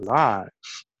Live.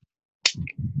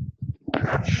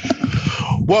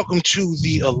 Welcome to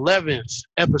the 11th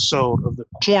episode of the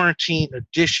quarantine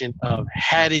edition of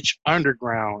Hadage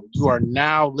Underground. You are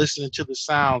now listening to the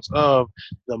sounds of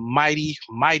the mighty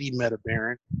Meta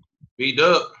Baron.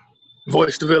 B-Dub.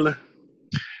 Voice the villain.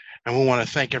 And we want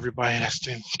to thank everybody that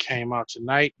came out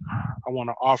tonight. I want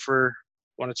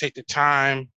to take the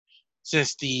time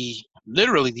since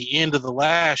literally the end of the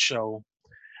last show.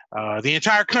 The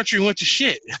entire country went to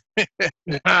shit.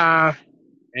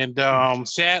 And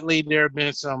sadly, there have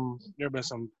been some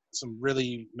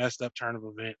really messed up turn of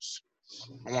events.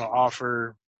 I want to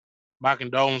offer my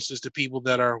condolences to people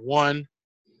that are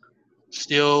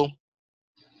still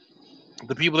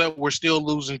the people that we're still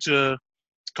losing to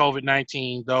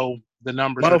COVID-19, though the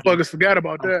numbers motherfuckers forgot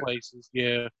about that. Places,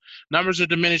 yeah, numbers are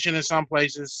diminishing in some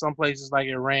places. Some places like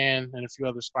Iran and a few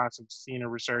other spots have seen a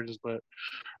resurgence. But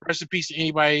rest in peace to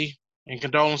anybody, and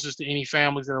condolences to any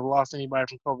families that have lost anybody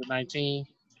from COVID-19.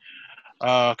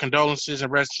 Condolences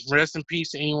and rest in peace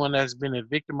to anyone that's been a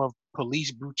victim of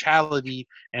police brutality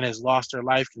and has lost their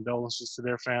life. Condolences to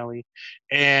their family.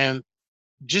 And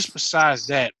just besides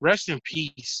that, rest in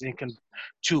peace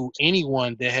to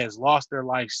anyone that has lost their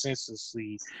life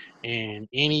senselessly in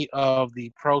any of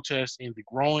the protests and the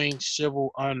growing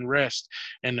civil unrest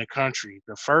in the country.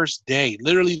 The first day,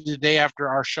 literally the day after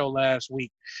our show last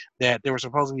week, that there was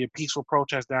supposed to be a peaceful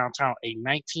protest downtown, a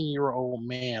 19-year-old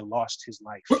man lost his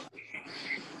life.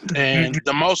 And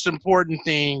the most important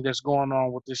thing that's going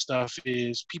on with this stuff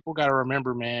is people got to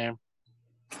remember, man,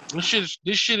 this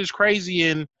shit is crazy,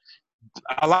 and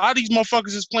a lot of these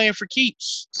motherfuckers is playing for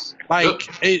keeps. Like,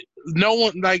 no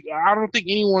one, like, I don't think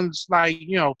anyone's like,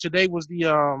 today was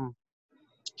the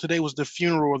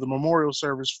funeral or the memorial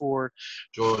service for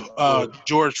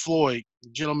George Floyd, the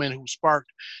gentleman who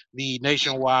sparked the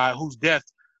nationwide, whose death,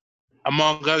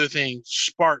 among other things,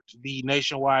 sparked the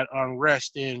nationwide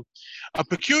unrest. And a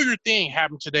peculiar thing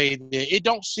happened today that it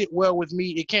don't sit well with me.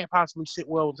 It can't possibly sit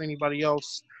well with anybody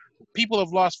else. People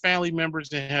have lost family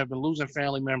members and have been losing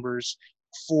family members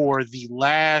for the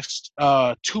last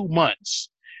 2 months.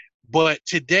 But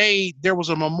today there was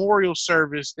a memorial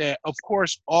service that, of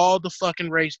course, all the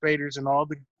fucking race baiters and all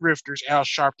the grifters, Al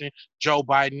Sharpton, Joe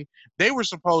Biden, they were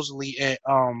supposedly at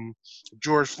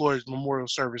George Floyd's memorial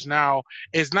service. Now,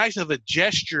 as nice of a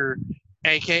gesture,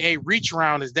 aka reach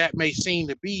around as that may seem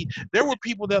to be, there were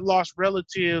people that lost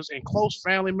relatives and close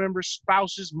family members,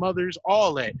 spouses, mothers,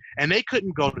 all that, and they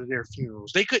couldn't go to their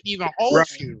funerals. They couldn't even hold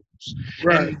funerals.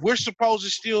 Right. And we're supposed to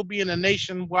still be in a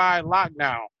nationwide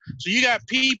lockdown. So you got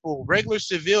people, regular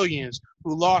civilians,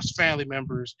 who lost family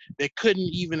members that couldn't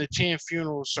even attend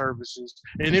funeral services.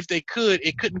 And if they could,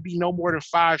 it couldn't be no more than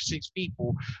 5-6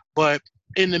 people. But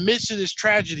in the midst of this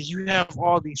tragedy, you have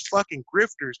all these fucking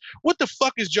grifters. What the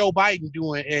fuck is Joe Biden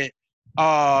doing at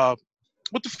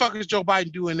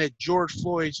George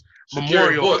Floyd's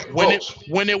memorial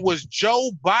when it was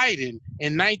Joe Biden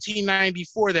in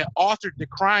 1994 that authored the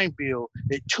crime bill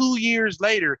that 2 years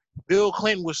later Bill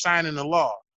Clinton was signing the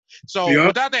law? So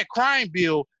without that crime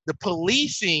bill, the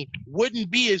policing wouldn't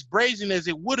be as brazen as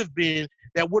it would have been.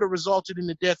 That would have resulted in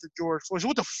the death of George Floyd. So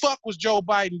what the fuck was Joe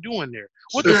Biden doing there?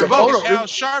 What the fuck was Al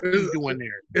Sharpton doing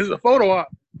there? It's a photo op.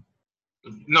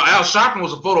 No, Al Sharpton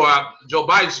was a photo op. Joe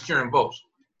Biden securing votes.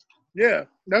 Yeah,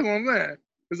 that's what I'm saying.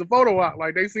 It's a photo op.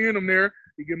 Like, they seeing him there,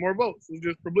 he get more votes. It's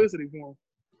just publicity for him.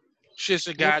 Shit's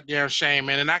a goddamn shame,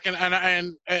 man.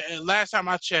 And last time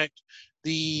I checked,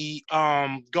 the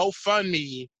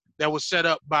GoFundMe that was set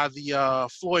up by the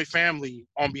Floyd family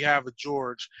on behalf of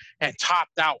George had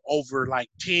topped out over like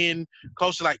 10,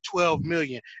 close to like 12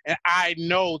 million. And I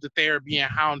know that they are being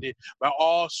hounded by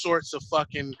all sorts of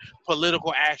fucking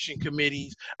political action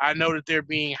committees. I know that they're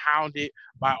being hounded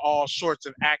by all sorts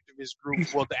of activist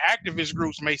groups. Well, the activist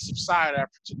groups may subside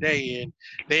after today, and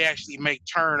they actually may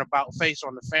turn about face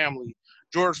on the family.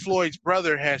 George Floyd's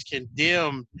brother has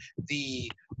condemned the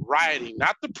rioting,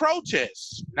 not the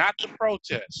protests.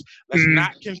 Let's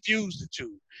not confuse the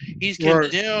two. He's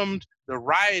condemned the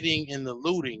rioting and the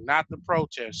looting, not the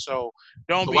protests. So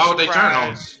don't be surprised. Why would they turn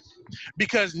on?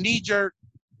 Because knee-jerk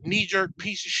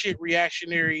piece of shit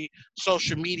reactionary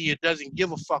social media doesn't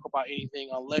give a fuck about anything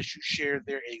unless you share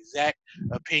their exact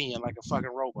opinion like a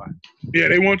fucking robot. Yeah,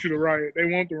 they want you to riot. They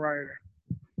want the rioter.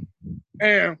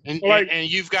 And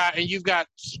you've got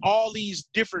all these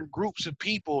different groups of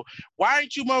people. Why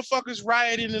aren't you motherfuckers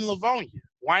rioting in Livonia?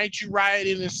 Why aren't you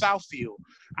rioting in Southfield?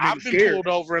 I've been pulled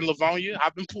over in Livonia.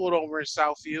 I've been pulled over in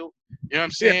Southfield. You know what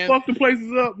I'm saying? Yeah, fuck the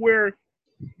places up where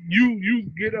you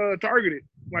get targeted.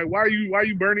 Like, why are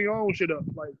you burning your own shit up?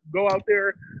 Like, go out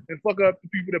there and fuck up the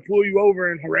people that pull you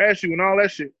over and harass you and all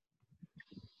that shit.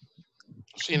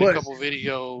 Seen a couple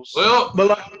videos. Well, but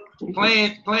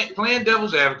like playing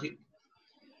devil's advocate,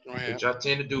 Go ahead. which I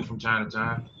tend to do from time to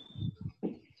time.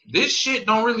 This shit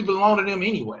don't really belong to them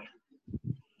anyway.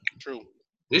 True.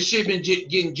 This shit been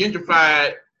getting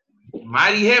gentrified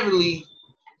mighty heavily.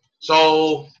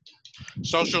 So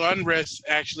Social unrest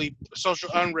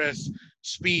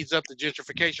speeds up the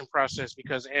gentrification process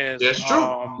because that's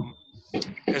true.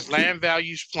 as land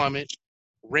values plummet,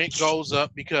 rent goes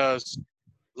up because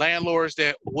landlords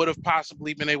that would have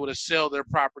possibly been able to sell their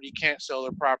property can't sell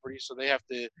their property, so they have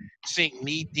to sink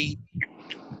knee deep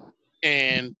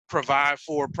and provide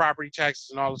for property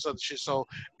taxes and all this other shit. So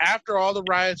after all the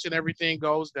riots and everything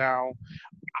goes down,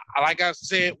 like I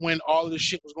said, when all of this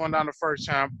shit was going down the first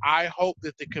time, I hope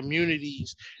that the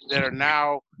communities that are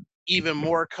now even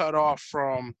more cut off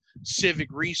from civic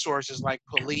resources like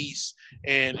police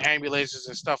and ambulances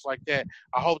and stuff like that,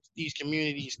 I hope that these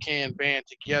communities can band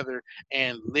together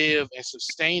and live and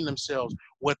sustain themselves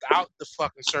without the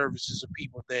fucking services of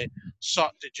people that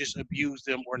sought to just abuse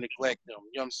them or neglect them.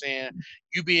 You know what I'm saying?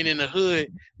 You being in the hood,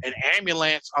 an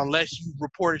ambulance, unless you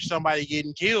reported somebody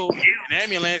getting killed, an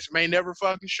ambulance may never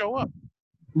fucking show up.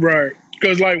 right,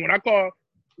 because like when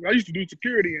I used to do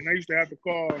security and I used to have to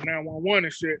call 911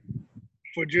 and shit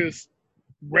for just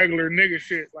regular nigga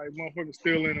shit, like motherfuckers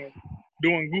stealing or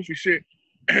doing goofy shit.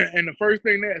 And the first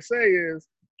thing they say is,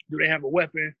 do they have a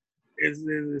weapon? Is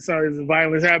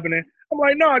violence happening? I'm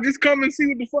like, no, just come and see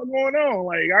what the fuck going on.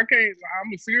 Like,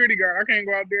 I'm a security guard. I can't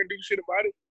go out there and do shit about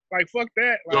it. Like, fuck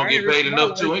that. Like, You don't get paid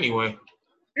enough to anyway.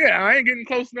 Yeah, I ain't getting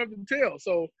close enough to tell.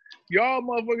 So y'all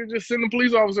motherfuckers just send a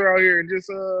police officer out here and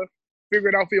just figure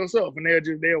it out for yourself. And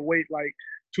they'll wait like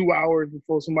 2 hours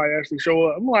before somebody actually show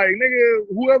up. I'm like, nigga,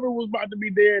 whoever was about to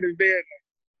be dead is dead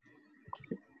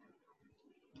now.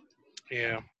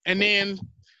 Yeah, and then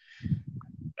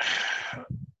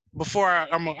before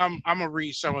I'm gonna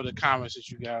read some of the comments that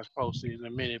you guys posted in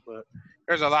a minute, but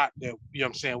there's a lot that, you know what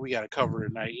I'm saying, we got to cover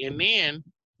tonight. And then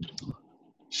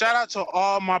shout out to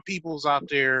all my peoples out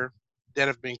there that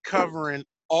have been covering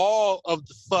all of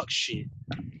the fuck shit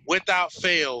without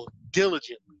fail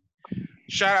diligently.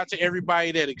 Shout out to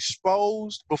everybody that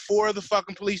exposed before the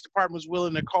fucking police department was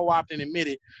willing to co-opt and admit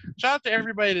it. Shout out to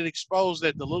everybody that exposed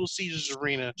that the Little Caesars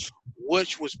Arena,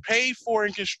 which was paid for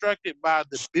and constructed by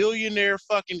the billionaire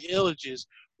fucking illages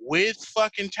with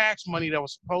fucking tax money that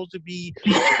was supposed to be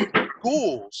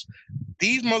schools.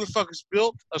 These motherfuckers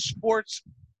built a sports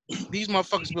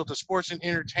and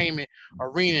entertainment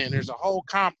arena, and there's a whole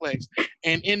complex.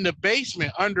 And in the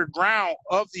basement, underground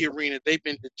of the arena, they've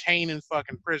been detaining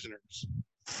fucking prisoners.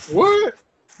 What?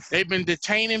 They've been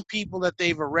detaining people that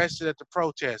they've arrested at the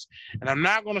protest. And I'm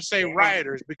not going to say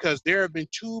rioters because there have been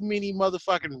too many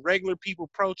motherfucking regular people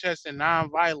protesting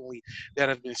non-violently that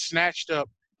have been snatched up,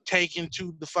 taken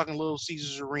to the fucking Little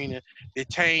Caesars Arena,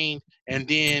 detained, and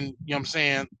then, you know what I'm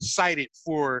saying, cited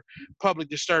for public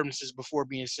disturbances before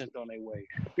being sent on their way.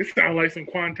 This sounds like some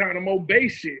Guantanamo Bay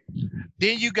shit.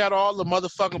 Then you got all the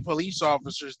motherfucking police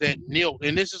officers that knelt,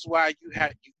 and this is why you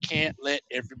can't let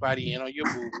everybody in on your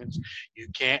movements. You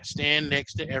can't stand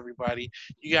next to everybody.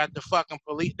 You got the fucking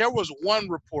police. There was one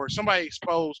report, somebody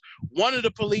exposed one of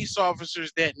the police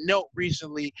officers that knelt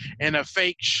recently in a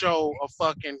fake show of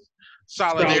fucking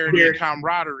solidarity and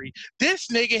camaraderie. This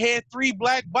nigga had 3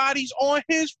 black bodies on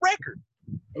his record.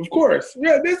 Of course.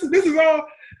 Yeah, this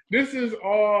is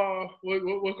all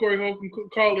what Corey Holcomb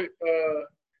called it,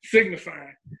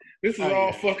 signifying. This is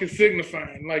all fucking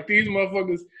signifying. Like, these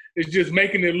motherfuckers is just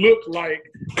making it look like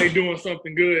they doing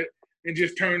something good and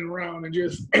just turning around and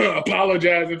just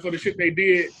apologizing for the shit they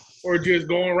did, or just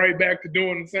going right back to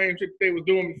doing the same shit they was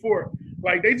doing before.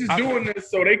 Like, they just doing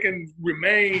this so they can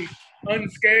remain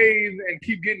unscathed and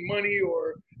keep getting money,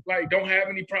 or like don't have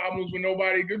any problems with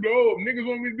nobody. Go, oh, niggas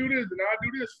want me to do this, then I'll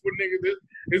do this for niggas.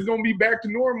 It's gonna be back to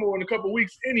normal in a couple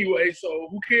weeks anyway, so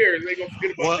who cares? They gonna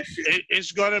forget about this shit.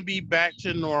 It's gonna be back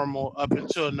to normal up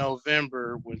until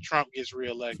November when Trump gets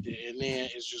reelected, and then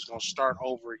it's just gonna start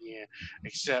over again.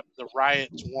 Except the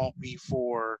riots won't be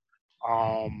for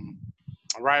a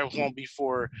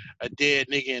dead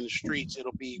nigga in the streets.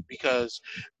 It'll be because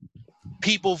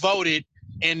people voted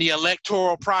and the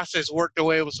electoral process worked the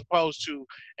way it was supposed to,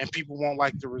 and people won't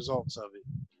like the results of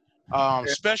it.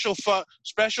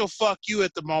 Special fuck you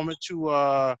at the moment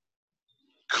to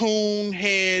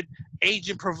coonhead,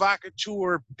 agent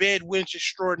provocateur, bedwench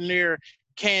extraordinaire,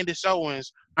 Candace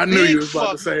Owens. I knew you was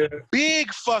about to say that.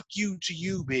 Big fuck you to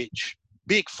you, bitch.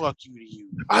 big fuck you to you.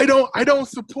 I don't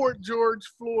support George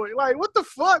Floyd. Like, what the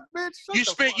fuck, bitch?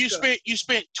 You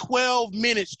spent 12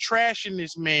 minutes trashing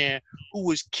this man who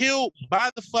was killed by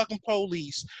the fucking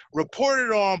police,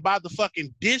 reported on by the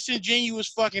fucking disingenuous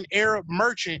fucking Arab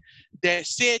merchant that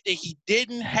said that he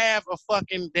didn't have a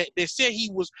fucking that said he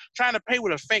was trying to pay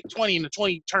with a fake 20 and the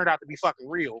 20 turned out to be fucking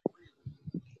real.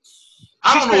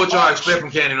 I don't know what y'all expect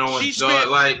from Cannon Owens, dog.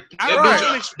 Like,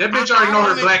 that bitch already know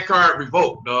her black card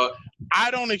revoked, dog. I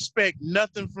don't expect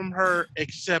nothing from her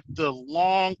except the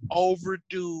long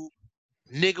overdue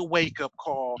nigga wake up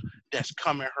call that's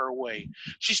coming her way.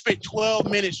 She spent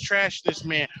 12 minutes trashing this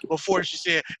man before she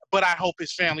said, but I hope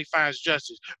his family finds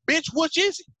justice. Bitch, which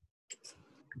is it?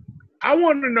 I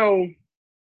want to know,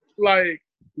 like,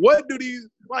 what do these,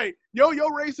 like, your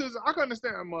racism, I can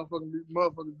understand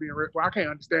motherfuckers being racist. Well, I can't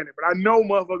understand it, but I know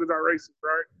motherfuckers are racist,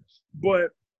 right?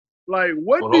 But, like,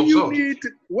 what do you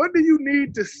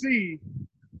need to see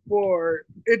for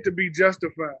it to be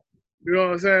justified? You know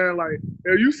what I'm saying? Like,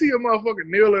 if you see a motherfucker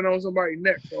kneeling on somebody's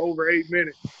neck for over 8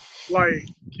 minutes, like,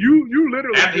 you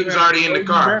literally... After he was already in the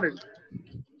car.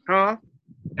 Huh?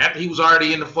 After he was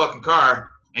already in the fucking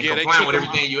car and complying with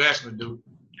everything you asked him to do.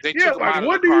 Like,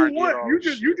 what do you want? You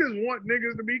just want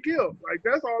niggas to be killed. Like,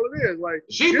 that's all it is. Like,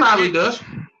 she probably does.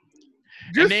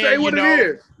 Just say what it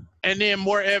is. And then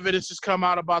more evidence has come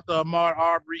out about the Ahmaud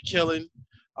Arbery killing.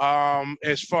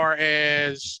 As far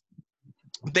as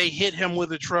they hit him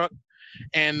with a truck,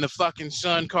 and the fucking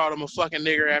son called him a fucking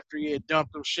nigger after he had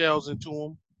dumped them shells into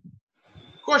him.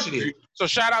 Of course he did. So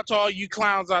shout out to all you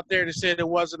clowns out there that said it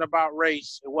wasn't about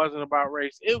race. It wasn't about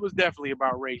race. It was definitely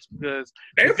about race because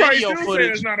the video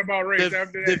footage is not about race.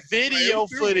 The video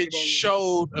footage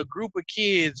showed a group of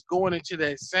kids going into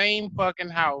that same fucking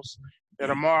house that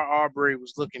Ahmaud Arbery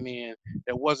was looking in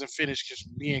that wasn't finished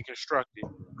being constructed.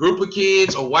 Group of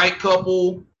kids, a white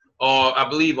couple, I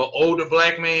believe an older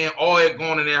black man, all had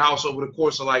gone in their house over the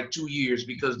course of like 2 years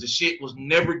because the shit was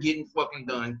never getting fucking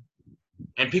done.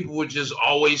 And people were just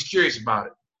always curious about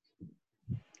it.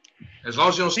 As long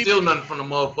as you don't steal nothing from the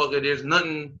motherfucker, there's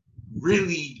nothing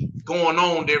really going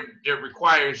on that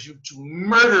requires you to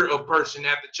murder a person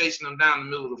after chasing them down the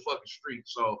middle of the fucking street.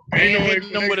 So and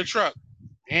hitting them with a truck.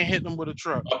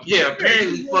 Yeah,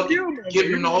 apparently fucking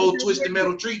giving them the whole twisted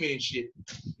metal treatment and shit.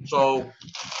 So.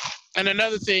 And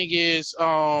another thing is,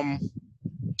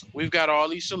 we've got all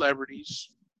these celebrities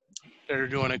that are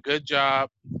doing a good job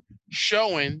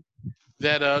showing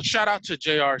that. Shout out to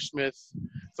J.R. Smith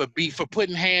for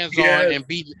putting hands on and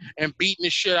beating the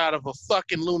shit out of a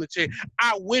fucking lunatic.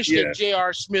 I wish that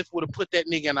J.R. Smith would have put that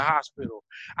nigga in the hospital.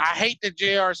 I hate that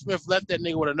J.R. Smith left that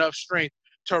nigga with enough strength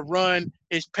to run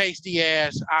his pasty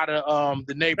ass out of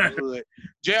the neighborhood.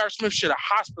 J.R. Smith should have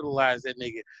hospitalized that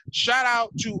nigga. Shout out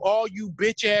to all you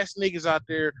bitch ass niggas out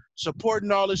there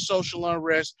supporting all this social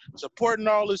unrest, supporting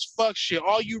all this fuck shit.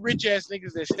 All you rich ass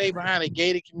niggas that stay behind the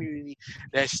gated community,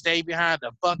 that stay behind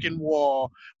the fucking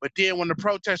wall. But then when the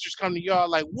protesters come to y'all,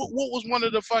 like, what was one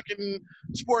of the fucking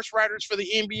sports writers for the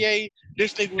NBA?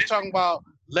 This nigga was talking about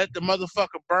let the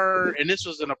motherfucker burn, and this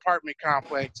was an apartment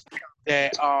complex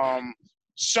that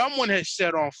someone had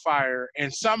set on fire,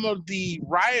 and some of the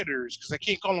rioters, because I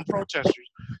can't call them protesters,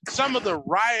 some of the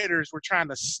rioters were trying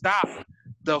to stop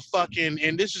the fucking,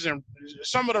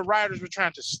 some of the rioters were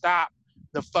trying to stop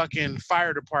the fucking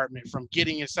fire department from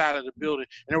getting inside of the building,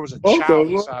 and there was a child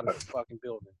inside of the fucking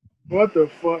building. What the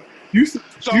fuck? You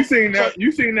seen that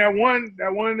one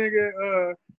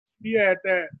nigga, he had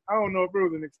that, I don't know if it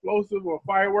was an explosive or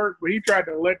firework, but he tried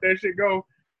to let that shit go.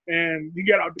 And he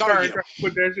got out the car and tried to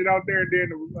put that shit out there, and then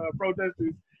the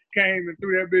protesters came and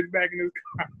threw that bitch back in his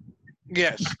car.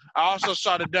 Yes. I also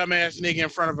saw the dumbass nigga in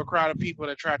front of a crowd of people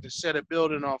that tried to set a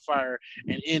building on fire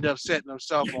and end up setting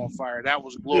himself on fire. That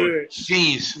was glorious.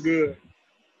 Jeez. Good.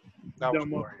 That was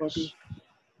glorious.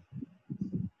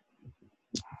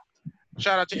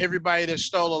 Shout out to everybody that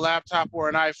stole a laptop or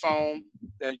an iPhone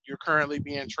that you're currently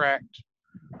being tracked.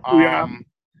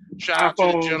 Shout out to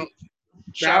the gentleman.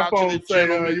 The iPhone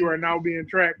say you are now being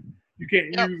tracked. You can't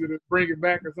use it to bring it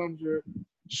back or some shit.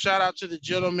 Shout out to the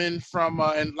gentleman from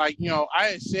and like, you know, I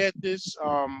had said this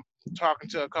talking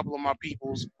to a couple of my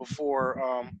peoples before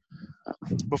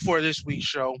this week's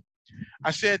show.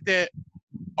 I said that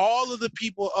all of the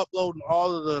people uploading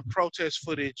all of the protest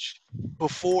footage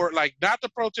before, like, not the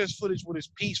protest footage when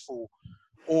it's peaceful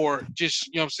or just,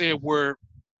 you know what I'm saying, where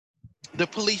the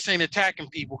police ain't attacking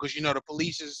people, because, you know, the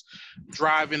police is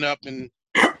driving up and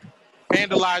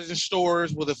vandalizing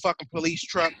stores with a fucking police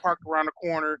truck parked around the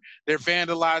corner. They're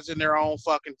vandalizing their own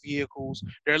fucking vehicles.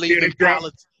 They're leaving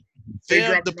pallets.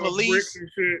 The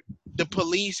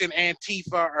police and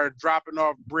Antifa are dropping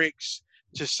off bricks.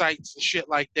 to sites and shit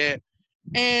like that.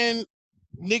 And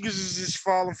niggas is just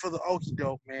falling for the okie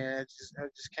doke, man. I just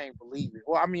can't believe it.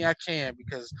 Well, I mean, I can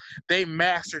because they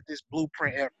mastered this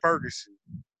blueprint at Ferguson.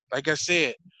 Like I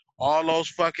said, all those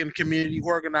fucking community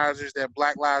organizers that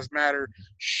Black Lives Matter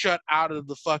shut out of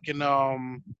the fucking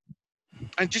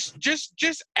and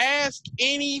just ask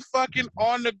any fucking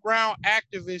on the ground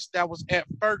activist that was at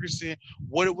Ferguson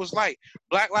what it was like.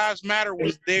 Black Lives Matter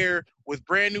was there with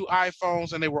brand new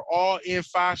iPhones, and they were all in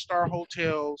 5-star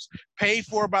hotels, paid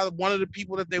for by one of the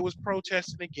people that they was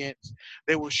protesting against.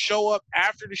 They would show up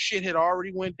after the shit had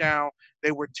already went down.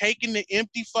 They were taking the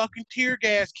empty fucking tear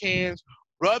gas cans,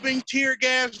 rubbing tear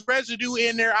gas residue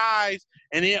in their eyes,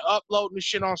 and then uploading the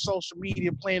shit on social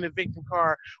media, playing the victim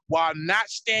card while not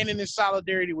standing in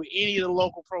solidarity with any of the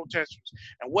local protesters.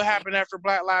 And what happened after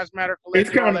Black Lives Matter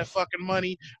collected all that fucking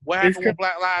money? What happened when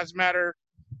Black Lives Matter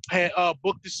had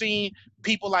booked the scene?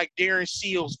 People like Darren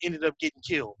Seals ended up getting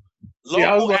killed. Local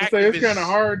I was about to say, it's kind of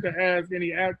hard to ask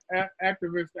any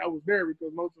activists that was there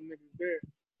because most of them niggas dead.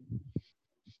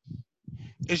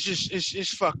 It's just,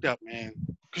 it's fucked up, man.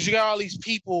 Because you got all these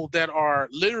people that are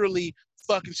literally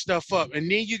fucking stuff up. And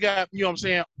then you got, you know what I'm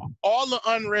saying, all the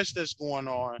unrest that's going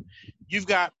on. You've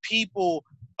got people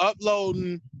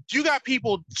uploading. You got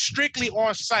people strictly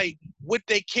on site with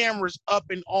their cameras up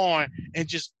and on and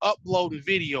just uploading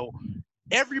video.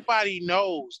 Everybody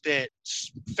knows that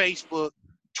Facebook,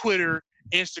 Twitter,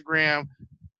 Instagram,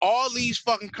 all these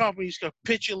fucking companies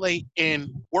capitulate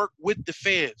and work with the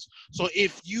feds. So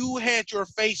if you had your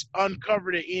face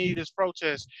uncovered at any of this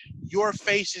protest, your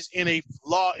face is in a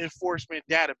law enforcement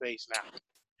database now.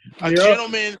 A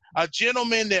gentleman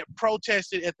that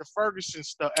protested at the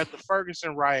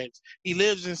Ferguson riots. He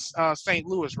lives in St.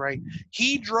 Louis, right?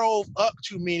 He drove up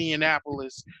to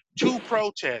Minneapolis to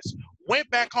protest. Went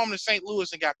back home to St.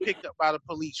 Louis and got picked up by the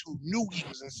police who knew he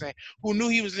was insane, who knew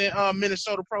he was in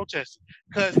Minnesota protesting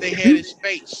because they had his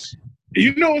face.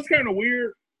 You know what's kind of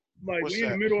weird? Like, we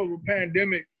in the middle of a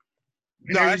pandemic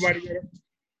and everybody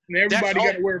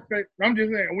got to wear face. I'm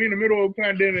just saying, we in the middle of a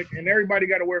pandemic and everybody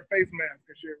got to wear face masks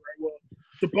and shit, right? Well,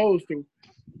 supposed to.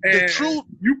 And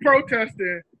you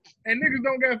protesting and niggas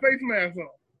don't got face masks on.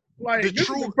 Like, this is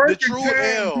the perfect time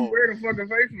to wear the fucking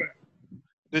face mask.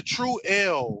 The true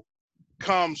L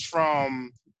comes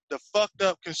from the fucked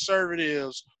up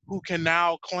conservatives who can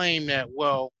now claim that,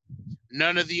 well,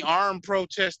 none of the armed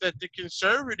protests that the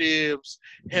conservatives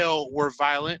held were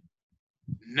violent.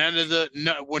 During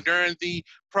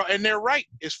and they're right.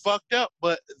 It's fucked up,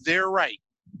 but they're right.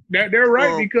 They're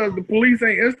right because the police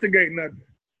ain't instigate nothing.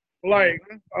 Like,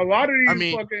 a lot of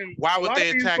these why would they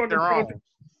attack their own?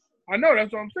 I know,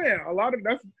 that's what I'm saying. A lot of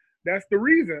that's the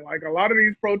reason. Like, a lot of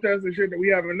these protests and shit that we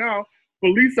having now,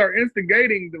 police are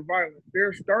instigating the violence.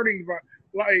 They're starting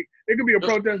like, it could be a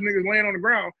protest, niggas laying on the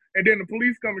ground, and then the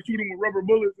police come and shoot them with rubber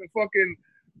bullets and fucking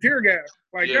tear gas.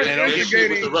 Like, yeah, that shit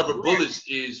with the rubber bullets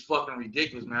is fucking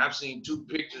ridiculous, man. I've seen 2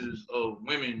 pictures of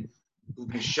women who've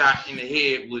been shot in the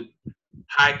head with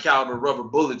high caliber rubber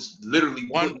bullets, literally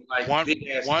one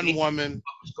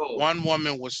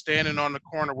woman was standing on the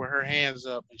corner with her hands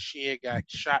up and she had got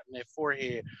shot in the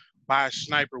forehead by a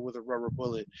sniper with a rubber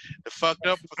bullet. The fucked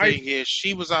up thing is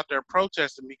she was out there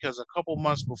protesting because a couple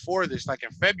months before this, like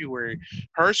in February,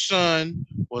 her son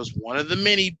was one of the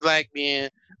many black men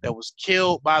that was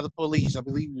killed by the police. I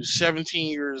believe he was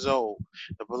 17 years old.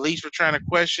 The police were trying to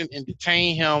question and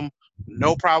detain him.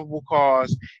 No probable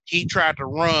cause. He tried to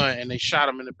run and they shot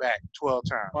him in the back 12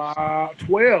 times. Wow,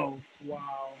 12.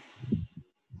 Wow.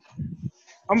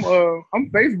 I'm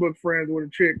Facebook friends with a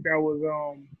chick that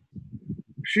was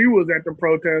she was at the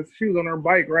protest. She was on her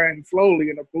bike riding slowly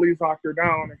and the police knocked her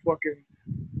down and fucking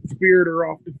speared her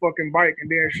off the fucking bike and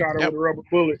then shot her with a rubber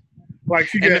bullet. Like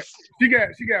she got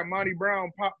Monty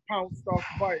Brown pounced off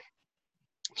the bike.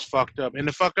 It's fucked up. And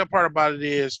the fucked up part about it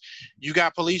is you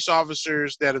got police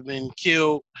officers that have been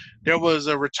killed. There was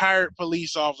a retired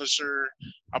police officer,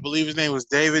 I believe his name was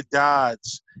David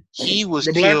Dodds. He was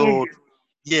killed.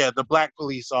 Yeah, the black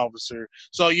police officer.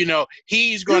 So, you know,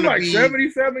 he's going to be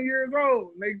 77 years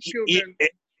old. They killed him.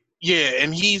 Yeah,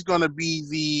 and he's going to be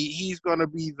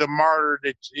the martyr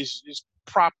that is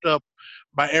propped up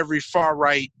by every far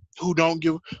right who don't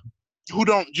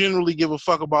generally give a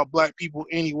fuck about black people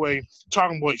anyway.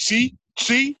 Talking about, see,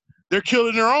 they're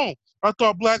killing their own. I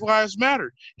thought Black Lives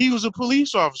Mattered. He was a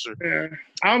police officer. Yeah,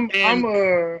 I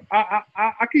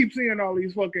keep seeing all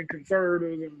these fucking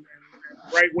conservatives and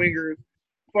right wingers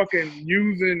fucking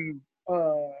using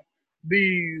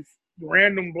these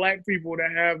random black people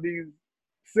that have these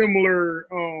similar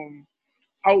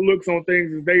outlooks on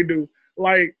things as they do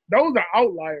like those are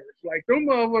outliers. Like them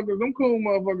motherfuckers, them cool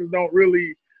motherfuckers don't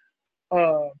really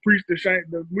preach the same.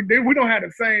 We don't have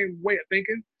the same way of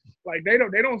thinking. Like they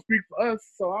don't speak for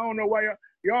us. So I don't know why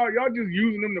y'all just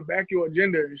using them to back your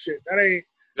agenda and shit.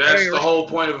 That's the whole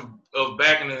point of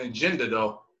backing an agenda,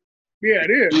 though. Yeah,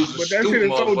 it is. But that shit is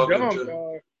so dumb,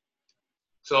 dog.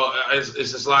 So it's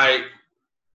just like,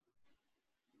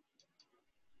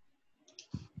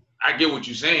 I get what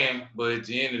you're saying, but at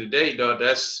the end of the day, dog,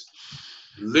 that's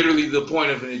literally the point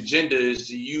of an agenda, is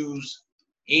to use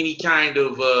any kind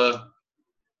of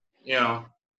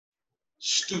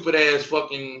stupid ass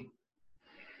fucking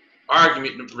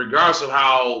argument, regardless of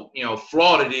how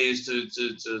flawed it is,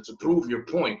 to prove your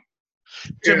point.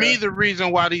 To me, the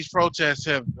reason why these protests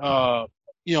have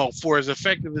for as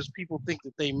effective as people think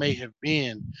that they may have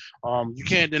been, you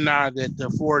can't deny that the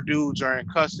 4 dudes are in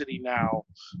custody now.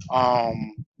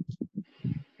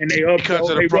 And they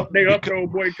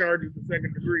upload boy charges to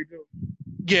 2nd degree too.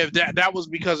 Yeah, that was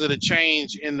because of the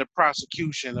change in the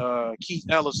prosecution. Keith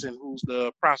Ellison, who's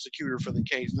the prosecutor for the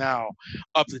case now,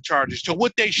 upped the charges to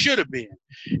what they should have been.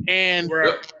 And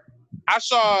I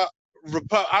saw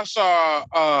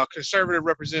a conservative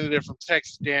representative from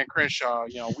Texas, Dan Crenshaw.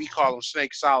 We call him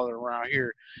Snake Solid around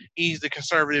here. He's the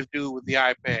conservative dude with the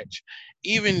eye patch.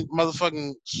 Even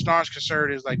motherfucking staunch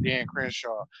conservatives like Dan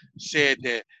Crenshaw said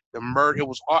that the murder, it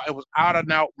was out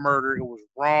and out murder. It was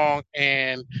wrong,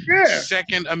 and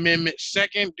Second Amendment,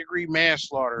 2nd degree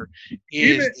manslaughter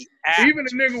is even a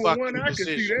nigga with one eye can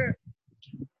see that.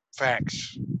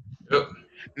 Facts. Yep.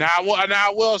 Now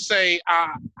I will say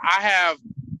I have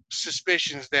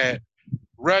suspicions that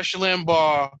Rush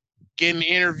Limbaugh getting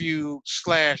interviewed /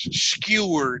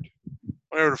 skewered,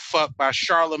 whatever the fuck, by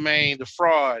Charlemagne the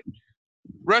Fraud.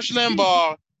 Rush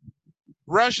Limbaugh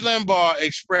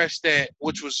expressed that,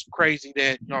 which was crazy,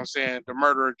 that, the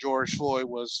murder of George Floyd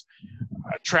was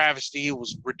a travesty. It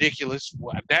was ridiculous.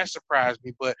 Well, that surprised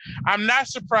me, but I'm not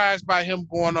surprised by him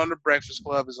going on the Breakfast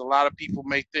Club, as a lot of people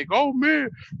may think, oh man,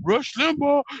 Rush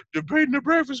Limbaugh debating the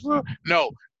Breakfast Club.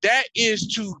 No, that is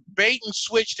to bait and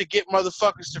switch to get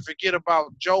motherfuckers to forget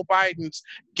about Joe Biden's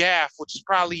gaffe, which is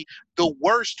probably the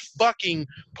worst fucking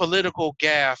political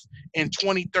gaffe in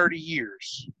 20, 30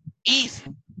 years. Easy.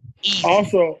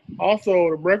 Also,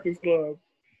 the Breakfast Club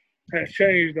has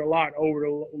changed a lot over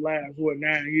the last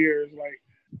 9 years. Like,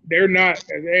 they're not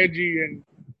as edgy and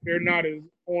they're not as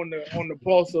on the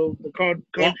pulse of the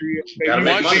country. Gotta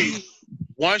make money.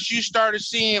 Once you started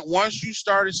seeing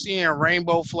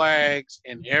rainbow flags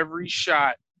in every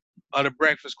shot of the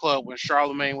Breakfast Club when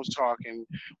Charlemagne was talking,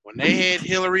 when they had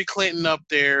Hillary Clinton up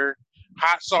there,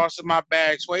 hot sauce in my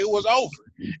bag, so it was over.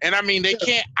 And I mean, they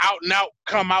can't out and out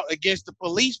come out against the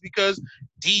police because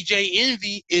DJ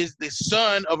Envy is the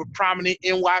son of a prominent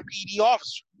NYPD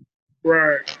officer.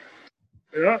 Right.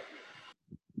 Yeah.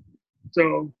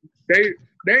 So they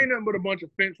ain't nothing but a bunch of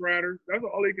fence riders. That's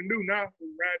all they can do now, is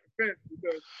ride the fence,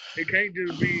 because it can't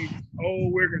just be, oh,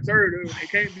 we're conservative. It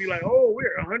can't be like, oh,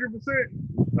 we're 100%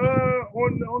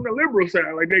 on the liberal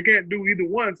side. Like, they can't do either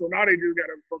one. So now they just got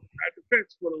to fucking ride the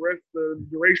fence for the rest of the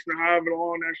duration of however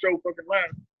long that show fucking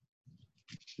lasts.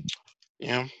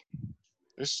 Yeah.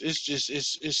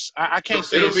 I can't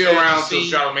say it'll be around until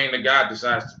Charlemagne the God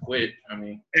decides to quit. I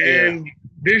mean, and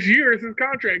this year is his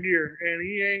contract year, and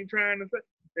he ain't trying to say.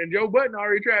 And Joe Budden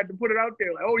already tried to put it out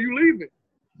there, like, "Oh, you leaving?"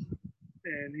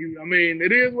 And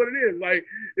it is what it is. Like,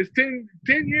 it's 10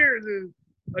 years is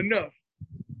enough.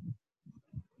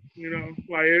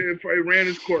 Like it ran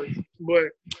its course.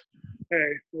 But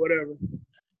hey, whatever.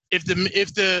 If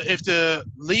the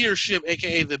leadership,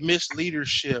 aka the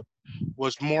misleadership,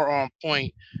 was more on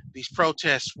point, these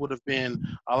protests would have been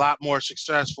a lot more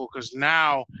successful, because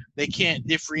now they can't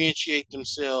differentiate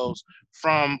themselves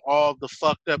from all the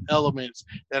fucked up elements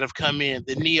that have come in.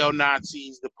 The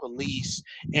neo-Nazis, the police,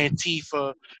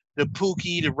 Antifa, the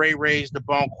Pookie, the Ray Rays, the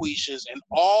Bonquishas, and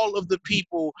all of the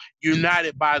people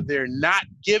united by their not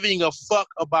giving a fuck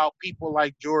about people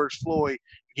like George Floyd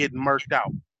getting murked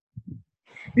out.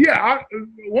 Yeah,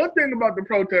 one thing about the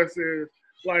protests is,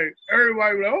 like,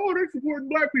 everybody was like, oh, they're supporting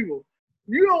black people.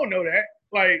 You don't know that.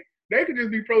 Like, they could just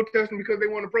be protesting because they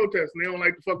want to protest and they don't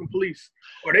like the fucking police.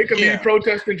 Or they could be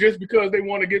protesting just because they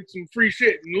want to get some free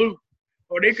shit and loot.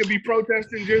 Or they could be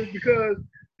protesting just because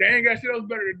they ain't got shit else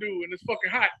better to do and it's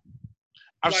fucking hot.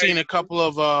 I've seen a couple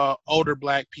of older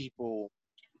black people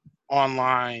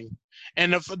online.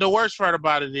 And the worst part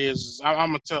about it is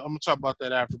I'm gonna talk about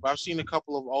that after. But I've seen a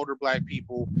couple of older black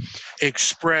people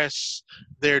express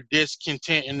their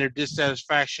discontent and their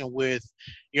dissatisfaction with,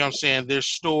 their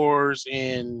stores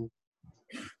in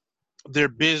their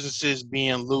businesses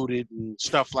being looted and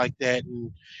stuff like that,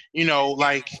 and you know,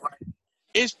 like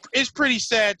it's pretty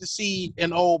sad to see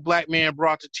an old black man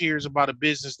brought to tears about a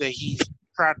business that he's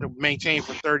tried to maintain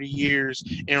for 30 years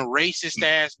in racist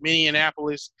ass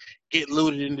Minneapolis get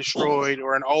looted and destroyed,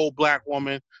 or an old black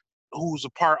woman who's a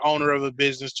part owner of a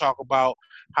business talk about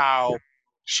how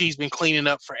she's been cleaning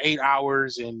up for 8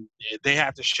 hours and they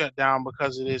have to shut down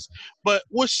because of this. But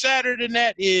what's sadder than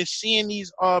that is seeing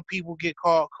these people get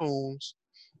called coons,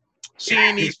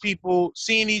 seeing these people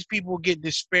get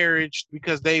disparaged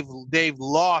because they've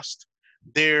lost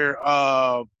their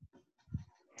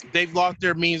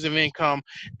means of income.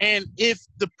 And if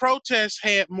the protests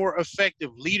had more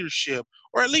effective leadership,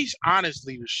 or at least honest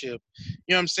leadership, you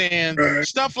know what I'm saying? Right.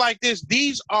 Stuff like this,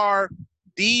 these are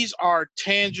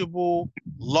tangible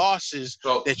losses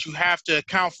that you have to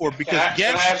account for. Because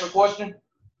can I ask a question?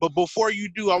 But before you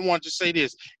do, I want to say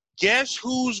this. Guess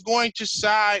who's going to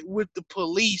side with the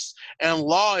police and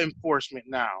law enforcement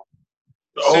now?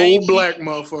 The old black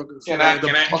motherfuckers. Can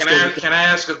I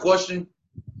ask a question?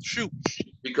 Shoot.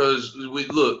 Because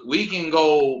we can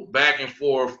go back and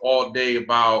forth all day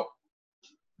about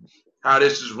how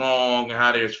this is wrong and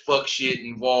how there's fuck shit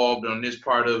involved on this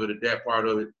part of it or that part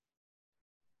of it.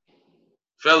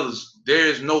 Fellas, there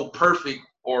is no perfect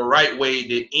or right way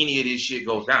that any of this shit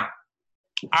goes down.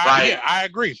 I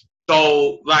agree.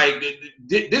 So,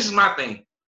 this is my thing.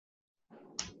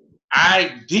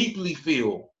 I deeply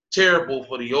feel terrible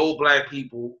for the old black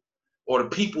people, or the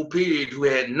people, period, who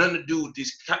had nothing to do with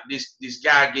this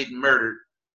guy getting murdered,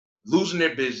 losing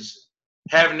their business,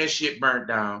 having their shit burnt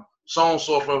down, so on and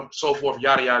so forth,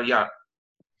 yada, yada, yada.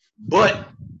 But,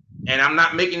 and I'm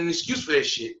not making an excuse for that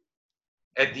shit,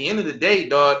 at the end of the day,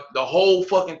 dog, the whole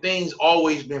fucking thing's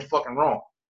always been fucking wrong.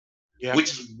 Yeah.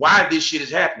 Which is why this shit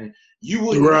is happening. You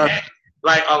wouldn't have,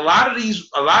 like, a lot of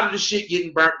the shit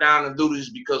getting burnt down and looted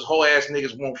is because whole ass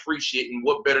niggas want free shit, and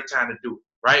what better time to do it,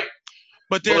 right?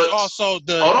 But there's also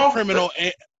the criminal.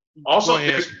 Also,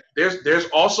 there's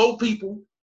also people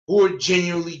who are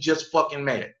genuinely just fucking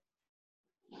mad.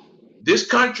 This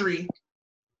country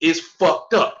is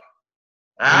fucked up.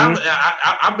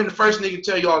 I've been the first nigga to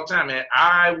tell you all the time, man.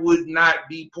 I would not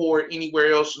be poor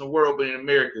anywhere else in the world but in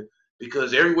America,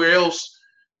 because everywhere else,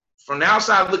 from the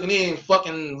outside looking in,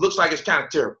 fucking looks like it's kind of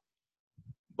terrible.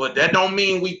 But that don't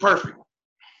mean we perfect.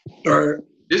 All right.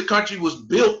 This country was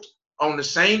built on the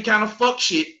same kind of fuck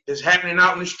shit that's happening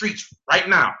out in the streets right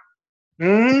now.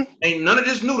 Mm-hmm. Ain't none of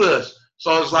this new to us.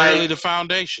 So it's like literally the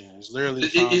foundation. It's literally the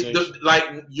foundation.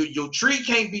 Like your tree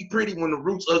can't be pretty when the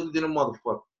roots ugly than a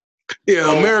motherfucker. Yeah,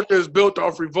 so, America is built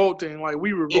off revolting. Like,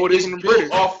 we revolted from the British. It's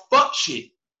built off fuck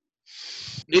shit.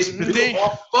 It's built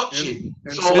off fuck shit.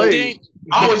 So I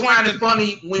always find it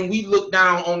funny when we look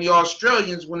down on the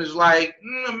Australians when it's like,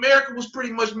 America was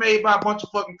pretty much made by a bunch of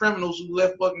fucking criminals who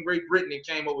left fucking Great Britain and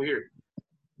came over here.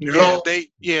 Yeah, they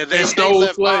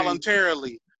left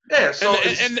voluntarily. Yeah, so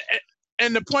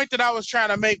and the point that I was trying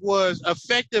to make was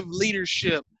effective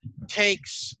leadership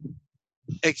takes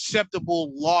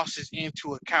acceptable losses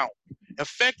into account.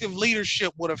 Effective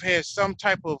leadership would have had some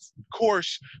type of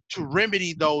course to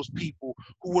remedy those people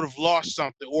who would have lost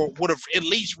something, or would have at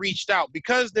least reached out.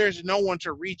 Because there's no one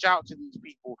to reach out to these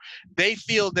people, they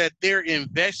feel that their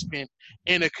investment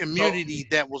in a community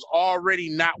that was already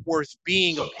not worth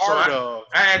being a part of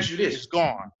I ask you this. Is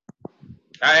gone.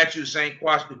 I asked you the same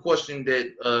question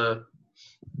that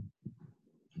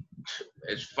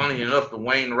it's funny enough the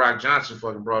Wayne The Rock Johnson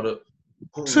fucking brought up.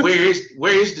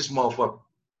 Where is this motherfucker?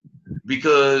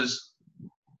 Because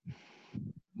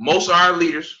most of our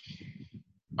leaders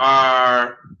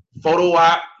are photo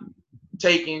op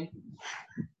taking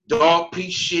dog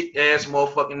piece shit ass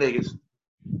motherfucking niggas,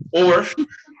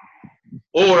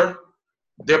 or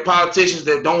they're politicians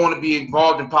that don't want to be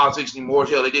involved in politics anymore.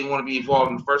 Hell, they didn't want to be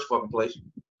involved in the first fucking place.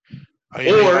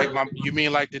 You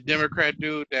mean like the Democrat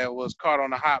dude that was caught on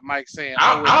the hot mic saying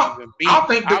I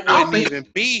wouldn't even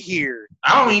be here.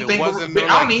 I don't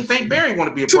even think Barry want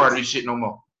to be a part of this shit no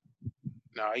more.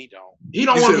 No, he don't. He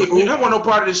don't want no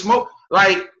part of this smoke.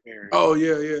 Like, oh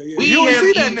yeah. You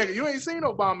ain't seen that nigga. You ain't seen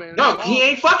Obama. No, he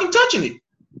ain't fucking touching it.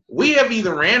 We have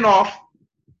either ran off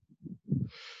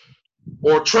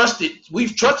or trusted.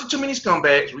 We've trusted too many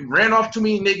scumbags. We ran off too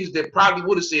many niggas that probably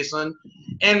would have said something,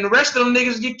 and the rest of them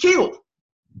niggas get killed.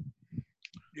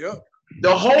 Yep.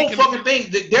 The whole fucking thing.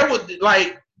 There was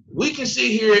like, we can sit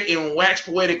here and wax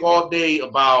poetic all day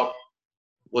about,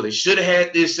 well, they should have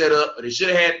had this set up, or they should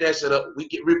have had that set up.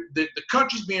 The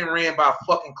country's being ran by a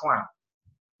fucking clown.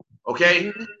 Okay?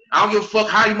 Mm-hmm. I don't give a fuck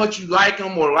how much you like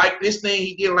him or like this thing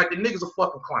he did. Like, the nigga's a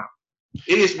fucking clown.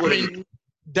 It is what it is.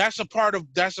 That's a part of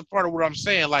what I'm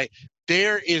saying. Like,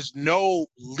 there is no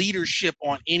leadership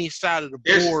on any side of the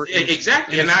board.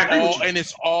 Exactly, and I agree with you. And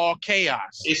it's all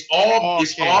chaos. It's all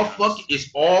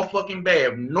fucking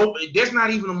bad. No, there's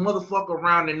not even a motherfucker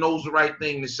around that knows the right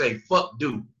thing to say. Fuck,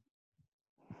 dude.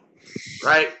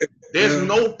 Right? There's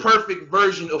no perfect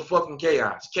version of fucking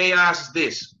chaos. Chaos is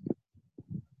this.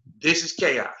 This is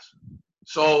chaos.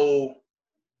 So,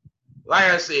 like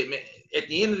I said, man, at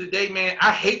the end of the day, man,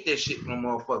 I hate that shit from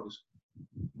motherfuckers.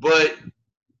 But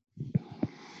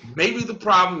maybe the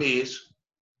problem is,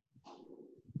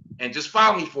 and just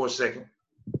follow me for a second,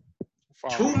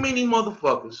 too many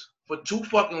motherfuckers for too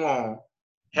fucking long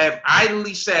have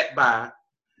idly sat by,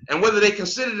 and whether they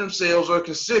consider themselves or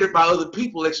considered by other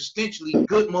people existentially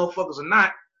good motherfuckers or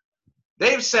not,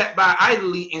 they've sat by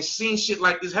idly and seen shit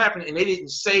like this happen, and they didn't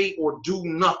say or do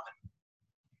nothing.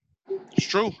 It's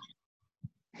true.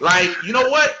 Like, you know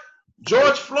what?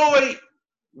 George Floyd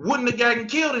wouldn't have gotten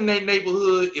killed in that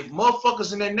neighborhood if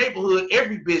motherfuckers in that neighborhood,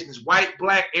 every business, white,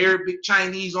 black, Arabic,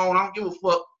 Chinese, I don't give a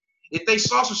fuck, if they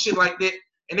saw some shit like that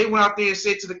and they went out there and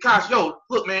said to the cops, yo,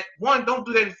 look, man, one, don't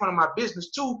do that in front of my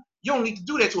business. Two, you don't need to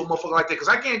do that to a motherfucker like that, because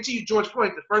I guarantee you George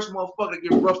Floyd, the first motherfucker to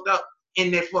get roughed up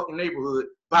in that fucking neighborhood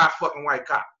by a fucking white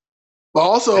cop. But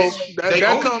also, they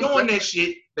only doing that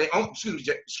shit.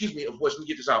 Excuse me, of course, let me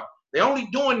get this out. They only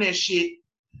doing that shit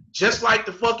just like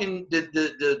the fucking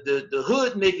the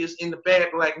hood niggas in the bad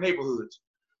black neighborhoods.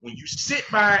 When you sit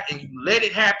by and you let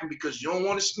it happen because you don't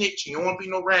want to snitch, you don't want to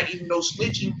be no rat, even though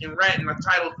snitching and ratting are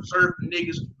titles reserved for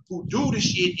niggas who do the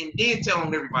shit and then tell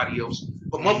them everybody else.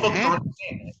 But motherfuckers don't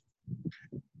understand that.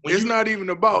 It's not even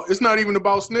about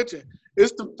snitching.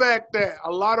 It's the fact that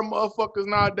a lot of motherfuckers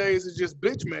nowadays is just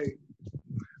bitch made.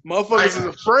 Motherfuckers is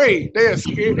afraid. They're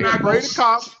scared. They're afraid of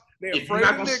cops. They're afraid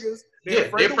of niggas. They're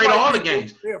afraid of all the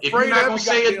gangs. If you're not gonna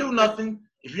say or do nothing,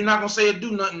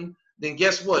 then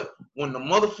guess what? When the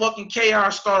motherfucking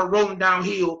chaos start rolling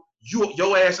downhill,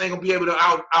 your ass ain't gonna be able to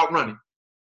outrun it.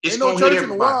 It's gonna hit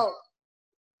everybody.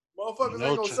 Motherfuckers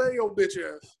ain't gonna say your bitch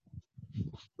ass.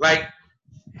 Like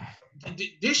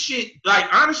this shit.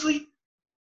 Like honestly,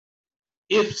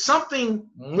 if something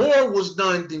more was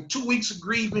done than 2 weeks of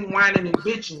grieving, whining, and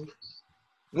bitching,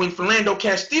 when Philando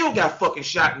Castile got fucking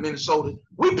shot in Minnesota,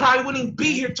 we probably wouldn't even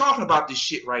be here talking about this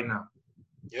shit right now.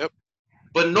 Yep.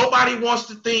 But nobody wants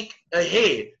to think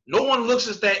ahead. No one looks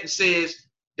at that and says,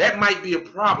 that might be a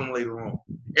problem later on.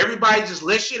 Everybody just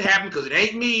let shit happen because it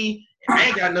ain't me. I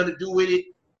ain't got nothing to do with it.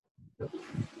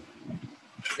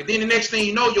 And then the next thing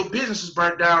you know, your business is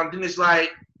burnt down. Then it's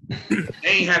like, they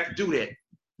ain't have to do that.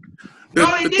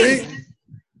 No, they didn't.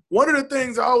 One of the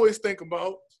things I always think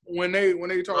about when they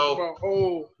talk about,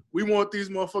 oh, we want these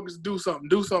motherfuckers to do something.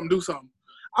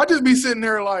 I just be sitting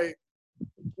there like,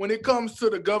 when it comes to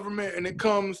the government and it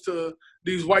comes to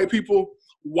these white people,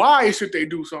 why should they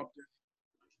do something?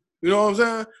 You know what I'm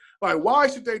saying? Like, why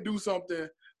should they do something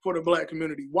for the black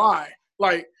community? Why?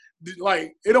 Like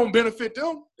it don't benefit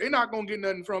them. They're not gonna get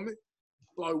nothing from it.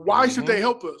 Like, why should they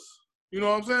help us? You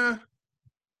know what I'm saying?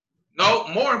 No,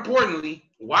 more importantly,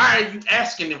 why are you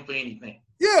asking them for anything?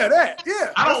 Yeah, that.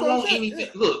 Yeah. I don't want anything. Yeah.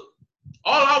 Look,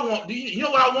 all I want, you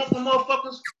know what I want from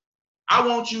motherfuckers? I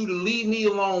want you to leave me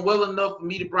alone well enough for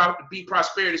me to be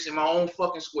prosperous in my own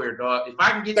fucking square, dog. If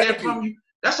I can get that from you,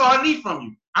 that's all I need from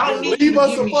you. I don't need you to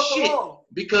give me shit.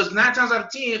 Because 9 times out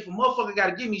of 10, if a motherfucker got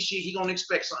to give me shit, he gonna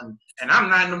expect something. And I'm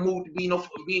not in the mood to be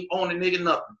on a nigga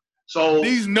nothing. So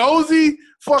these nosy,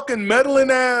 fucking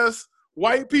meddling ass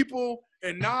white people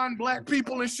and non-black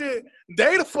people and shit,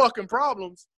 they the fucking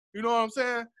problems. You know what I'm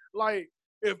saying? Like,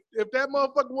 if that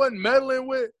motherfucker wasn't meddling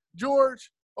with George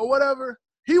or whatever,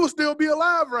 he would still be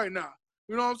alive right now.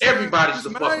 You know what I'm saying? Everybody's the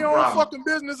fucking problem. Mind your own fucking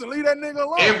business and leave that nigga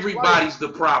alone. Everybody's the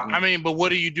problem. I mean, but what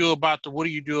do you do about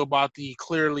the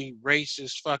clearly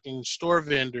racist fucking store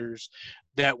vendors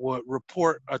that would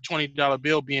report a $20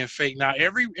 bill being fake? Now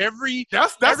that's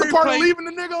the part of leaving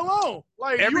the nigga alone.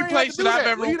 Like, every place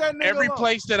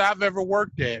that I've ever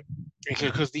worked at,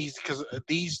 because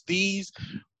these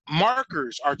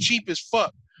markers are cheap as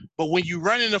fuck. But when you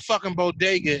run in a fucking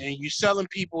bodega and you selling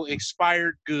people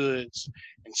expired goods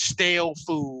and stale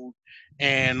food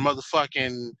and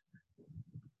motherfucking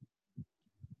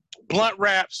blunt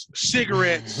wraps,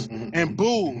 cigarettes, and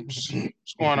boobs,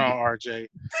 what's going on, RJ?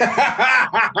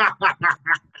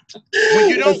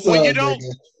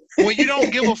 When you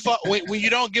don't give a fuck, when you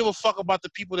don't give a fuck about the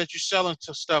people that you're selling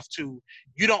stuff to,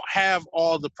 you don't have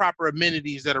all the proper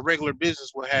amenities that a regular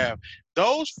business will have.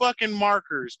 Those fucking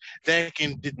markers that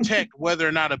can detect whether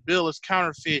or not a bill is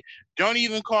counterfeit don't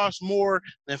even cost more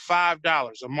than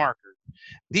 $5 a marker.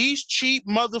 These cheap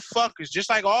motherfuckers, just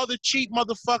like all the cheap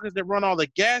motherfuckers that run all the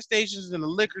gas stations and the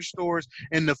liquor stores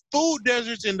and the food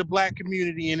deserts in the black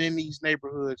community and in these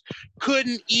neighborhoods,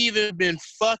 couldn't even been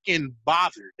fucking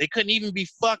bothered. They couldn't even be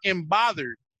fucking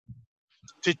bothered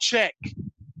to check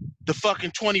the fucking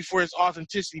 20 for its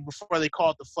authenticity before they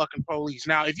called the fucking police.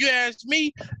 Now, if you ask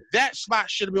me, that spot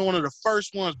should have been one of the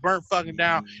first ones burnt fucking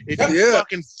down. If you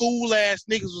fucking fool ass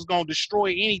niggas was gonna destroy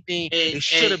anything, it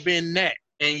should have been that.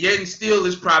 And yet and still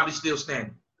is probably still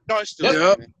standing. No, it's still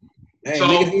standing. Hey, so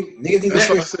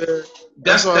niggas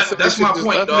that's my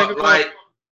point, dog. Like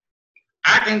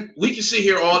we can sit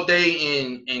here all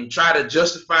day and try to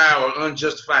justify or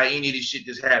unjustify any of this shit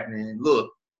that's happening. And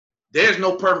look, there's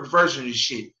no perfect version of this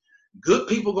shit. Good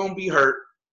people gonna be hurt.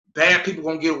 Bad people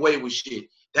gonna get away with shit.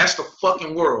 That's the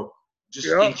fucking world. Just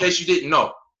in case you didn't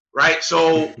know, right?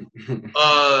 So,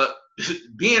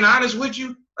 being honest with you,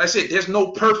 like I said, there's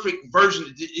no perfect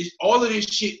version. All of this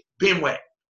shit been whacked.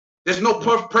 There's no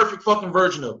perfect fucking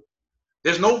version of it.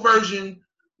 There's no version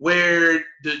where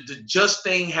the just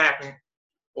thing happened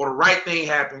or the right thing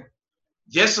happened.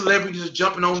 Yes, celebrities are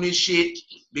jumping on this shit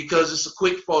because it's a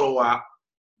quick photo op.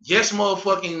 Yes,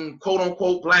 motherfucking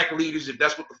quote-unquote black leaders, if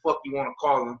that's what the fuck you want to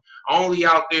call them, only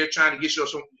out there trying to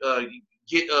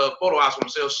get photo ops for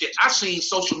themselves. Shit, I seen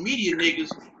social media niggas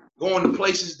going to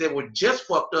places that were just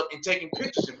fucked up and taking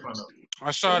pictures in front of them. I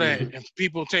saw that, and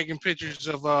people taking pictures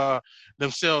of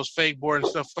themselves fake boarding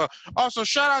stuff. Also,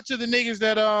 shout out to the niggas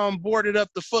that boarded up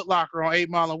the Foot Locker on 8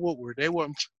 Mile and Woodward. They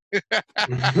wasn't. That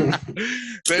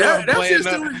shit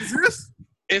still exists.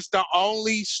 It's the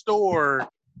only store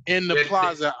in the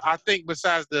plaza, I think,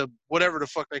 besides the whatever the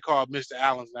fuck they call Mr.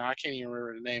 Allen's now. I can't even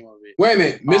remember the name of it. Wait a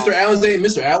minute, Mr. Allen's ain't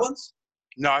Mr. Allen's?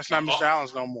 No, it's not Mr.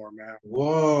 Allen's no more, man.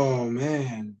 Whoa,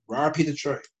 man. RP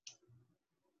Detroit.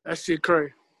 That shit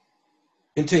crazy.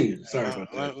 Continue. Sorry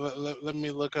about that. Let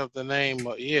me look up the name.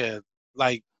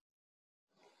 Like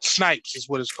Snipes is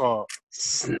what it's called.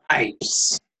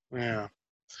 Snipes. Yeah.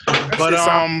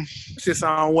 That shit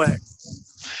sound whack.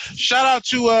 Shout out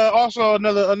to also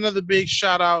another big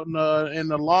shout out in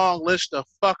the long list of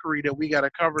fuckery that we got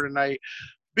to cover tonight.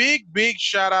 Big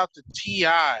shout out to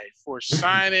T.I. for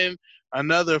signing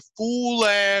another fool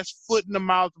ass foot in the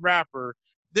mouth rapper.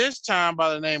 This time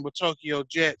by the name of Tokyo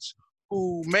Jets,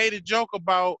 who made a joke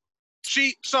about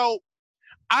So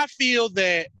I feel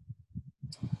that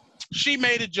she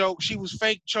made a joke. She was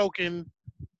fake choking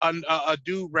a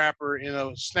dude rapper in a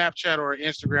Snapchat or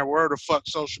Instagram, wherever the fuck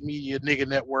social media nigga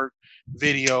network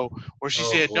video, where she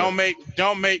said, boy.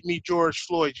 "Don't make me George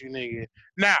Floyd, you nigga."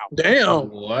 Now,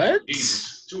 damn, what?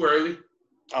 Jesus, too early.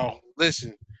 Oh,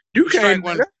 listen, you can't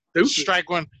strike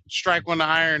when the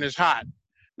iron is hot.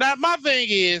 Now, my thing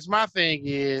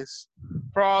is,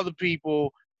 for all the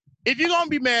people, if you're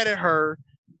gonna be mad at her,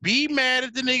 be mad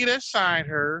at the nigga that signed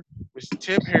her, Mr.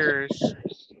 Tip Harris.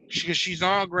 Because she's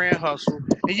on Grand Hustle,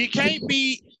 and you can't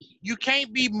be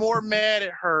more mad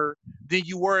at her than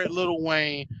you were at Lil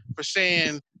Wayne for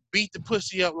saying beat the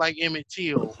pussy up like Emmett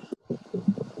Till.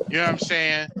 You know what I'm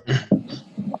saying?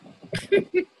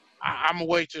 I'm gonna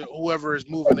wait till whoever is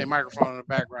moving their microphone in the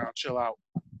background chill out.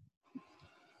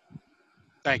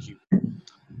 Thank you.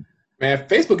 Man,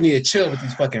 Facebook need to chill with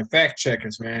these fucking fact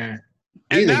checkers, man.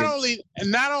 And not only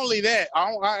that,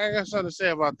 I got something to say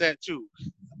about that too.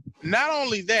 Not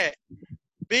only that,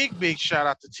 big shout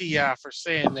out to T.I. for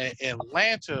saying that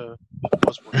Atlanta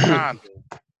was Wakanda.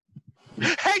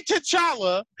 Hey,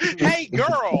 T'Challa. Hey,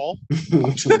 girl.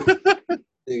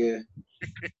 Yeah.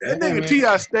 That nigga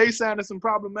T.I. stay signing some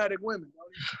problematic women.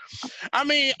 I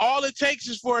mean, all it takes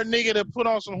is for a nigga to put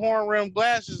on some horn-rimmed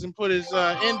glasses and put his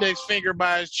index finger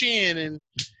by his chin, and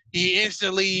he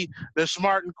instantly the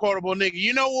smart and quotable nigga.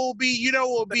 You know what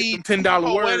will be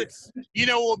 $10 words. You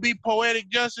know what will be poetic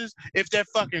justice if that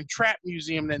fucking trap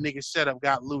museum that nigga set up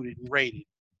got looted and raided.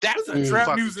 That's a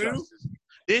trap museum. Justice.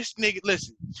 This nigga,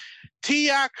 listen,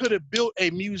 T.I. could have built a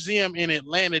museum in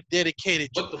Atlanta dedicated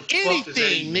to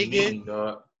anything,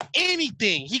 nigga.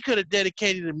 Anything. He could have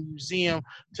dedicated a museum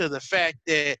to the fact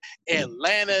that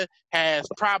Atlanta has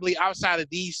probably outside of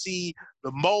D.C.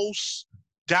 the most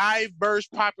diverse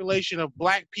population of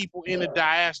black people in the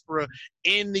diaspora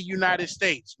in the United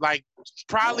States. Like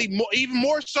probably more, even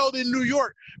more so than New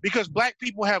York, because black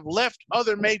people have left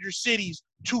other major cities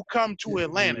to come to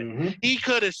Atlanta. Mm-hmm. He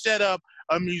could have set up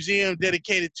a museum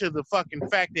dedicated to the fucking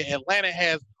fact that Atlanta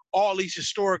has all these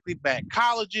historically black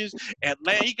colleges.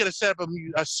 He could have set up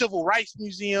a civil rights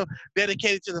museum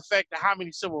dedicated to the fact that how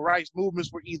many civil rights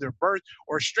movements were either birthed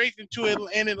or strengthened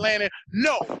in Atlanta.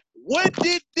 No. What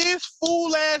did this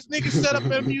fool ass nigga set up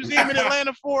a museum in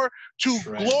Atlanta for? To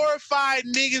glorify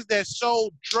niggas that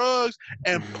sold drugs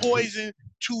and poison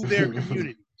to their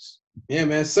communities. Yeah,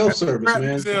 man. Self-service, man.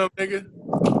 Museum, nigga.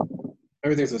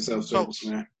 Everything's a self-service,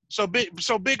 man. So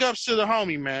big ups to the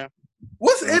homie, man.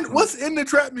 What's in the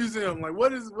trap museum? Like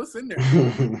what's in there?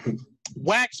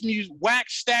 wax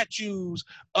statues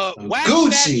of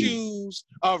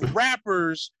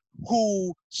rappers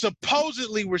who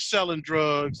supposedly were selling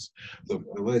drugs.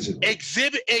 Allegedly.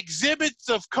 Exhibits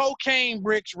of cocaine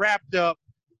bricks wrapped up,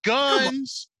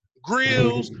 guns,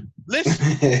 grills.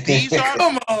 Listen, these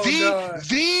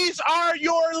are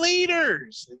your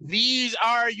leaders. These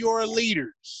are your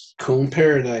leaders. Coon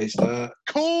paradise, dog.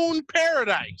 Coon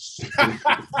paradise.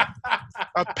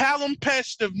 A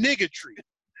palimpsest of niggatry.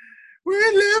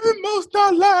 We're living most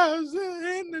our lives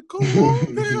in the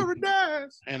coon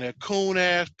paradise. And a coon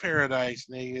ass paradise,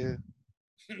 nigga.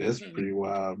 That's pretty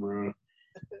wild, bro.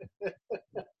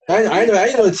 I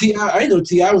know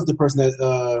T.I. was the person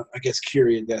that I guess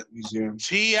curated that museum.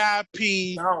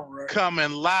 T.I.P.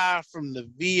 coming live from the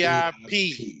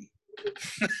VIP.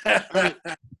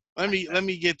 Let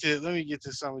me get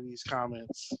to some of these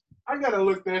comments. I gotta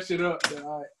look that shit up.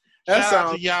 Shout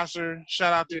out to Yasser.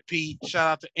 Shout out to Pete. Shout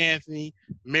out to Anthony,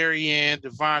 Marianne,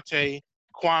 Devontae,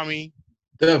 Kwame.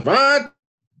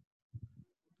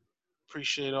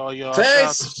 Appreciate all y'all.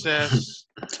 Thanks. Shout out to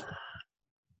Seth.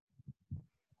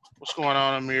 What's going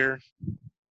on, Amir?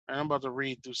 I'm about to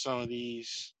read through some of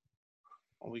these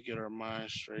when we get our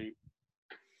minds straight.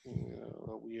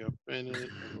 We up in it.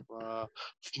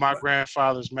 My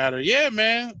grandfather's matter. Yeah,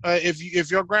 man. If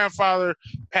your grandfather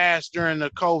passed during the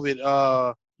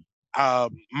COVID,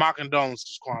 my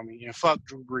condolences, Kwame, and fuck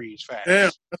Drew Brees. Facts.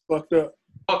 Damn, that's fucked up.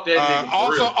 Fuck that nigga.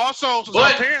 Also,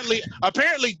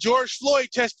 apparently George Floyd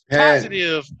tested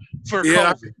positive for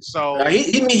COVID. So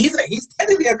he's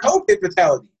technically a COVID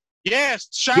fatality. Yes,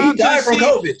 he died from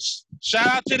COVID. Shout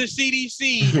out to the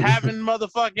CDC having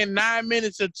motherfucking 9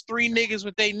 minutes of 3 niggas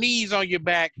with their knees on your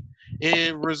back.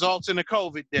 It results in a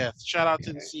COVID death. Shout out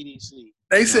to the CDC.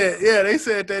 They said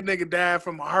that nigga died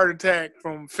from a heart attack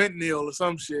from fentanyl or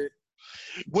some shit.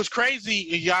 What's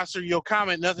crazy, Yasser, your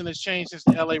comment, nothing has changed since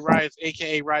the LA riots,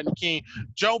 a.k.a. Rodney King.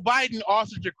 Joe Biden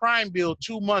authored the crime bill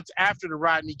 2 months after the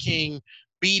Rodney King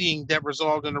beating that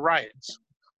resulted in the riots.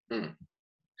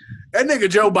 That nigga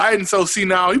Joe Biden so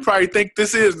senile, he probably think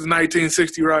this is the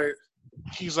 1960 riot.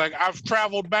 He's like, I've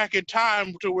traveled back in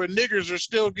time to where niggers are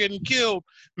still getting killed.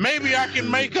 Maybe I can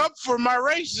make up for my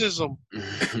racism.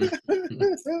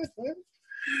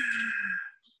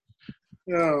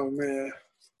 Oh, man.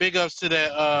 Big ups to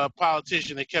that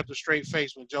politician that kept a straight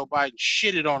face when Joe Biden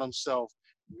shitted on himself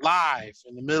live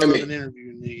in the middle of an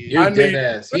interview, nigga. You're dead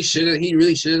ass. He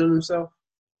really shitted on himself?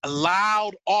 A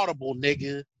loud audible,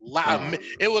 nigga. Loud.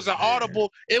 It was an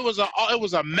audible. It was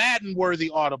a Madden-worthy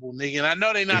audible, nigga. And I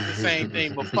know they're not the same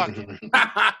thing, but fuck it.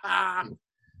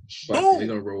 They're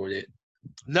gonna roll with it.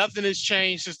 Nothing has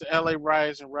changed since the LA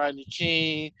riots and Rodney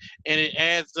King, and it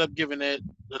adds up given that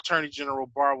Attorney General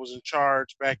Barr was in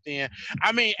charge back then.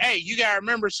 I mean, hey, you gotta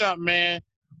remember something, man.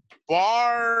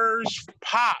 Barr's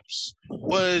pops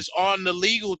was on the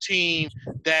legal team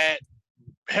that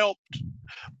helped.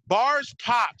 Barr's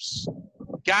pops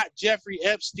got Jeffrey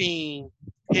Epstein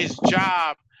his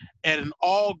job at an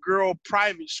all-girl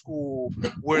private school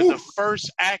where the first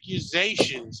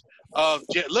accusations of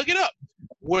look it up.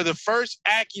 Where the first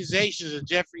accusations of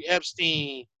Jeffrey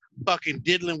Epstein fucking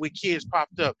diddling with kids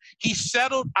popped up. He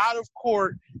settled out of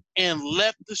court and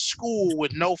left the school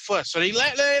with no fuss. So they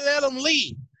let him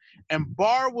leave. And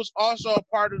Barr was also a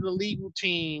part of the legal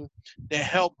team that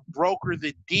helped broker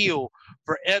the deal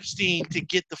for Epstein to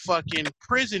get the fucking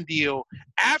prison deal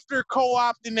after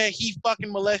co-opting that he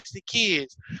fucking molested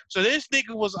kids. So this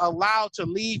nigga was allowed to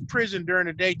leave prison during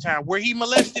the daytime where he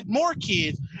molested more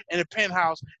kids in a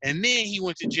penthouse, and then he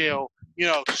went to jail,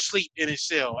 to sleep in his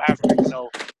cell after,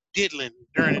 diddling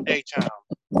during the daytime.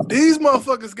 These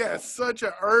motherfuckers got such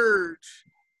an urge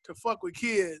to fuck with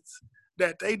kids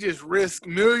that they just risk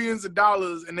millions of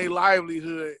dollars in their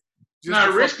livelihood. Just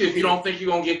not risk it if you don't think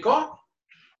you're going to get caught.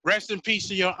 Rest in peace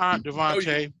to your aunt,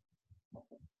 Devontae.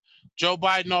 Joe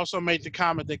Biden also made the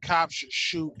comment that cops should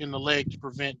shoot in the leg to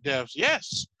prevent deaths.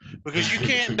 Yes, because you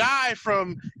can't die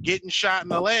from getting shot in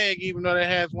the leg, even though that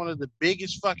has one of the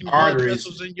biggest fucking blood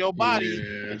vessels in your body.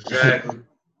 Yeah, exactly.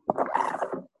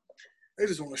 They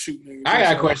just want to shoot niggas.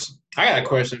 I got a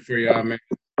question for y'all, man.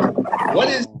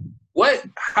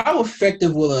 How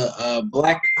effective will how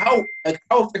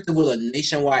effective will a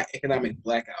nationwide economic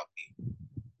blackout be?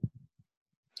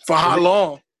 For how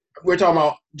long? we're talking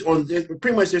about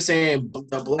pretty much they're saying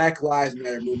the Black Lives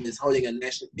Matter movement is holding a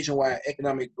nationwide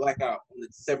economic blackout on the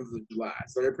 7th of July.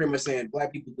 So they're pretty much saying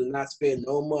black people do not spend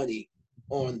no money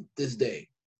on this day.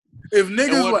 If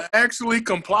niggas would actually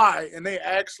comply and they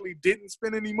actually didn't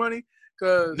spend any money,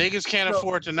 because niggas can't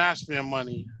afford to not spend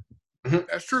money.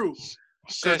 That's true.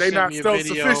 Because they not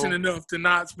self-sufficient enough to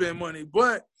not spend money.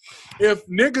 But if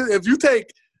you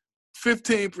take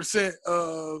 15%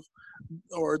 of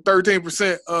or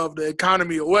 13% of the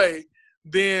economy away,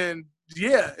 then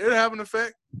yeah, it'll have an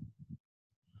effect.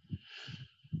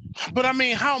 But I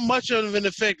mean, how much of an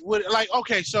effect would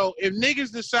okay? So if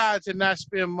niggas decide to not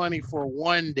spend money for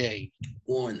one day,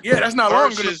 yeah, that's not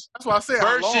long enough. That's why I said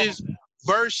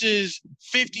versus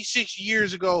 56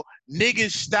 years ago,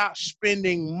 niggas stopped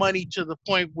spending money to the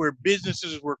point where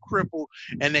businesses were crippled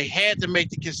and they had to make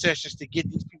the concessions to get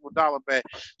these people dollar back.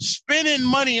 Spending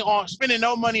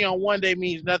no money on one day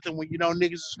means nothing when you know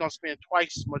niggas is gonna spend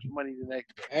twice as much money the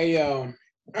next day. Hey, all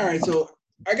right. So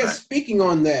I guess speaking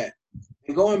on that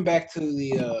and going back to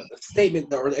the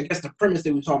statement, or I guess the premise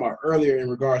that we were talking about earlier in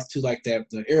regards to like the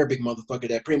Arabic motherfucker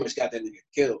that pretty much got that nigga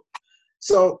killed.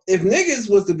 So if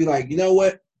niggas was to be like, you know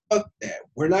what, fuck that,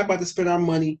 we're not about to spend our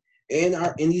money in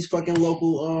these fucking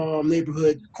local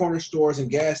neighborhood corner stores and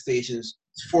gas stations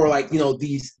for like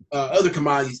these other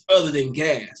commodities other than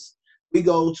gas. We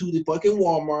go to the fucking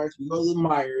Walmarts, we go to the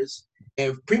Myers,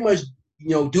 and pretty much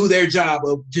do their job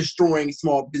of destroying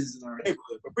small businesses in our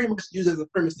neighborhood, but pretty much use it as a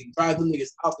premise to drive them niggas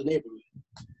out the neighborhood.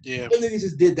 Yeah, them niggas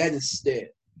just did that instead.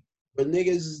 But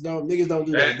niggas don't do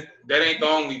that. That ain't the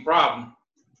only problem.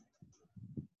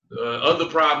 The other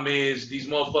problem is these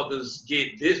motherfuckers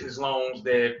get business loans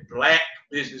that black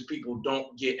business people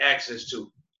don't get access to.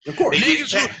 Of course. They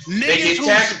get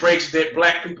tax breaks that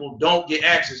black people don't get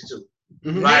access to.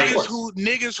 Mm-hmm. Right?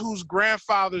 Niggas whose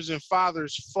grandfathers and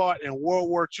fathers fought in World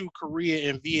War II, Korea,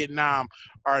 and Vietnam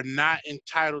are not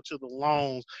entitled to the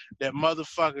loans that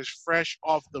motherfuckers fresh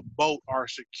off the boat are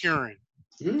securing.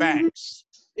 Mm-hmm. Facts.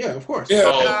 Yeah, of course.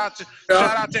 Yeah. Shout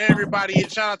out to everybody.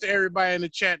 Shout out to everybody in the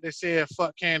chat that said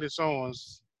fuck Candace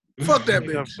Owens. Fuck that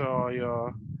bitch. So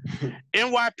y'all.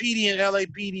 NYPD and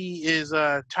LAPD is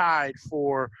tied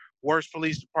for worst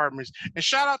police departments. And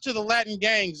shout out to the Latin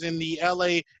gangs in the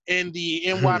LA in the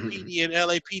NYPD and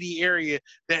LAPD area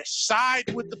that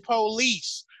side with the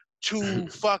police to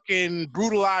fucking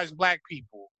brutalize black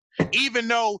people. Even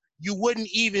though you wouldn't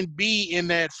even be in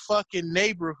that fucking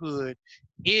neighborhood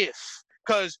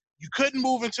because you couldn't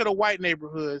move into the white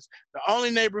neighborhoods. The only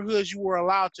neighborhoods you were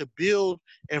allowed to build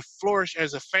and flourish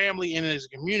as a family and as a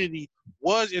community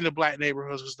was in the black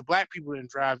neighborhoods because the black people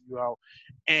didn't drive you out.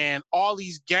 And all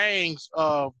these gangs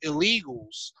of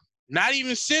illegals, not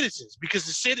even citizens,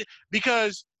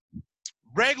 because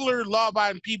regular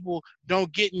law-abiding people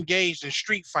don't get engaged in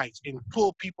street fights and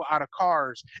pull people out of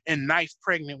cars and knife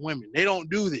pregnant women. They don't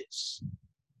do this.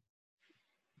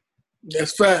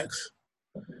 That's facts.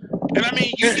 And I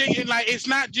mean, you thinking like it's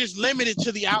not just limited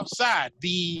to the outside.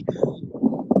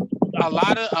 A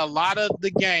lot of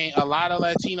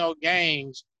Latino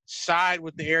gangs side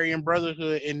with the Aryan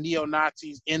Brotherhood and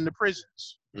neo-Nazis in the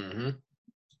prisons. Mm-hmm.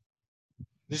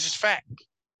 This is fact.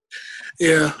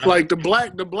 Yeah, like the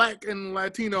black and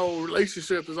Latino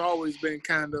relationship has always been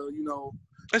kind of,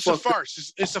 it's a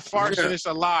farce. It's a farce and it's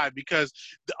a lie because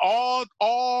all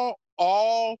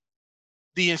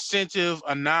the incentive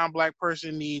a non-black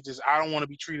person needs is I don't want to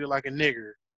be treated like a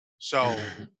nigger. So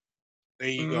there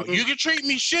you go. You can treat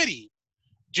me shitty,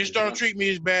 just don't treat me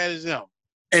as bad as them.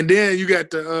 And then you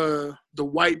got the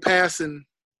white passing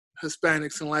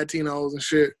Hispanics and Latinos and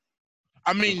shit.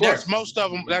 I mean, that's most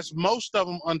of them. That's most of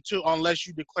them unless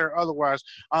you declare otherwise.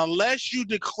 Unless you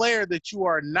declare that you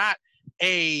are not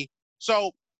a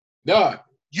God.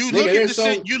 You look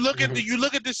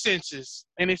at the census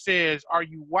and it says, "Are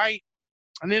you white?"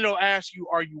 And then it'll ask you,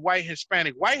 "Are you white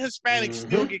Hispanic?" White Hispanics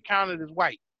still get counted as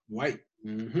white. White.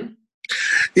 Mm-hmm.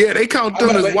 Yeah, they count them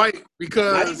as white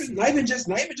because not even just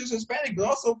Hispanic, but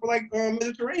also for like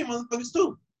Mediterranean motherfuckers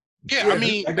too. Yeah, I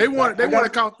mean, they want to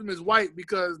count them as white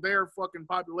because their fucking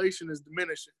population is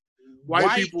diminishing.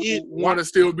 White people want to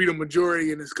still be the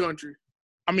majority in this country.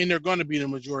 I mean, they're going to be the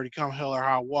majority come hell or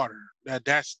high water.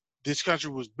 This country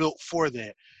was built for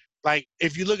that. Like,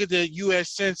 if you look at the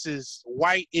U.S. Census,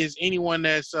 white is anyone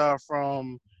that's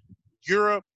from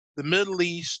Europe, the Middle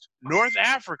East, North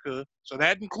Africa. So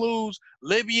that includes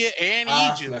Libya and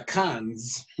Egypt.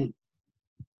 Africans.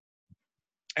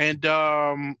 And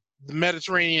the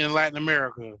Mediterranean and Latin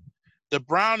America. The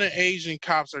brown and Asian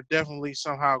cops are definitely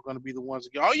somehow going to be the ones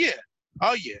that go, oh yeah.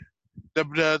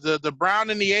 The brown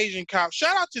and the Asian cop.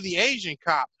 Shout out to the Asian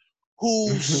cop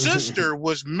whose sister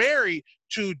was married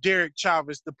to Derek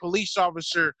Chauvin, the police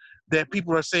officer that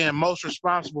people are saying most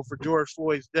responsible for George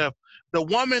Floyd's death. The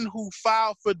woman who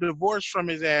filed for divorce from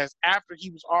his ass after he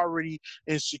was already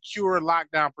in secure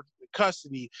lockdown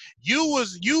custody. You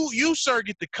sir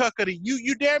get the cuck of the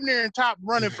you damn near in top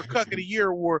running for cuck of the year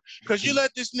award because you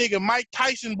let this nigga Mike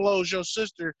Tyson blows your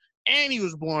sister and he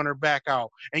was blowing her back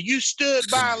out. And you stood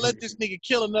by and let this nigga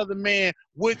kill another man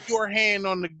with your hand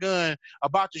on the gun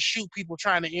about to shoot people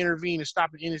trying to intervene and stop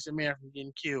an innocent man from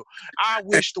getting killed. I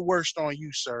wish the worst on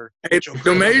you, sir. Hey,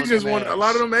 them Asians want a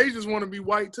lot of them Asians want to be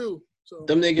white too. So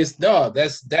them niggas, dog,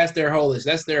 that's their whole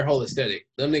aesthetic.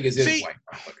 Them niggas is white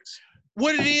motherfuckers.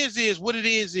 What it is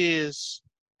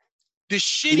the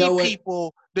shitty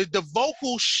people, the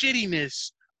vocal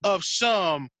shittiness of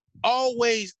some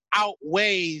always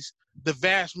outweighs the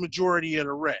vast majority of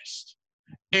the rest.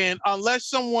 And unless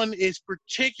someone is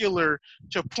particular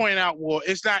to point out, well,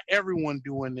 it's not everyone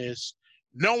doing this,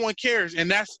 no one cares.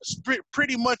 And that's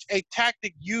pretty much a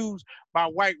tactic used by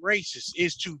white racists,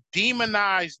 is to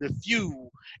demonize the few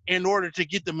in order to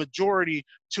get the majority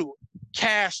to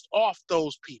cast off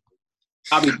those people.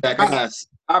 I'll be back. I got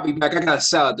a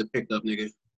salad to pick up,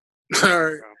 nigga. All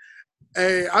right.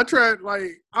 Hey, I've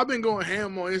been going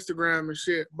ham on Instagram and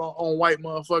shit on white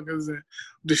motherfuckers and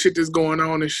the shit that's going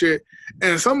on and shit.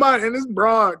 And this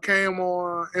broad came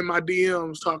on in my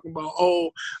DMs talking about,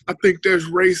 I think there's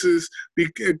racist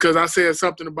because I said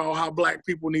something about how black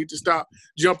people need to stop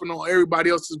jumping on everybody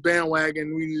else's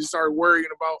bandwagon. We need to start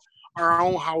worrying about our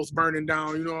own house burning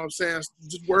down. You know what I'm saying?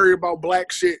 Just worry about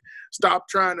black shit. Stop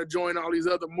trying to join all these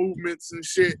other movements and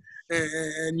shit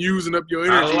and using up your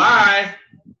energy. Not a lie.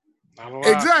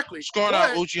 Exactly. What's going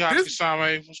on, Uchiha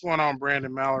Kisame? What's going on,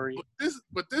 Brandon Mallory?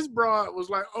 But this broad was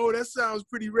like, that sounds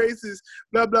pretty racist,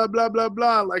 blah, blah, blah, blah,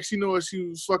 blah. Like, she knew what she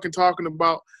was fucking talking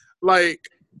about. Like,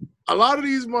 a lot of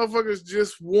these motherfuckers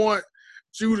just want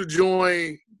you to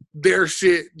join their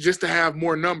shit just to have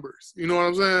more numbers. You know what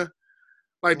I'm saying?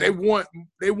 Like, they want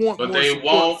but more they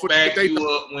won't back you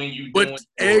up when you do it.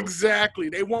 Exactly.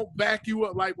 They won't back you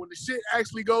up. Like, when the shit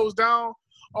actually goes down,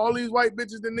 all these white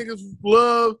bitches that niggas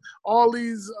love, all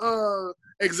these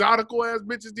exotical ass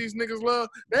bitches these niggas love,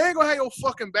 they ain't gonna have your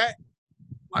fucking back.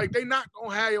 Like, they not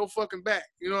gonna have your fucking back.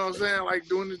 You know what I'm saying? Like,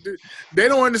 doing this, they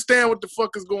don't understand what the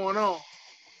fuck is going on.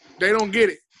 They don't get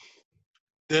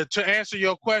it. To answer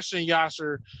your question,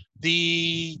 Yasser,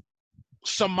 the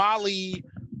Somali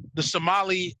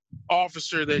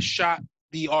officer that shot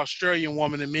the Australian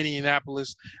woman in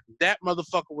Minneapolis, that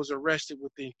motherfucker was arrested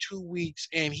within 2 weeks,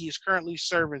 and he is currently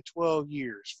serving 12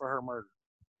 years for her murder.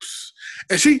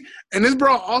 And this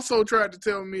bro also tried to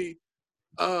tell me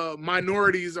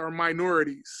minorities are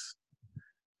minorities.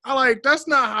 That's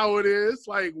not how it is.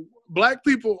 Like, black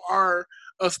people are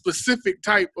a specific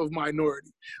type of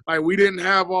minority. Like, we didn't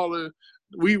have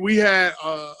we had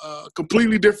a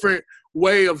completely different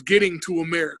way of getting to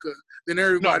America than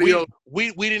everybody else.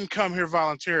 We didn't come here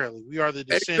voluntarily. We are the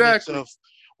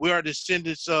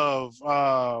descendants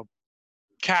of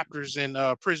captors and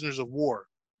prisoners of war,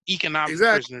 economic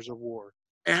prisoners of war.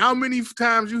 And how many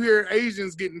times you hear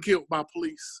Asians getting killed by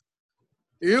police?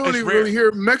 You don't even really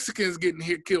hear Mexicans getting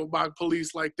killed by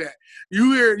police like that.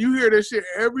 You hear that shit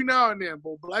every now and then,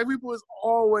 but black people is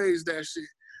always that shit.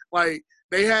 Like,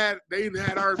 they had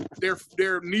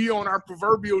their knee on our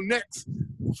proverbial necks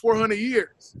for 400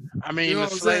 years. I mean, you know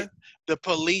the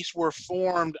police were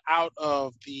formed out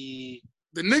of the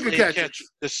nigga catchers,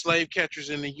 the slave catchers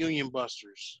and the union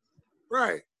busters.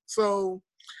 Right. So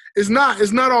it's not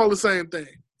all the same thing.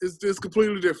 It's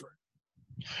completely different.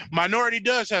 Minority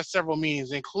does have several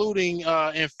meanings, including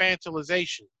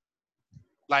infantilization.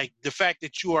 Like the fact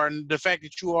that you are in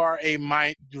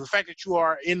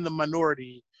the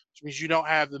minority, which means you don't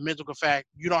have the mental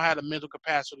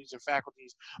capacities and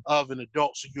faculties of an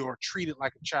adult, so you are treated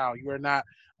like a child. You are not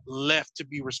left to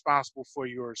be responsible for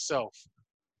yourself,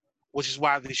 which is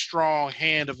why the strong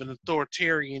hand of an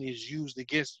authoritarian is used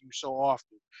against you so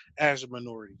often as a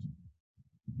minority.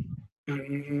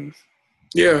 Mm-hmm.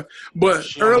 Yeah, but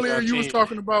earlier you was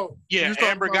talking about... Yeah,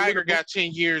 Amber Geiger got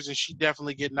 10 years, and she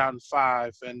definitely getting out in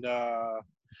 5. And I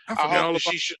hope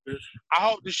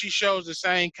that she shows the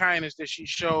same kindness that she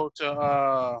showed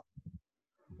to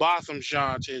Botham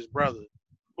Jean, to his brother,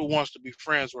 who wants to be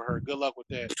friends with her. Good luck with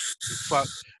that.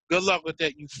 Good luck with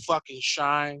that, you fucking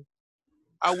shine.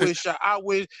 I wish I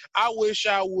would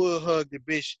hug the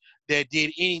bitch that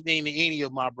did anything to any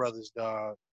of my brothers,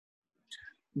 dog.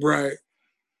 Right.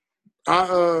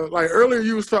 Like earlier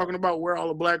you was talking about where all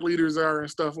the black leaders are and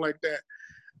stuff like that.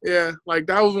 Yeah, like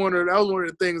that was one of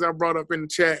the things I brought up in the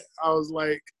chat. I was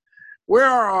like, Where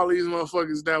are all these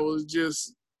motherfuckers that was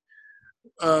just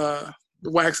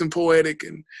waxing poetic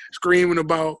and screaming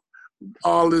about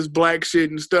all this black shit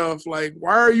and stuff? Like,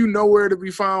 why are you nowhere to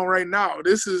be found right now?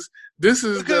 This is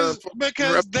because they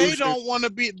revolution. don't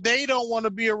want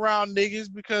to be around niggas,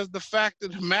 because the fact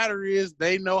of the matter is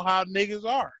they know how niggas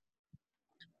are.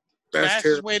 That's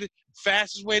terrible.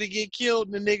 Fastest way to get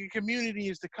killed in the nigga community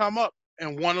is to come up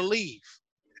and want to leave.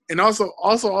 And also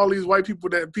all these white people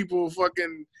that people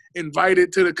fucking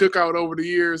invited to the cookout over the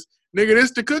years. Nigga,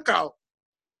 this the cookout.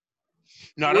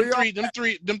 No,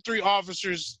 them three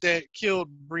officers that killed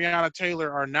Breonna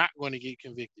Taylor are not going to get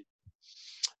convicted.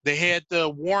 They had the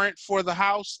warrant for the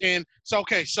house, and so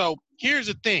here's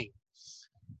the thing.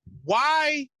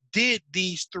 Why did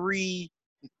these three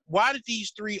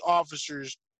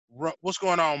officers run, what's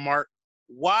going on, Mark?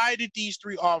 Why did these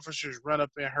three officers run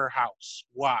up in her house?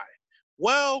 Why?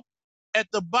 Well, at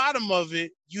the bottom of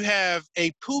it, you have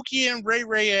a Pookie and Ray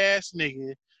Ray ass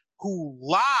nigga who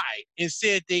lied and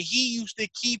said that he used to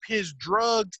keep his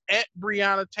drugs at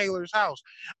Breonna Taylor's house.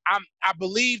 I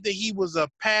believe that he was a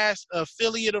past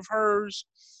affiliate of hers.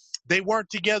 They weren't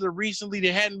together recently.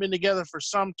 They hadn't been together for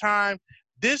some time.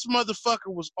 This motherfucker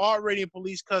was already in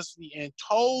police custody and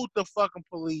told the fucking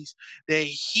police that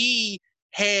he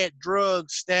had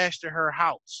drugs stashed at her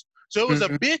house. So it was a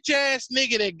bitch ass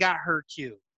nigga that got her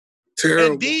killed.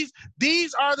 Terrible. And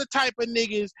these are the type of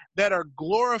niggas that are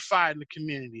glorified in the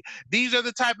community. These are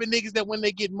the type of niggas that when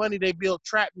they get money, they build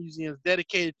trap museums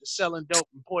dedicated to selling dope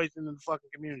and poison in the fucking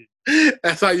community.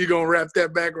 That's how you gonna wrap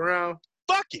that back around?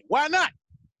 Fuck it. Why not?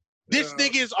 This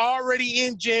nigga is already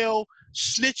in jail,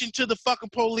 snitching to the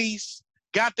fucking police,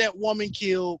 got that woman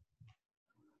killed.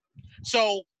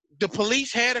 So the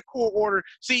police had a court order.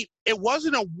 See, it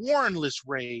wasn't a warrantless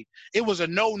raid. It was a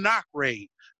no-knock raid.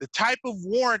 The type of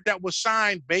warrant that was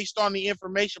signed based on the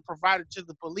information provided to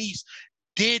the police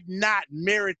did not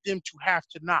merit them to have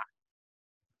to knock.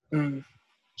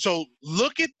 So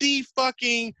look at the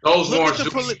fucking... Those warrants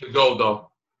need to go,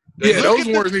 though. Those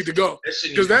warrants need to go.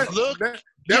 Because that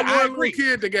one little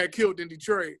kid that got killed in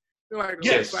Detroit. Like,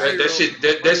 yes, that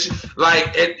shit,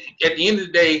 like, at the end of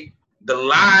the day, the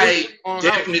lie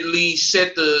definitely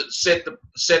set the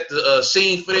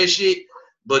scene for that shit.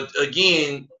 But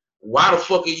again, why the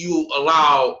fuck are you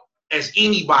allowed as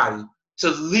anybody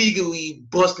to legally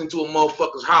bust into a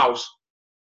motherfucker's house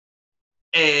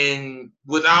and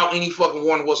without any fucking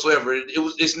warning whatsoever?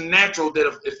 It's natural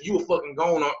that if you a fucking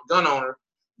gun owner,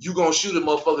 you gonna shoot at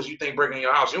motherfuckers you think breaking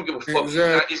your house. You don't give a fuck.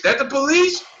 Exactly. Is that the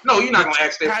police? No, you're not gonna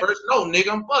ask that first. No,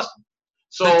 nigga, I'm busting.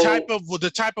 So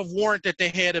the type of warrant that they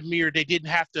had, Amir, they didn't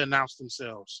have to announce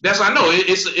themselves. That's I know.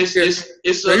 It's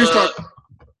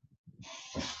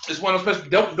one of those.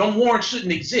 Them warrants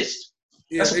shouldn't exist.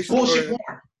 That's a bullshit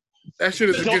warrant. That shit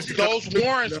is against those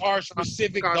warrants are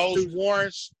specific. Those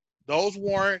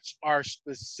warrants are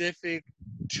specific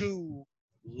to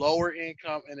lower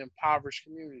income and impoverished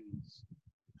communities.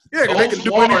 Yeah, because they can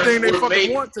do anything they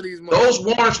fucking want to these motherfuckers. Those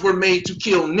warrants were made to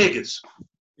kill niggas.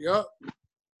 Yep.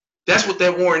 That's what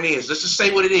that warrant is. Let's just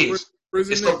say what it is.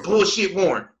 It's a bullshit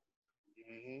warrant.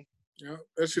 Yeah,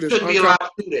 that shit is shouldn't be allowed to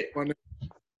do that.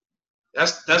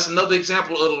 That's another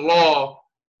example of the law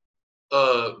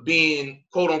being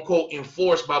quote unquote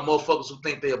enforced by motherfuckers who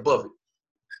think they're above it.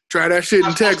 Try that shit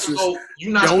in Texas.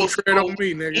 You're not Don't supposed to tread go on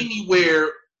me, nigga.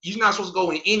 anywhere. You're not supposed to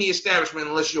go in any establishment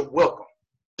unless you're welcome.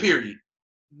 Period.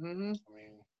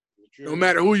 No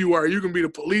matter who you are, you can be the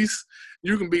police.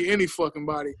 You can be any fucking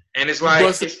body. And it's like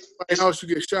else you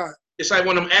get shot. It's like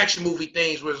one of them action movie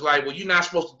things where it's like, well, you're not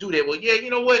supposed to do that. Well, yeah, you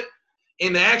know what?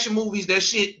 In the action movies, that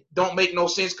shit don't make no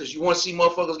sense because you want to see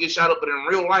motherfuckers get shot up. But in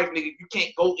real life, nigga, you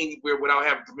can't go anywhere without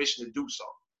having permission to do so.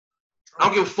 I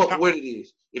don't give a fuck what it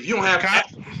is. If you don't have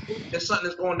there's something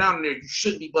that's going down in there, you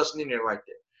shouldn't be busting in there like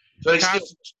that. So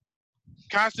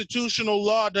constitutional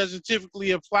law doesn't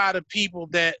typically apply to people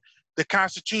that the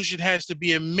Constitution has to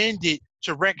be amended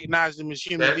to recognize them as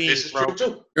human beings. This is true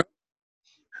too. Yep.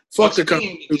 Fuck the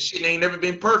Constitution. This shit ain't never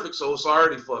been perfect, so it's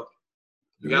already fucked.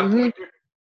 You got a point there.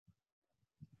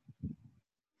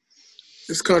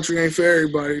 This country ain't for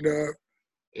everybody, dog.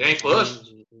 It ain't for us.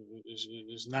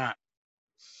 It's not.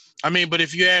 I mean, but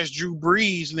if you ask Drew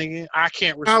Brees, nigga, I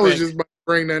can't respect. I was just about to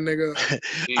bring that nigga up.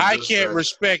 I can't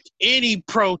respect any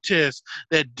protest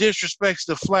that disrespects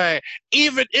the flag,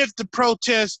 even if the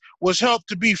protest was helped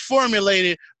to be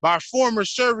formulated by former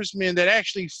servicemen that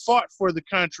actually fought for the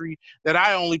country that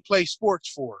I only play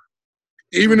sports for.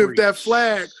 Even if that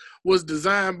flag was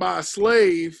designed by a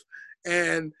slave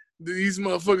and these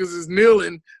motherfuckers is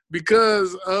kneeling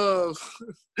because of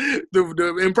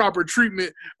the improper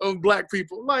treatment of black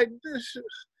people. Like, this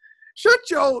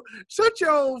Shut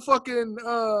your fucking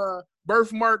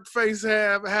birthmark face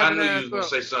having I knew you ass was gonna up.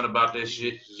 say something about that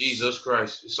shit. Jesus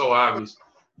Christ, it's so obvious.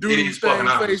 Dude, fucking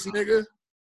stain face, nigga.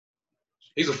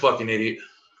 He's a fucking idiot.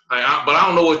 But I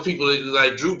don't know what people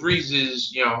like. Drew Brees is,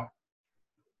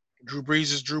 Drew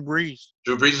Brees is Drew Brees.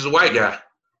 Drew Brees is a white guy.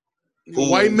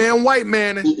 White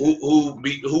man.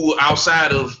 Who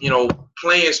outside of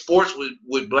playing sports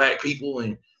with black people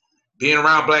and being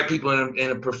around black people in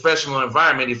a professional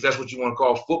environment, if that's what you want to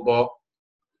call football,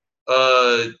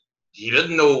 he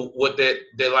doesn't know what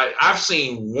they're like. I've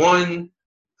seen one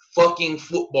fucking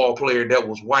football player that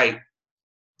was white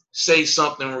say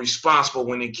something responsible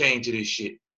when it came to this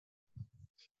shit.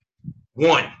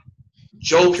 One,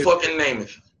 Joe fucking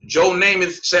Namath. Joe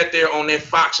Namath sat there on that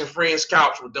Fox and Friends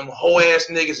couch with them whole ass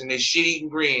niggas and their shit eating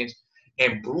grins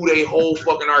and blew their whole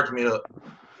fucking argument up.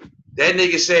 That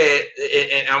nigga said,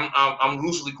 and I'm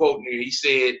loosely quoting here. He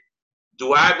said,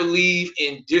 "Do I believe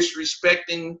in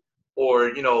disrespecting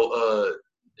or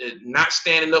not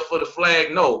standing up for the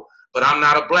flag? No, but I'm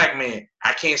not a black man.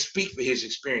 I can't speak for his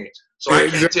experience, so I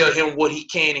can't tell him what he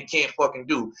can and can't fucking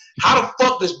do." How the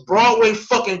fuck does Broadway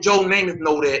fucking Joe Namath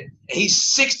know that? And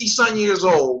he's 60-some years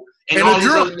old, and all these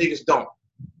other niggas don't.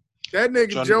 That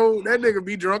nigga that nigga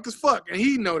be drunk as fuck, and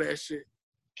he know that shit.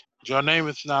 Joe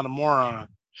Namath's not a moron.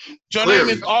 Joe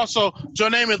Namath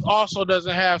also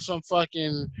doesn't have some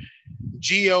fucking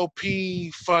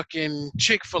GOP fucking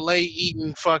Chick-fil-A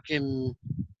eating fucking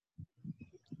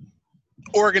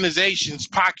organization's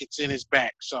pockets in his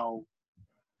back. So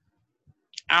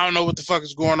I don't know what the fuck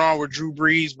is going on with Drew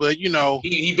Brees, but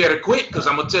he better quit, because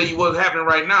I'm gonna tell you what's happening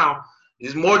right now.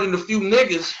 There's more than a few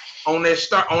niggas on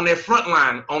that front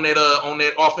line, on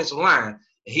that offensive line.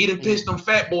 And he done pissed them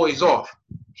fat boys off.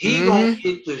 He gonna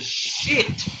get the shit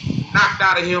knocked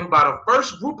out of him by the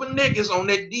first group of niggas on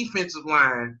that defensive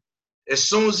line as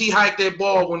soon as he hiked that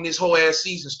ball when this whole ass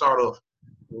season start off.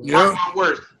 Mark my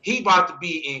words, he about to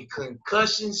be in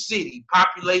concussion city,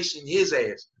 population his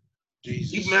ass.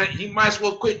 Jesus. He might as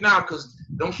well quit now, because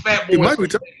them fat boys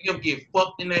making him get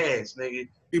fucked in the ass, nigga.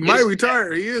 He might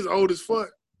retire. He is old as fuck.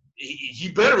 He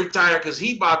better retire, because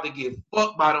he about to get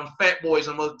fucked by them fat boys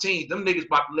on other teams. Them niggas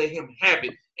about to let him have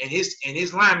it, and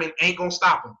his linemen ain't gonna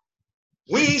stop him.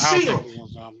 We ain't see him.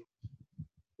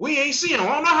 We ain't see him. I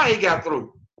don't know how he got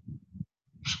through.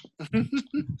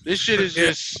 This shit is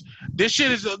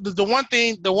the one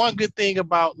thing. The one good thing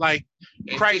about like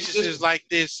crises like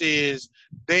this is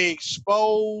they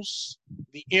expose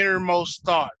the innermost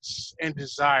thoughts and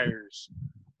desires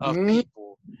of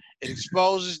people. It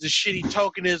exposes the shitty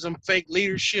tokenism, fake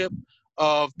leadership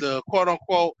of the quote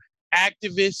unquote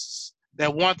activists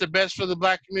that want the best for the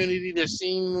black community that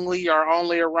seemingly are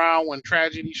only around when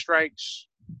tragedy strikes.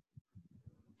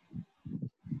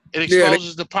 It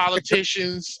exposes the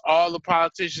politicians, all the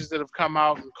politicians that have come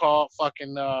out and called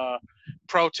fucking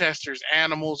protesters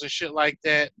animals and shit like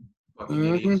that.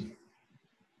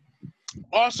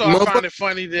 Also, I find it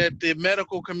funny that the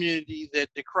medical community that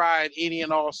decried any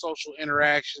and all social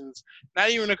interactions, not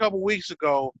even a couple weeks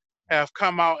ago, have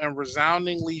come out and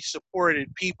resoundingly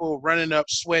supported people running up,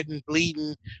 sweating,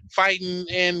 bleeding, fighting,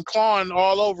 and clawing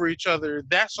all over each other.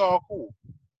 That's all cool.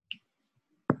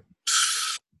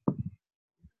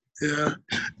 Yeah,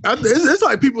 it's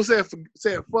like people said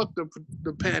fuck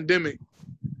the pandemic.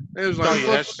 It was like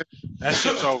that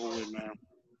shit's over with, man.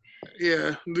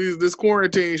 Yeah, this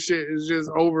quarantine shit is just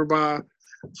over by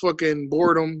fucking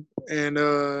boredom and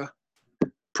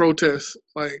protests.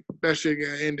 Like that shit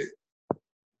got ended.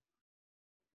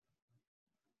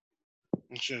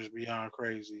 That shit is beyond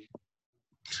crazy.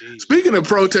 Jeez. Speaking of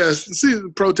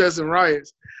protests and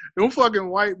riots, them fucking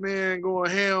white men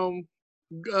going ham.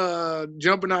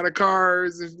 Jumping out of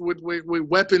cars with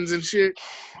weapons and shit.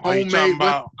 Homemade.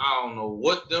 I don't know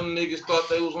what them niggas thought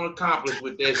they was gonna accomplish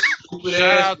with that stupid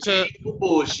ass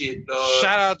bullshit.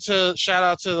 Shout out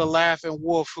to the Laughing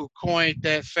Wolf who coined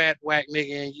that fat whack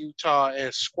nigga in Utah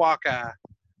as Squawk Eye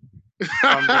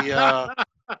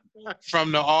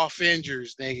from the Off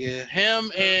Injures nigga.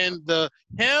 Him and the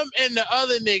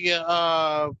other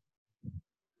nigga,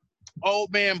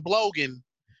 old man Blogan.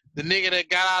 The nigga that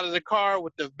got out of the car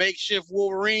with the makeshift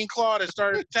Wolverine claw that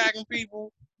started attacking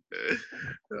people.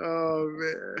 Oh,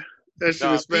 man. That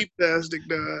shit is fantastic,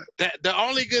 dog. The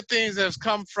only good things that's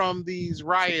come from these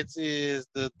riots is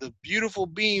the beautiful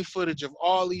beam footage of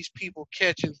all these people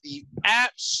catching the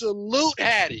absolute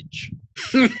hadage.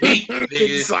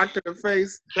 Socked in the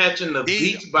face. Catching the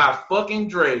beats by fucking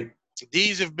Dre.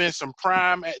 These have been some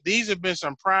prime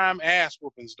ass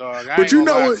whoopings, dog. But you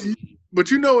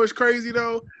know what's crazy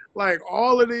though? Like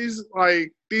all of these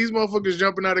motherfuckers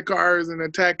jumping out of cars and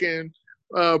attacking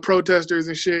protesters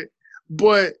and shit,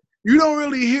 but you don't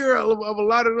really hear of a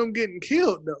lot of them getting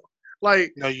killed though.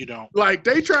 Like, no, you don't. Like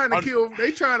they trying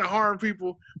to harm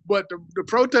people, but the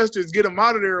protesters get them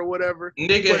out of there or whatever. But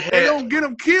they don't get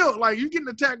them killed. Like you getting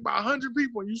attacked by 100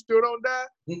 people and you still don't die.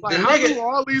 Like how do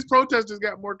all these protesters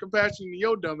got more compassion than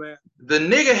your dumb ass? The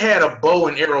nigga had a bow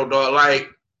and arrow, dog. Like,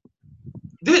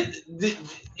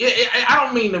 I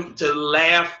don't mean to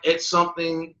laugh at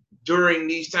something during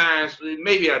these times.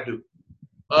 Maybe I do.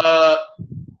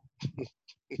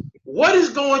 What is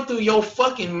going through your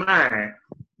fucking mind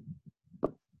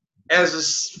as a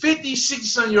 50,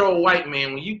 60-year-old white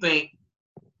man when you think,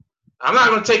 I'm not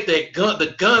going to take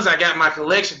the guns I got in my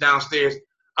collection downstairs,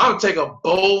 I'm going to take a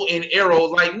bow and arrow.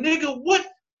 Like, nigga, what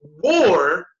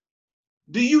war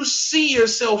do you see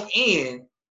yourself in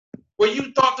where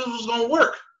you thought this was going to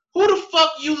work? Who the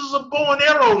fuck uses a bow and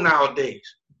arrow nowadays?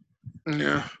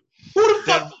 Yeah. Who the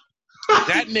fuck?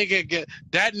 That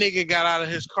nigga got out of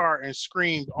his car and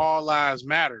screamed, "All lives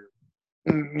matter,"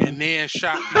 and then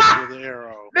shot people with an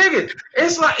arrow. Nigga,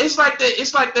 it's like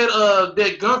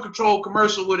that gun control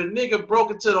commercial where the nigga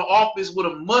broke into the office with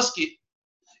a musket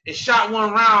and shot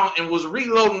one round and was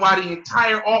reloading while the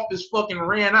entire office fucking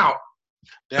ran out.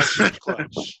 That shit was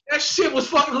clutch. That shit was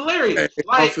fucking hilarious. Hey,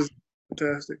 like,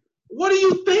 fantastic. What are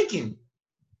you thinking?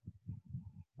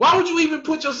 Why would you even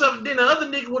put yourself? Then the other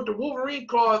nigga with the Wolverine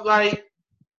claw, like,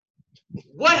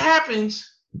 what happens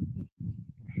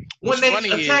when they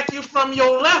attack you from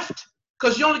your left?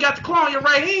 Because you only got the claw in your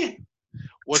right hand.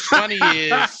 What's funny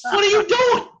is, what are you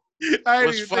doing?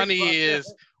 What's funny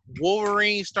is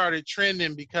Wolverine started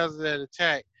trending because of that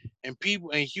attack, and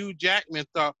Hugh Jackman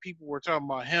thought people were talking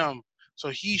about him, so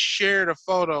he shared a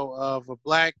photo of a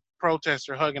black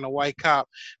protester hugging a white cop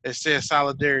that says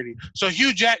solidarity. So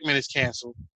Hugh Jackman is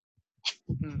canceled.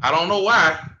 I don't know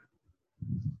why.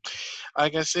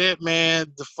 Like I said, man,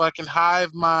 the fucking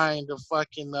hive mind of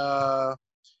fucking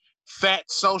fat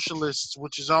socialists,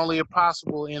 which is only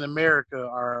possible in America,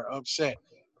 are upset.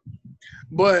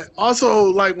 But also,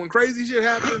 like, when crazy shit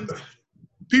happens,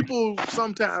 people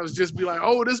sometimes just be like,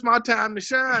 "Oh, this is my time to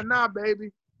shine." Nah,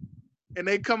 baby. And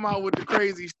they come out with the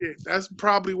crazy shit. That's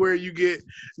probably where you get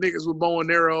niggas with bow and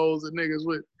arrows and niggas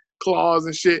with claws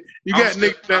and shit. You got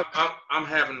niggas that... I'm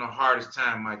having the hardest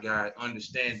time, my guy,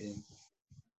 understanding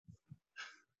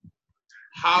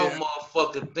how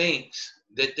motherfucker thinks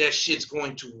that shit's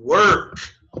going to work.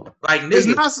 Like,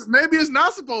 niggas, maybe it's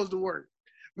not supposed to work.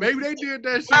 Maybe they did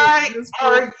that shit. Why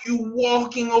are you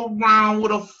walking around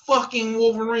with a fucking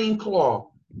Wolverine claw?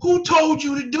 Who told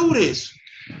you to do this?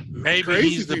 Maybe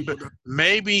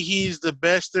he's the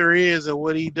best there is at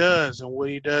what he does, and what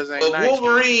he does ain't but nice.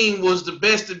 Wolverine was the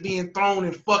best at being thrown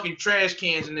in fucking trash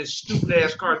cans in this stupid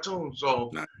ass cartoon.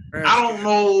 So I don't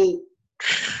know.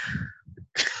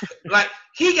 Like,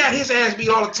 he got his ass beat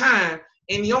all the time,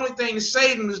 and the only thing to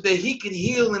save him is that he could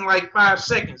heal in like 5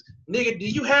 seconds. Nigga, do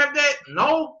you have that?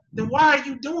 No? Then why are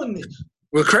you doing this?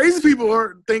 Well, crazy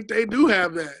people think they do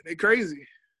have that. They crazy.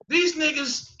 These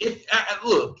niggas,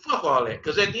 look, fuck all that.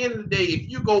 Because at the end of the day, if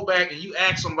you go back and you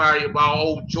ask somebody about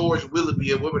old George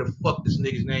Willoughby or whatever the fuck this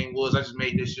nigga's name was, I just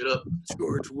made this shit up.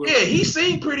 George Willoughby. Yeah, he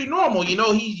seemed pretty normal. You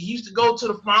know, he used to go to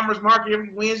the farmer's market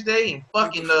every Wednesday and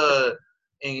fucking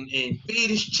and feed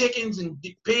his chickens and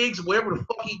pigs, whatever the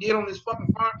fuck he did on his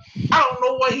fucking farm. I don't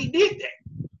know why he did that.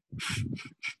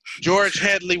 George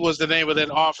Headley was the name of that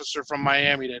officer from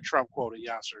Miami that Trump quoted,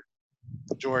 Yasser.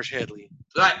 George Headley.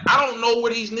 Like, I don't know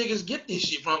where these niggas get this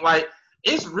shit from. Like,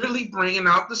 it's really bringing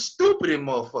out the stupid in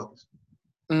motherfuckers.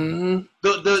 Mm-hmm.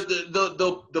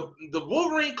 The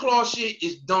Wolverine claw shit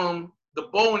is dumb. The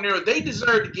bow and arrow, they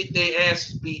deserve to get their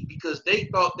asses beat because they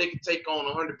thought they could take on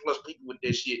 100+ people with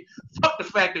this shit. Fuck the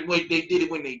fact that they did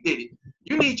it when they did it.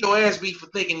 You need your ass beat for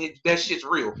thinking that shit's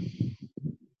real.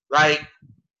 Like,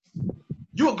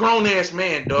 you a grown ass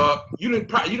man, dog. You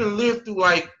didn't live through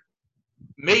like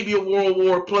maybe a World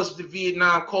War plus the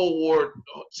Vietnam Cold War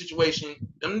situation.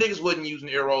 Them niggas wasn't using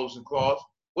arrows and claws.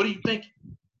 What are you thinking?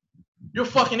 You're a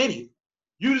fucking idiot.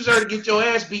 You deserve to get your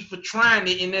ass beat for trying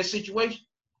it in that situation.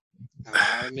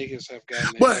 Niggas have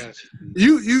gotten but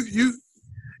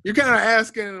you're kind of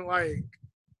asking like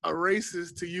a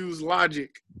racist to use logic.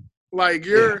 Like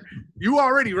you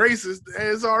already racist.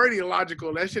 It's already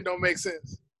illogical. That shit don't make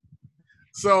sense.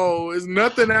 So it's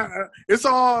nothing. It's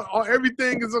all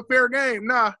everything is a fair game.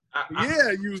 Nah,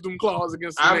 use them claws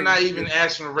against. I'm not even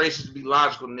asking a racist to be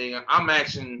logical, nigga. I'm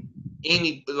asking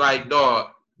any like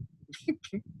dog.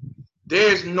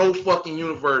 There's no fucking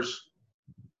universe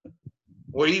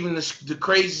where even the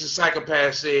craziest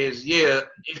psychopath says, "Yeah,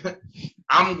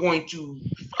 I'm going to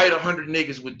fight 100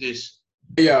 niggas with this."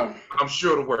 Yeah, I'm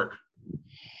sure it'll work.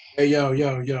 Hey, yo.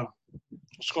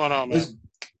 What's going on, man?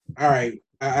 All right.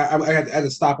 I had to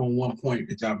stop on one point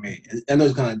that y'all made. I know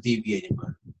it's kind of deviating, but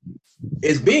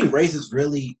is being racist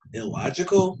really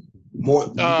illogical? More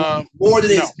than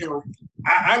it's.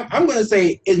 I'm going to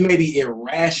say it may be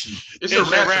irrational. It's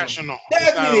irrational.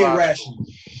 Definitely irrational.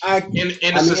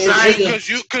 In a society,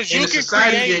 because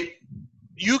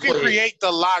you can create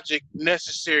the logic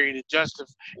necessary to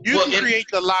justify. Create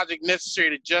the logic necessary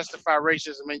to justify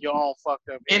racism in your own fucked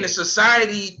up. In a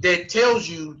society that tells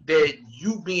you that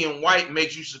you being white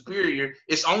makes you superior,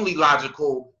 it's only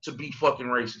logical to be fucking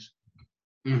racist.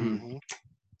 Mm-hmm.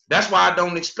 That's why I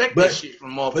don't expect that shit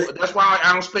from motherfuckers. That's why I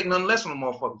don't expect nothing less from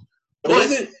motherfuckers. But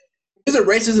isn't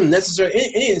racism necessary?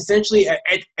 It essentially, at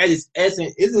its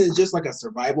essence, isn't it just like a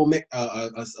survival a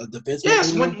defense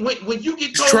mechanism? Yes, when you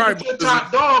get told to your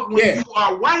top dog when you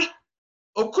are white,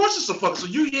 of course it's a fucker. So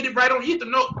you hit it right on, you hit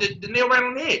the nail right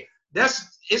on the head.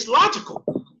 It's logical.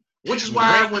 Which is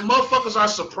why when motherfuckers are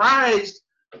surprised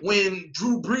when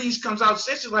Drew Brees comes out and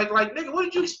says it like nigga, what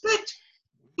did you expect?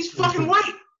 He's fucking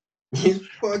white. He's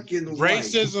fucking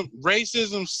racism race is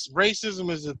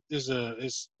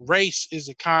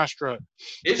a construct.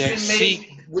 It's been made,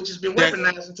 which has been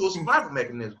weaponized into a survival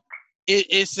mechanism.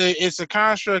 It's a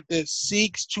construct that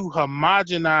seeks to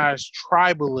homogenize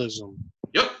tribalism.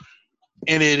 Yep.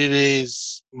 And it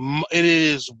is in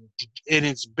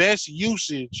its best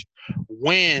usage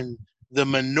when the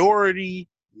minority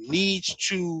needs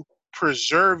to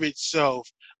preserve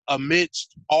itself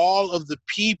amidst all of the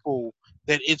people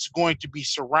that it's going to be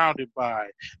surrounded by.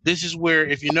 This is where,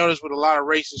 if you notice with a lot of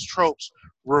racist tropes,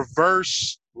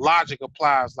 reverse logic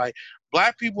applies. Like,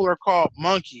 black people are called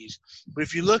monkeys, but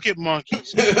if you look at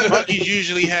monkeys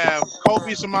usually have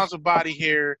copious amounts of body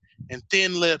hair and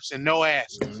thin lips and no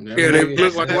ass. Yeah, they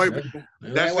look like white people.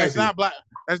 That's not black.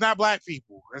 That's not black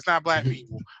people. That's not black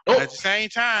people. But at the same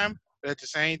time,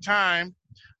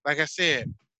 like I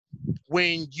said,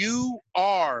 when you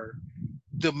are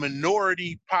the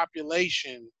minority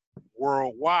population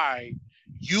worldwide,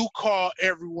 you call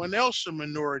everyone else a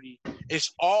minority.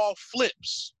 It's all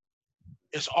flips.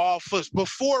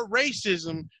 Before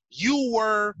racism, you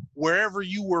were wherever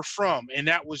you were from, and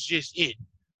that was just it.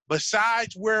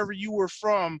 Besides wherever you were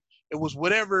from, it was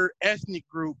whatever ethnic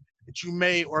group that you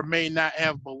may or may not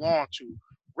have belonged to.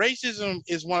 Racism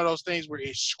is one of those things where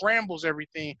it scrambles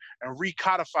everything and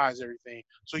recodifies everything.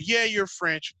 So yeah, you're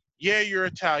French. Yeah, you're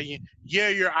Italian. Yeah,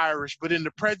 you're Irish. But in the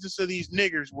presence of these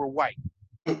niggers, we're white.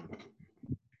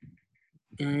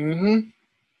 Mm-hmm.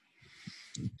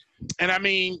 And I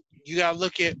mean, you gotta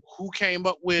look at who came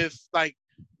up with the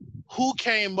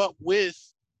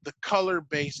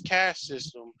color-based caste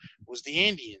system was the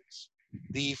Indians.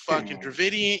 The fucking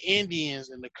Dravidian Indians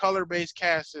and the color-based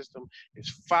caste system is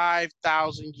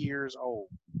 5,000 years old.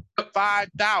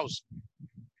 5,000.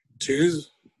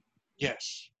 Jesus.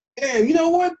 Yes. Damn, you know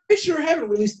what? They sure haven't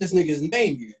released this nigga's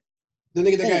name yet. The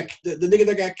nigga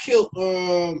that got killed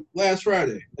last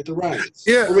Friday at the riots.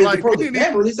 Yeah, they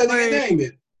haven't released that nigga's name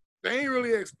yet. They ain't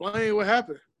really explain what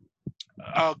happened.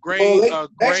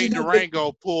 Gray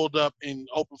Durango pulled up and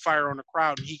opened fire on the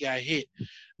crowd, and he got hit.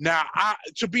 Now,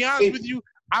 to be honest with you,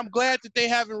 I'm glad that they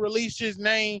haven't released his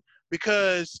name,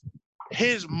 because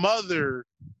his mother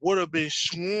would have been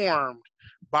swarmed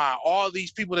by all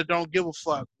these people that don't give a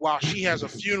fuck while she has a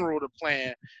funeral to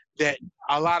plan that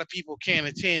a lot of people can't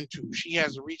attend to. She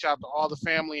has to reach out to all the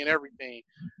family and everything.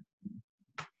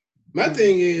 My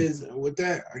thing is with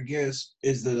that, I guess,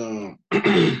 is that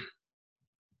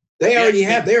they already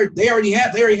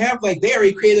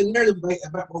created a narrative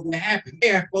about what happened. They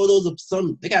have photos of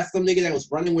they got some nigga that was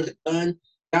running with a gun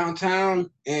downtown,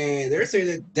 and they're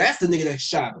saying that's the nigga that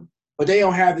shot him. But they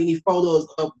don't have any photos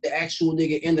of the actual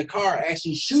nigga in the car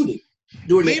actually shooting,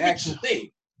 doing the actual thing.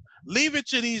 Leave it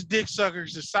to these dick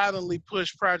suckers to silently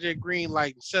push Project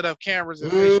Greenlight and set up cameras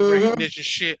and facial recognition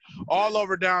shit all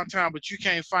over downtown, but you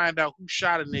can't find out who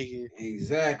shot a nigga.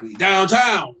 Exactly.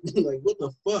 Downtown. Like, what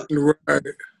the fuck? Right.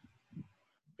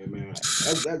 Yeah, man.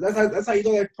 That's how you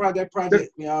know that Project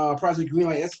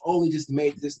Greenlight. That's only just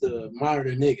made to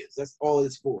monitor niggas. That's all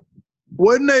it's for.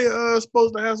 Wasn't they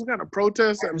supposed to have some kind of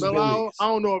protest at Belle Isle? I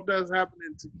don't know if that's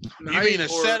happening tonight.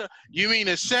 You mean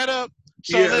a setup?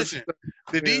 So listen,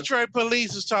 the Detroit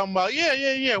police is talking about,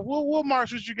 we'll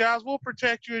march with you guys. We'll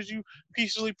protect you as you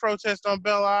peacefully protest on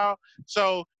Belle Isle.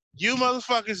 So you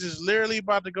motherfuckers is literally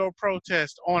about to go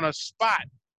protest on a spot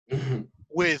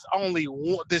with only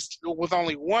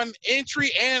one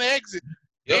entry and exit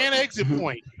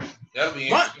point. That'll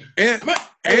be and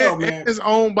it's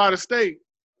owned by the state.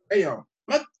 Hey yo,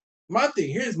 my thing.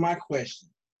 Here's my question.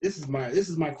 This is my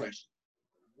question.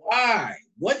 Why?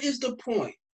 What is the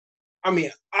point I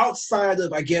mean, outside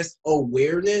of, I guess,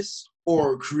 awareness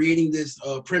or creating this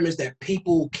premise that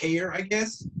people care, I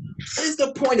guess, what is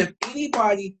the point of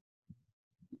anybody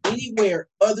anywhere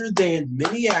other than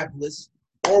Minneapolis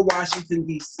or Washington,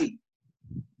 D.C.?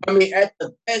 I mean, at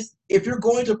the best, if you're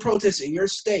going to protest in your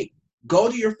state, go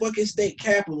to your fucking state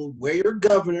capital, where your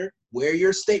governor, where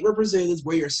your state representatives,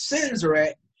 where your senators are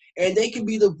at, and they can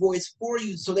be the voice for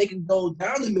you so they can go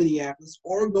down to Minneapolis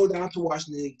or go down to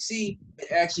Washington, D.C.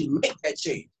 and actually make that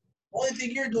change. Only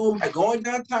thing you're doing by going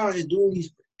downtown and doing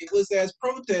these ridiculous ass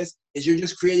protests is you're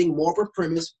just creating more of a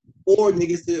premise for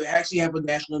niggas to actually have a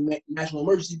national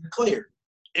emergency declared.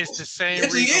 It's the same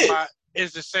reason why.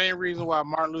 It's the same reason why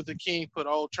Martin Luther King put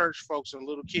old church folks and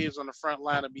little kids on the front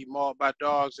line to be mauled by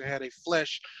dogs and had their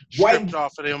flesh stripped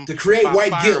off of them to create by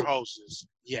white fire guilt. Hoses.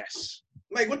 Yes.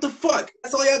 Like, what the fuck?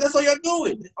 That's all y'all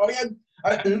doing.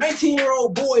 A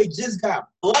 19-year-old boy just got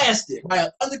blasted by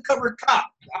an undercover cop.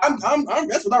 That's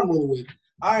what I'm rolling with.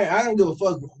 I don't give a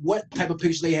fuck what type of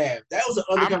picture they have. That was an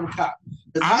undercover cop.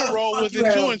 I'm gonna roll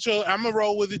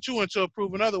with it too until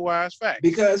proven otherwise. Fact.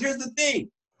 Because here's the thing.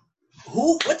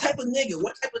 What type of nigga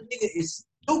is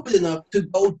stupid enough to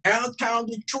go downtown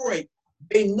Detroit?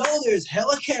 They know there's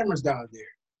hella cameras down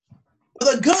there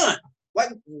with a gun. Like,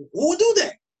 who would do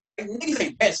that? Like, niggas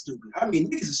ain't that stupid. I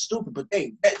mean, niggas are stupid, but they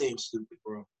ain't that damn stupid,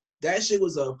 bro. That shit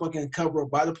was a fucking cover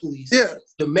up by the police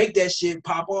to make that shit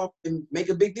pop off and make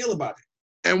a big deal about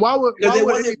it. And why would any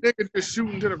nigga just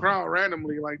shoot into the crowd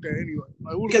randomly like that anyway?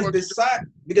 Like, because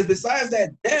besides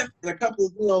that death and a couple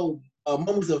of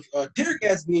moments of tear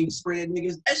gas being sprayed at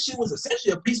niggas, that shit was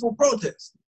essentially a peaceful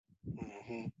protest.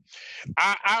 Mm-hmm.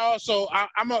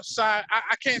 I'm outside.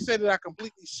 I can't say that I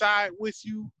completely side with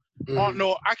you. Mm-hmm.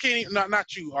 No, I can't even,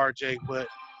 not you, RJ, but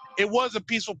it was a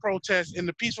peaceful protest, and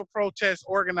the peaceful protest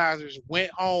organizers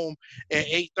went home at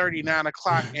 8:30, 9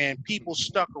 o'clock, and people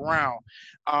stuck around.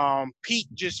 Pete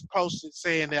just posted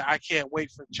saying that I can't wait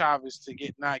for Chavez to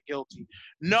get not guilty.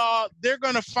 No, they're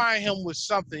going to find him with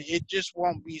something. It just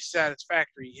won't be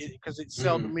satisfactory because it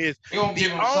seldom is. The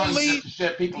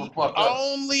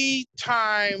only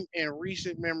time in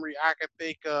recent memory I can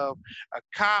think of a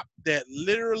cop that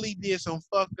literally did some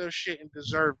fucked up shit and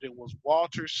deserved it was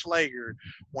Walter Slager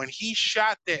when he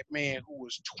shot that man who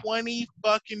was 20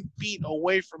 fucking feet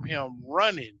away from him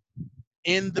running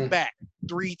in the back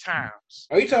 3 times.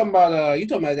 Are you talking about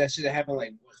that shit that happened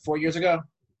like 4 years ago?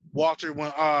 Walter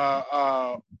when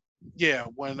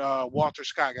Walter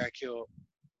Scott got killed.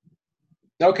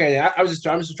 Okay, I was just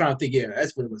trying to think. Yeah,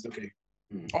 that's what it was. Okay.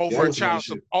 Over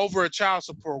a child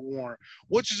support warrant,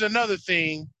 which is another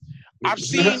thing. I've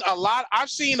seen a lot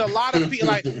of people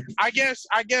like I guess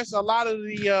a lot of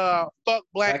the fuck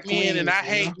black men and I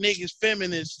hate niggas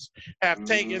feminists have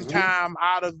taken time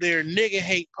out of their nigga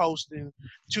hate posting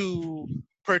to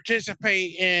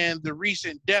participate in the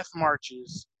recent death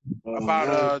marches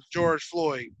about George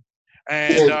Floyd.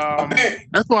 And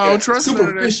that's why I don't trust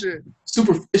none of that shit.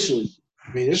 Superficially.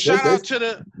 I mean, shout out to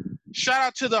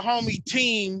the homie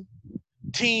team,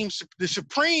 the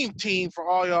Supreme Team, for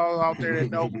all y'all out there that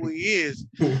know who he is.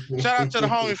 Shout out to the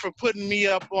homie for putting me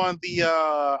up on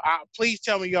the please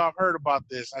tell me y'all have heard about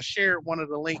this. I shared one of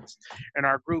the links in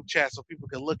our group chat so people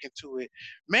can look into it.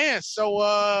 Man, so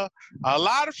a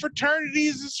lot of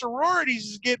fraternities and sororities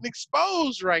is getting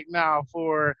exposed right now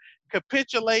for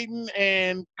capitulating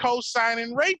and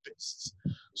co-signing rapists.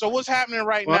 So what's happening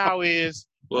right now is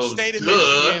state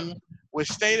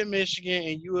of Michigan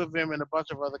and U of M and a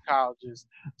bunch of other colleges,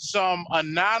 some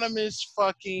anonymous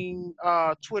fucking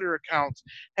Twitter accounts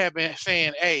have been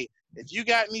saying, hey, if you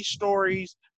got any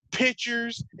stories,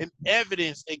 pictures, and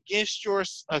evidence against your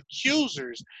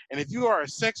accusers, and if you are a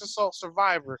sex assault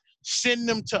survivor, send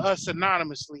them to us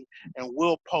anonymously and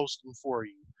we'll post them for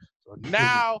you. So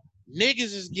now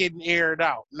niggas is getting aired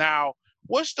out. Now,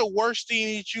 what's the worst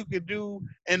thing that you could do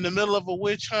in the middle of a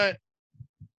witch hunt?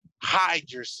 Hide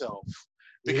yourself.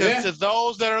 Because to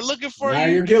those that are looking for now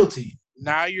you're guilty.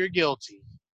 Now you're guilty.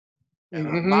 And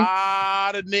a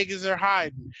lot of niggas are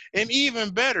hiding. And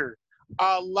even better,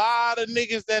 a lot of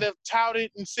niggas that have touted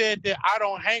and said that I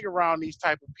don't hang around these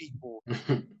type of people.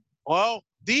 Well,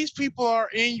 these people are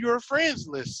in your friends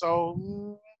list.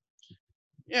 So,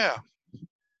 yeah.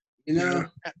 You know,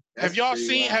 have y'all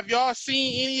seen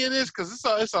any of this? Because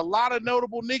it's a lot of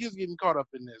notable niggas getting caught up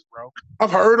in this, bro.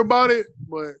 I've heard about it,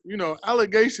 but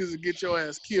allegations will get your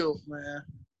ass killed, man.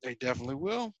 They definitely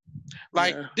will.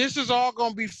 Like this is all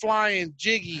gonna be flying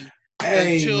jiggy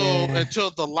until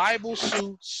the libel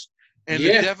suits and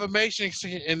the defamation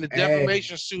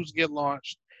suits get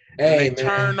launched. And they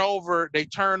turn over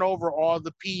all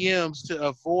the PMs to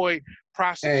avoid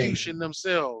prosecution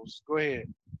themselves. Go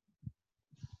ahead.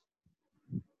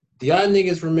 Do y'all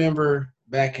niggas remember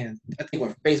back in, I think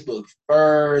when Facebook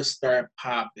first started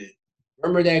popping?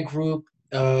 Remember that group?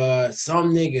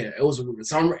 Some nigga. It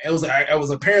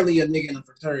was apparently a nigga in a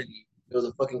fraternity. It was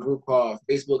a fucking group called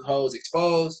Facebook Hoes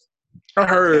Exposed. I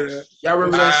heard that. Y'all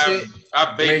remember that shit?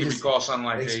 I vaguely recall something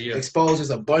like that. Yeah. Exposed just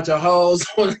a bunch of hoes.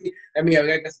 I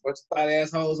guess a bunch of fat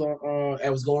ass hoes on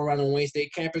that was going around on Wayne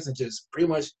State campus and just pretty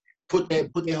much put their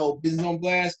whole business on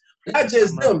blast. Not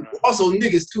just them, also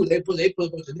niggas too. They put a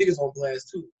bunch of niggas on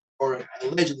blast too, or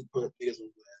allegedly put niggas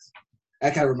on blast.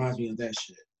 That kind of reminds me of that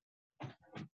shit.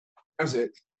 That's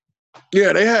it.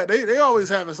 Yeah, they always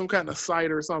having some kind of site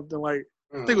or something like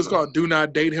I think it was called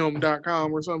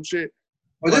DoNotDateHim.com or some shit.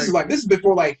 Well, this is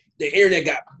before like the internet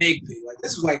got big. Like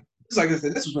this was like I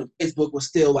said, this was when Facebook was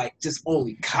still like just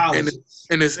only colleges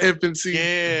in its infancy.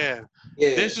 Yeah.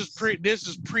 This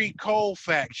is pre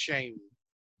Colfax shaming.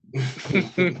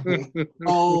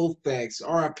 Colfax,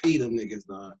 R.I.P. them niggas,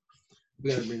 dog.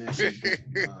 We gotta bring that shit back.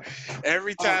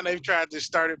 Every time they've tried to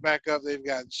start it back up, they've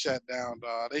gotten shut down,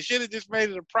 dog. They should have just made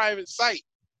it a private site.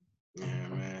 Yeah,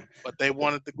 man. But they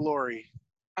wanted the glory.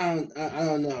 I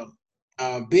don't know.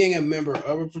 Being a member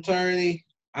of a fraternity,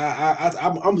 I'm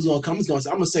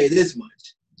gonna say this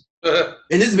much.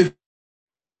 And this is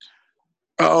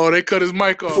they cut his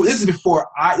mic off. This is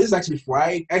actually before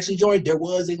I actually joined. There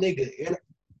was a nigga.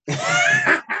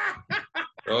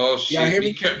 Oh shit! Y'all hear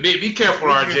me? Be careful,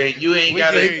 RJ. You ain't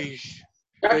got to.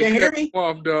 Y'all can hear me?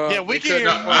 Yeah, we can hear you.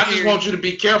 I just want you to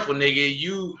be careful, nigga.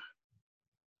 You.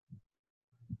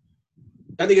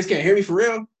 I think can't hear me for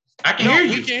real. I can hear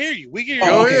you. We can hear you. We can hear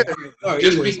you. Oh, yeah.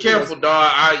 Just be careful,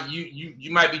 dog.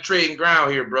 You might be trading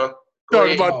ground here, bro.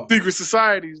 Talking about secret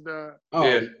societies, dog. Oh,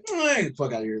 yeah. Man,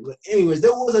 fuck out of here. But anyways,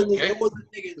 there was a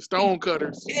nigga. The stone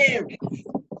cutters.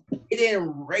 He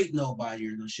didn't rape nobody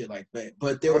or no shit like that.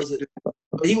 But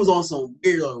he was on some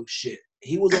weirdo shit.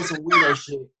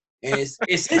 And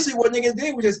essentially what niggas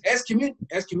did was just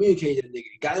excommunicated a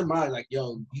nigga. Got in mind like,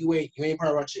 yo, you ain't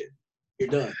part of our shit. You're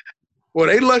done. Well,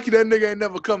 they lucky that nigga ain't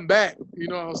never come back. You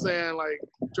know what I'm saying? Like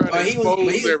trying to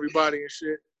expose everybody and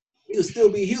shit. He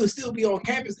would still be on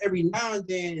campus every now and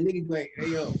then, and niggas be like, "Hey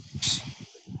yo,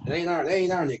 that ain't our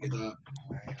nigga, dog."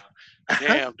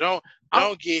 Damn, don't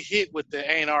get hit with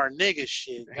the ain't our nigga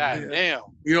shit. God damn,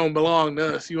 you don't belong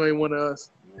to us. You ain't one of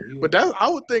us. But I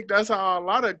would think that's how a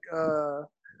lot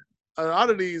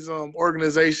of these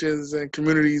organizations and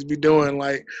communities be doing.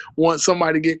 Like, once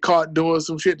somebody get caught doing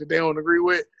some shit that they don't agree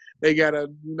with, they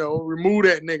gotta remove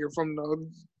that nigga from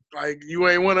like you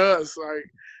ain't one of us. Like,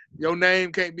 your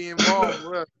name can't be involved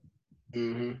with us.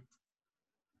 Mm-hmm.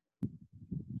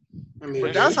 I mean,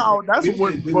 when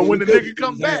the nigga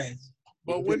come back.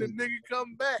 But when the nigga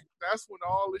come back, that's when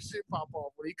all this shit pop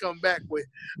off. When he come back with,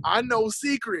 I know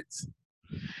secrets.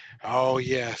 Oh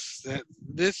yes,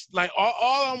 this like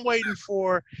all I'm waiting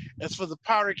for is for the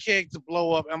powder keg to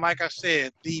blow up. And like I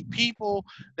said, the people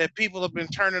have been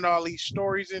turning all these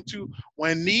stories into,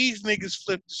 when these niggas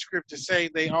flip the script to say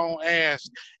they own ass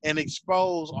and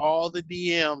expose all the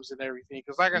DMs and everything.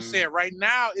 Because like I said, right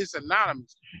now it's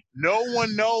anonymous. No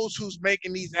one knows who's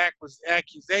making these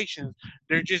accusations.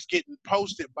 They're just getting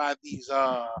posted by these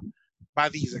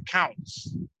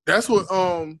accounts. That's what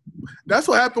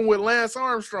happened with Lance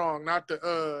Armstrong. Not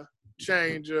to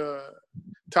change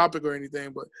topic or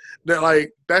anything, but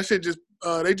that shit just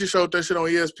they just showed that shit on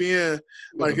ESPN,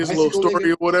 like his little story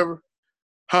nigga? Or whatever.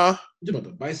 Huh? You about the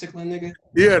bicycle nigga?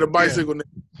 Yeah, the bicycle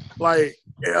nigga. Like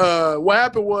what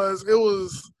happened was it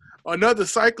was another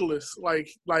cyclist. Like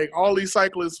all these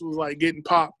cyclists was like getting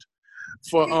popped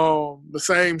for the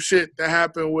same shit that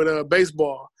happened with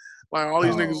baseball. Like all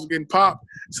these niggas was getting popped.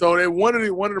 So they one of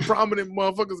the prominent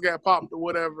motherfuckers got popped or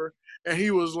whatever. And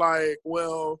he was like,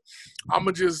 well,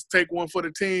 I'ma just take one for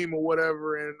the team or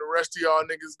whatever, and the rest of y'all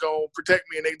niggas gonna protect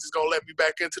me and they just gonna let me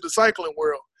back into the cycling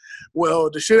world. Well,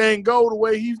 the shit ain't go the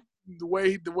way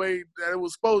that it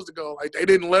was supposed to go. Like, they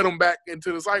didn't let him back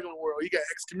into the cycling world. He got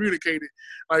excommunicated.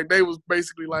 Like, they was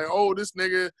basically like, oh, this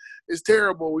nigga is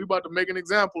terrible. We about to make an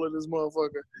example of this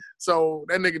motherfucker. So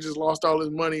that nigga just lost all his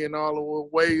money and all the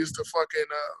ways to fucking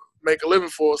make a living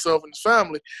for himself and his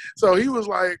family. So he was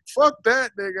like, fuck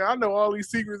that, nigga. I know all these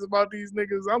secrets about these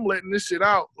niggas. I'm letting this shit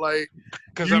out. Like,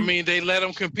 because they let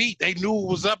him compete. They knew it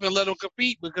was up and let him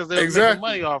compete because they were making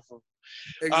money off him.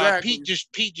 Exactly.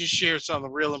 Pete just shared something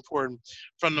real important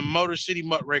from the Motor City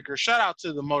Muckraker. Shout out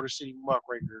to the Motor City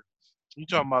Muckraker. You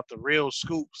talking about the real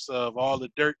scoops of all the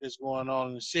dirt that's going on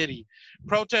in the city.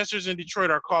 Protesters in Detroit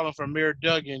are calling for Mayor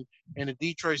Duggan and the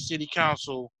Detroit City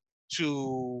Council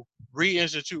to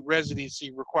reinstitute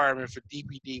residency requirement for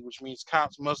DPD, which means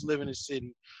cops must live in the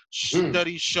city.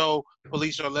 Studies show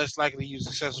police are less likely to use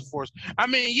excessive force. I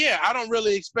mean, yeah, I don't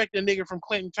really expect a nigga from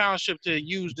Clinton Township to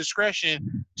use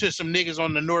discretion to some niggas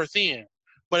on the north end.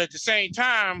 But at the same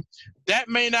time, that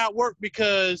may not work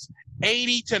because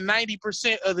 80 to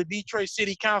 90% of the Detroit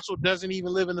City Council doesn't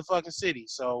even live in the fucking city.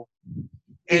 So,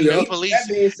 and the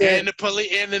police and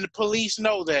the police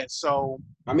know that. So,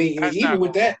 I mean, even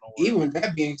with that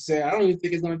being said, I don't even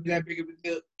think it's gonna be that big of a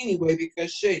deal anyway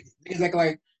because shit,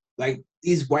 niggas like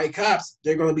these white cops,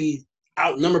 they're gonna be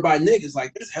outnumbered by niggas.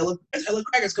 Like there's hella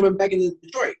crackers coming back into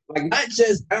Detroit, like not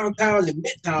just downtown and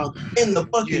midtown, in the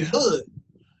fucking hood.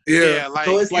 Yeah, like,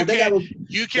 so it's like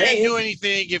you can't do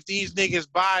anything if these niggas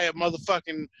buy a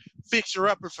motherfucking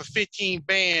fixer-upper for 15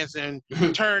 bands and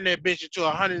turn that bitch into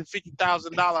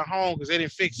 $150,000 home because they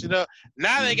didn't fix it up.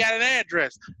 Now they got an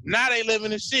address. Now they live in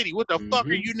the city. What the fuck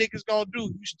are you niggas gonna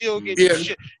do? You still get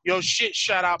your shit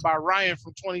shot out by Ryan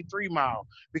from 23 Mile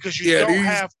because you don't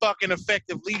have fucking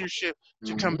effective leadership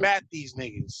to combat these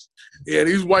niggas. Yeah,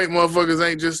 these white motherfuckers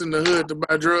ain't just in the hood to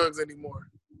buy drugs anymore.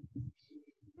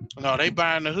 No, they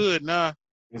buying the hood now.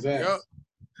 Exactly. Yep.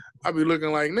 I be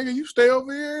looking like, nigga, you stay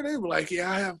over here? They be like,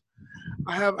 yeah,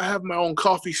 I have my own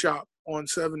coffee shop on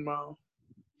 7 Mile.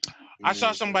 I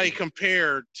saw somebody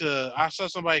compare the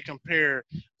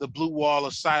Blue Wall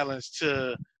of Silence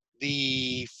to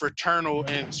the fraternal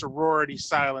and sorority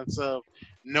silence of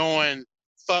knowing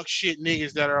fuck shit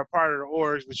niggas that are a part of the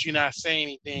orgs, but you're not saying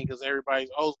anything because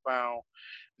everybody's oath bound.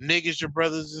 Niggas, your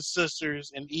brothers and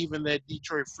sisters, and even that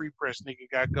Detroit Free Press nigga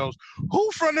got ghost.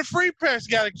 Who from the Free Press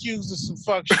got accused of some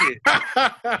fuck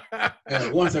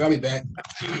shit? One second, I'll be back.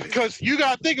 Because you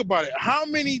gotta think about it. How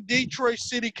many Detroit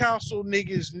City Council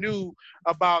niggas knew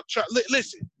about?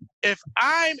 Listen, if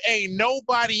I'm a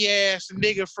nobody ass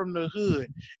nigga from the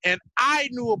hood and I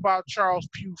knew about Charles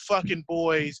Pugh fucking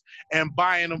boys and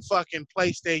buying them fucking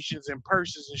PlayStations and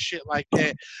purses and shit like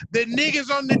that, the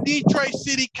niggas on the Detroit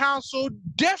City Council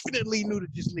definitely knew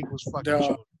that this nigga was fucking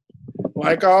children.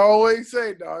 Like I always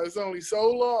say, dog, it's only so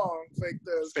long fake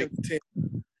does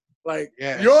continue. Like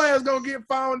your ass gonna get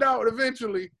found out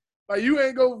eventually. Like you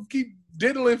ain't gonna keep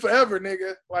diddling forever,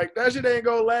 nigga. Like that shit ain't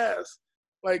gonna last.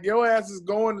 Like, your ass is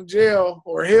going to jail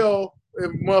or hell if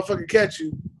motherfucker catch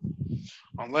you.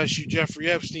 Unless you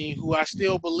Jeffrey Epstein, who I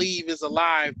still believe is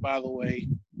alive, by the way.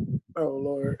 Oh,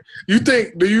 Lord. Do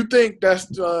you think that's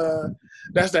the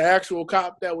actual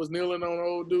cop that was kneeling on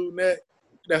old dude neck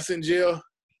that's in jail?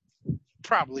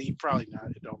 Probably not.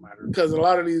 It don't matter. Because a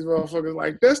lot of these motherfuckers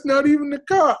like, that's not even the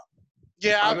cop.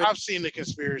 Yeah, I've seen the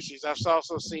conspiracies. I've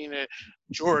also seen that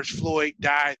George Floyd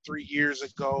died 3 years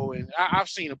ago, and I've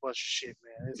seen a bunch of shit,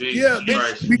 man.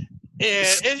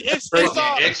 It's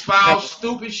all X-Files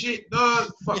stupid shit, dog.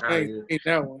 Fuck out of here.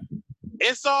 That one.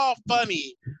 It's all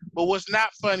funny, but what's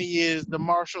not funny is the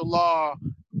martial law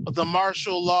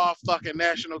fucking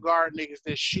National Guard niggas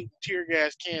that shoot tear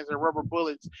gas cans and rubber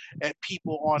bullets at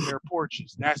people on their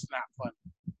porches. That's not funny,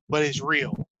 but it's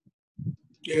real.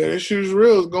 Yeah, this shit's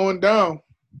real. It's going down.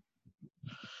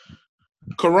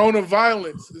 Corona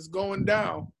violence is going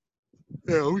down.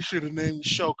 Yeah, we should have named the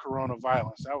show Corona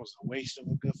Violence. That was a waste of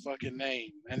a good fucking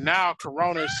name. And now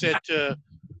Corona is set to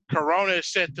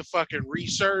fucking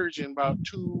resurge in about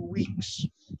 2 weeks.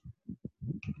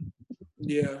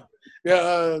 Yeah.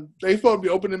 Yeah, they supposed to be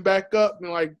opening back up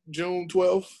in like June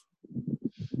 12th.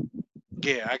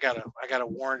 Yeah, I got a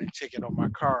warning ticket on my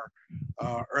car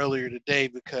earlier today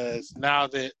because now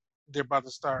that they're about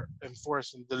to start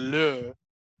enforcing the law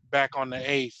back on the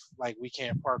 8th, like we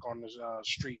can't park on the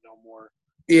street no more.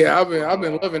 Yeah, I've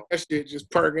been loving that shit. Just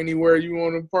park anywhere you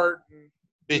want to park.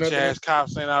 Bitch ass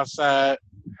cops ain't outside.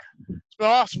 It's been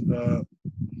awesome, dog.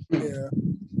 Yeah.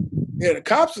 Yeah, the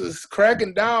cops is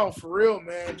cracking down for real,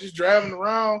 man. Just driving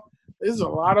around. There's a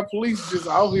lot of police just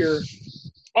out here.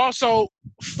 Also,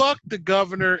 fuck the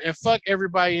governor and fuck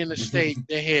everybody in the state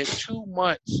that had 2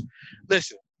 months.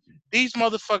 Listen, these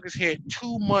motherfuckers had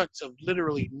 2 months of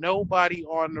literally nobody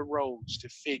on the roads to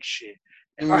fix shit.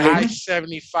 And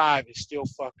I-75 is still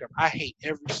fucked up. I hate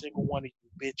every single one of you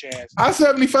bitch ass.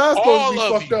 I-75 is supposed to be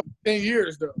fucked up in 10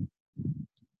 years, though.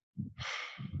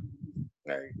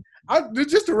 Like,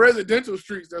 just the residential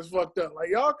streets that's fucked up. Like,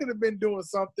 y'all could have been doing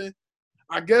something.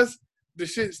 I guess the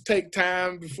shits take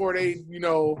time before they,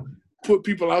 put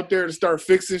people out there to start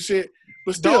fixing shit.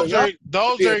 But still,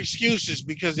 those are excuses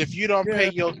because if you don't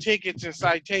pay your tickets and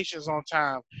citations on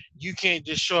time, you can't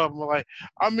just show up and be like,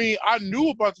 I mean, I knew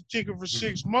about the ticket for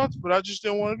 6 months, but I just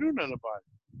didn't want to do nothing about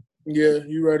it. Yeah,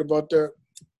 you're right about that.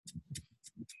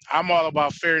 I'm all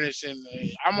about fairness and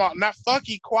I'm all not fuck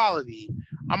equality.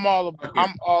 I'm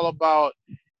all about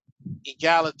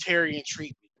egalitarian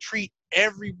treatment. Treat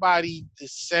everybody the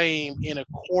same in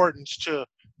accordance to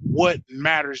what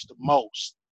matters the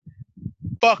most.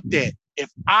 Fuck that. If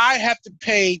I have to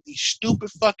pay these stupid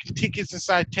fucking tickets and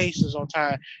citations on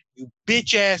time, you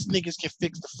bitch ass niggas can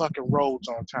fix the fucking roads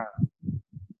on time.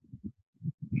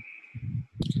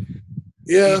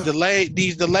 Yeah.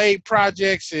 These delayed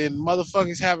projects and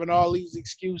motherfuckers having all these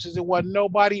excuses. It wasn't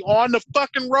nobody on the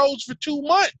fucking roads for 2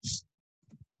 months.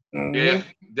 Mm-hmm. Yeah,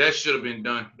 that should have been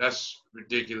done. That's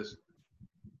ridiculous.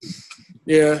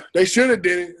 Yeah, they should have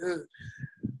did it.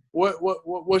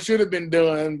 What should have been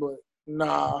done, but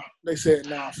nah, they said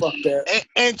nah, fuck that.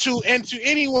 And to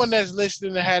anyone that's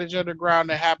listening to Hadage Underground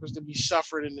that happens to be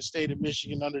suffering in the state of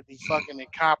Michigan under the fucking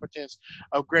incompetence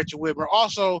of Gretchen Whitmer.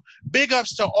 Also, big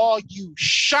ups to all you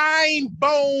shine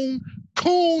bone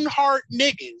coon heart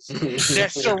niggas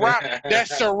that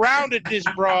surrounded this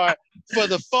broad for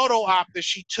the photo op that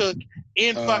she took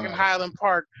in fucking Highland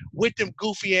Park with them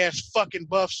goofy ass fucking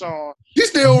buffs on. You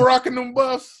still rocking them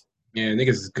buffs? Yeah, niggas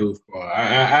is goofball.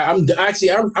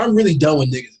 I'm really done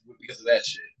with niggas because of that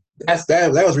shit.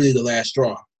 That was really the last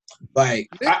straw. Like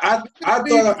I thought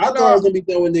I was gonna be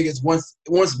done with niggas once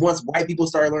white people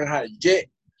started learning how to jet.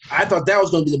 I thought that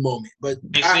was gonna be the moment, but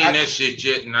ain't seen that shit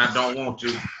yet, and I don't want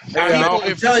to.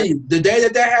 I'm telling you, the day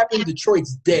that happened,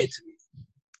 Detroit's dead to me.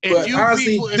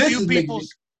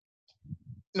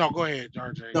 No, go ahead,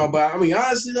 RJ. No, but I mean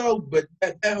honestly though, but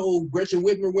that whole Gretchen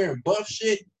Whitmer wearing buff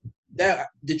shit. That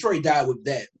Detroit died with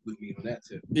me on that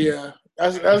too. Yeah,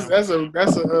 that's a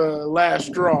last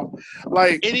straw.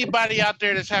 Like anybody out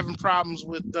there that's having problems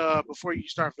with before you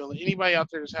start feeling anybody out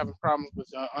there that's having problems with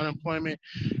unemployment,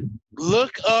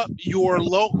 look up your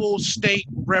local state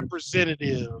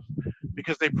representative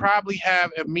because they probably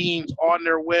have a means on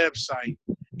their website.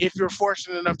 If you're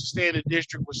fortunate enough to stay in a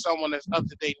district with someone that's up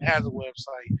to date and has a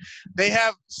website, they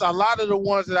have a lot of the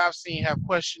ones that I've seen have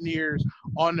questionnaires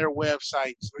on their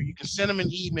websites, or you can send them an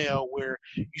email where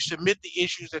you submit the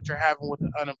issues that you're having with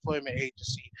the unemployment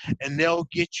agency, and they'll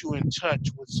get you in touch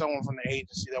with someone from the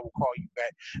agency that will call you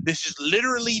back. This is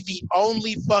literally the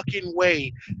only fucking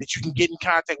way that you can get in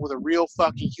contact with a real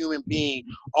fucking human being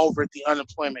over at the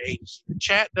unemployment agency. The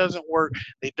chat doesn't work.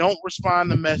 They don't respond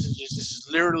to messages. This is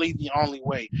literally the only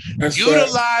way.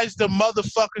 Utilize the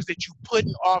motherfuckers that you put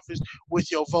in office with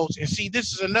your votes. And see,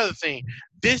 this is another thing.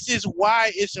 This is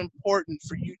why it's important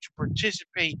for you to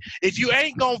participate. If you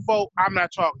ain't gonna vote, I'm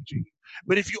not talking to you.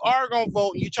 But if you are gonna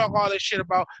vote and you talk all that shit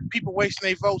about people wasting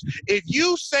their votes, if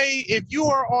you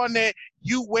are on that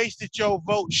you wasted your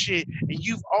vote shit and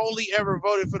you've only ever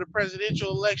voted for the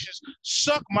presidential elections,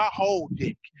 suck my whole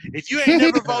dick. If you ain't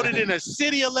never voted in a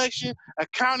city election, a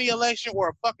county election, or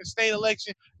a fucking state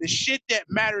election, the shit that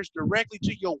matters directly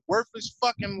to your worthless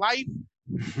fucking life,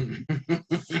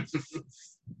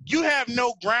 you have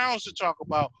no grounds to talk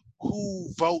about who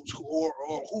votes or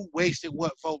who wasted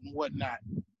what vote and whatnot.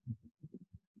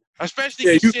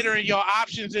 Especially considering your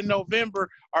options in November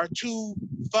are two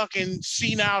fucking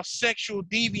senile sexual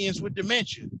deviants with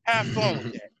dementia. Have fun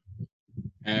with that.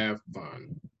 Have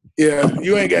fun. Yeah,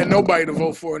 you ain't got nobody to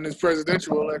vote for in this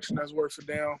presidential election that's worth a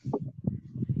damn.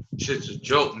 Shit's a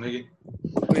joke, nigga.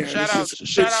 Yeah, shout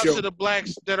out to the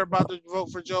blacks that are about to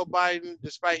vote for Joe Biden,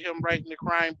 despite him writing the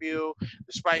crime bill,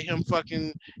 despite him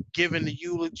fucking giving the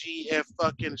eulogy at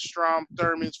fucking Strom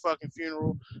Thurmond's fucking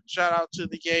funeral. Shout out to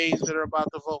the gays that are about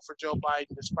to vote for Joe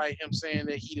Biden, despite him saying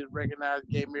that he didn't recognize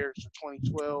gay marriage for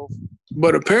 2012.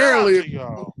 But apparently,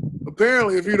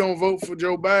 if you don't vote for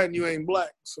Joe Biden, you ain't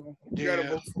black. So you gotta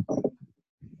vote for him.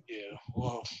 Yeah,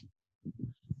 well.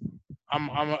 I'm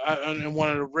in one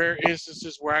of the rare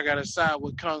instances where I gotta side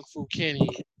with Kung Fu Kenny,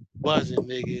 buzzing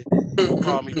nigga. Don't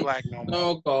call me black no more.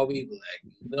 Don't call me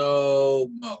black no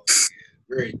more.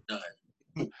 We're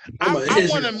done.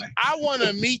 I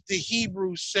wanna meet the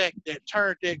Hebrew sect that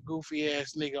turned that goofy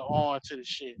ass nigga on to the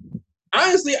shit.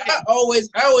 Honestly, I always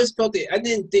felt it. I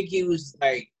didn't think he was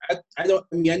like I knew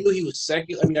he was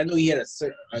secular. I mean, I knew he had a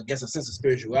sense of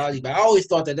spirituality, but I always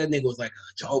thought that nigga was like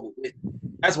a Jehovah's Witness.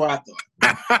 That's what I thought.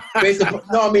 based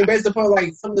upon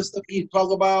like some of the stuff he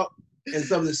talk about and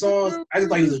some of the songs, I just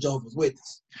thought he was a Jehovah's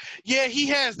Witness. Yeah, he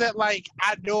has that like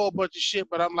I know a bunch of shit,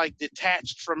 but I'm like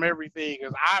detached from everything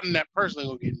because I'm not personally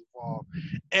gonna get involved.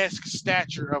 Esque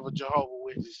stature of a Jehovah's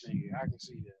Witness nigga, I can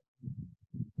see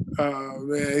that.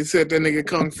 Man, he said that nigga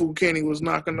Kung Fu Kenny was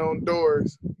knocking on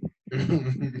doors.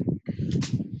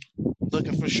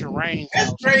 Looking for Shireen.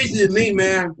 That's crazy to me,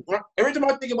 man. Every time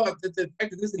I think about the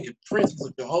fact that this nigga Prince was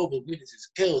a Jehovah's Witness, it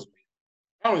kills me.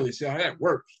 I don't even see how that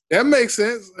works. That makes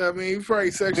sense. I mean, he's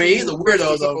probably sexually. He's a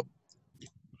weirdo though.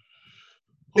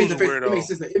 Who's a weirdo? It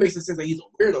makes sense that he's a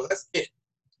weirdo. That's it.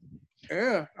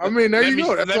 Yeah, I mean, there you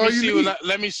go. That's all you need.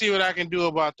 Let me see what I can do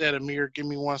about that, Amir. Give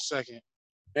me 1 second.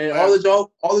 And all the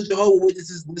Jehovah's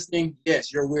Witnesses listening,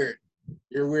 yes, you're weird.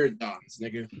 You're weird, dogs,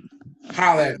 nigga.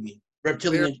 Holla at me.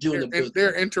 Reptilian Jew in the building.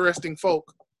 They're interesting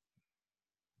folk.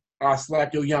 I'll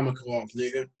slap your yarmulke off,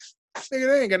 nigga. Nigga,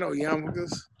 they ain't got no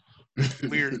yarmulkes.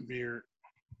 Weird beard.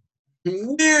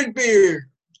 Weird beard.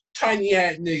 Tiny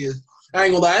hat niggas. I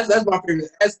ain't gonna lie, that's my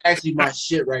favorite. That's actually my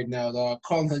shit right now, dog.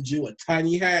 Calling a Jew a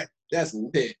tiny hat, that's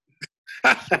lit.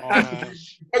 That's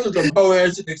what the whole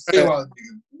ass shit they say about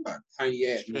niggas. Tiny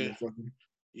hat, motherfucker.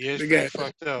 Yeah, it's pretty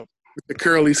fucked up. With the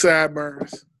curly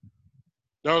sideburns.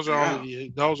 Those are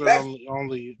only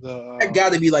the. That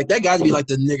got to be like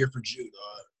the nigger for Jew,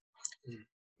 dog.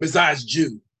 Besides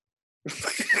Jew.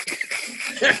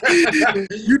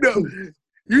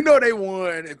 you know they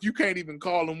won if you can't even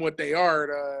call them what they are.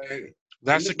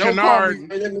 That's a canard.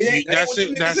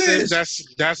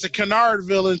 That's a canard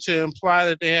villain to imply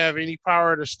that they have any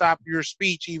power to stop your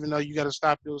speech, even though you got to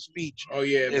stop your speech. Oh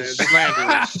yeah, man. It's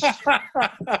slanderous.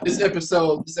 This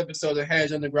episode of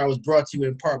Hash Underground was brought to you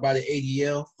in part by the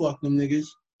ADL. Fuck them niggas.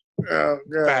 Oh,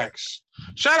 God. Facts.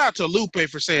 Shout out to Lupe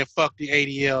for saying fuck the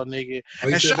ADL, nigga.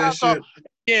 And shout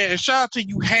out to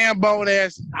you ham-bone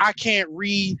ass, I can't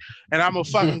read, and I'm gonna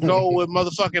fucking go with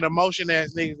motherfucking emotion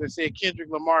ass niggas that said Kendrick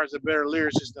Lamar is a better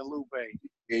lyricist than Lupe.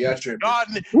 Yeah, y'all tripping.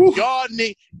 Y'all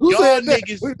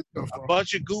niggas, a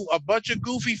bunch of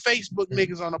goofy Facebook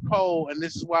niggas on a poll, and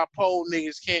this is why poll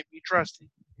niggas can't be trusted.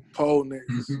 Poll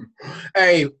niggas.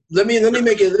 Hey, let me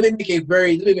make it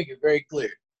very clear.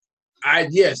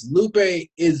 Yes, Lupe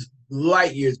is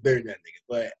light years better than that nigga,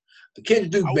 but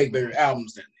Kendrick do make better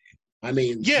albums than that. I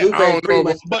mean, yeah, Lupe I don't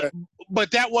know,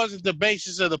 but that wasn't the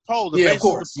basis of the poll. The basis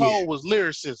of the poll was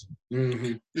lyricism.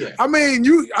 Mm-hmm. Yeah. I mean,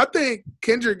 I think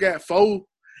Kendrick got faux.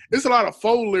 It's a lot of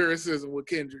faux lyricism with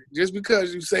Kendrick. Just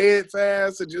because you say it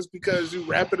fast, or just because you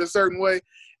rap it a certain way,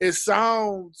 it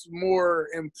sounds more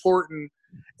important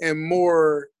and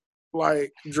more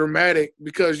like dramatic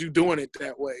because you're doing it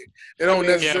that way. It don't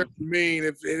necessarily mean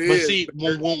if it is. But see,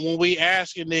 when we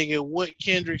ask a nigga what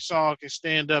Kendrick song can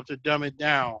stand up to dumb it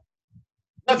down,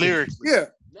 lyrically. Yeah.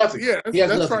 Nothing. Yeah,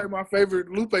 that's probably my favorite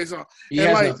Lupe song. He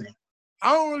has nothing.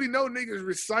 I don't really know niggas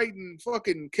reciting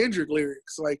fucking Kendrick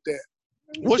lyrics like that.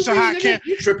 What's the hot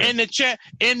in the chat?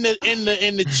 In the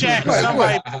chat,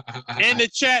 somebody in the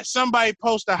chat, somebody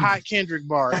post a hot Kendrick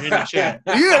bar in the chat.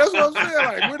 Yeah, that's what I'm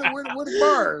saying. Like, where the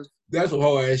bars? That's a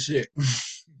whole ass shit.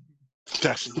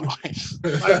 That's nice.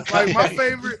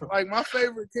 Like my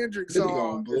favorite Kendrick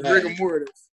song is Rigor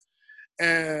Mortis,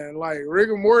 and like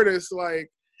Rigor Mortis, like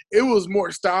it was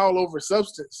more style over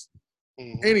substance.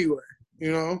 Anyway,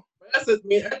 you know. I think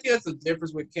that's the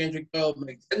difference with Kendrick though.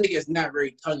 Like, I think it's not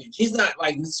very tongue-in-cheek. He's not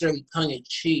like necessarily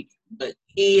tongue-in-cheek, but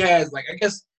he has like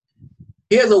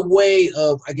he has a way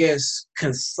of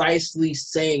concisely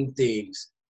saying things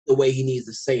the way he needs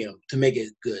to say them to make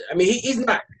it good. I mean, he's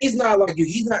not like you.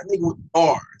 He's not nigga with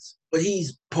bars, but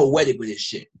he's poetic with his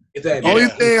shit. If that only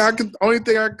thing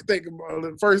I can think about,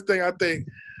 the first thing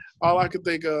all I can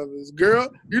think of is, girl,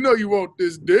 you know you want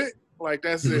this dick. Like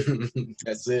that's it.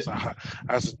 That's it.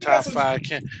 That's a top five.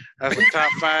 That's a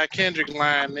top five Kendrick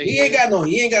line. Nigga. He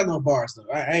ain't got no bars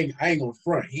though. I ain't gonna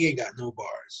front. He ain't got no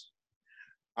bars.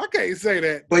 I can't say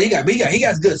that. But he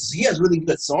has really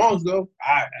good songs though.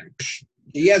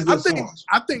 He has good songs.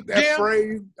 I think that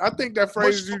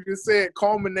phrase you just said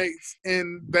culminates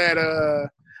in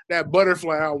that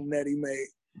Butterfly album that he made.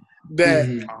 That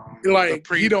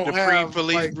he don't have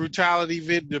pre-police brutality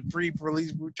the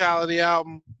pre-police brutality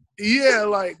album. Yeah,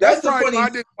 like that's probably why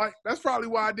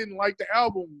I didn't like the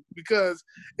album, because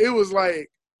it was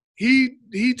like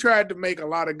he tried to make a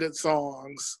lot of good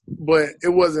songs, but it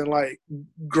wasn't like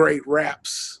great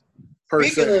raps per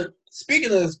se.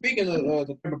 Speaking of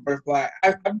the Butterfly,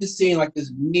 I've just seen like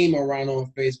this meme around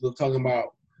on Facebook talking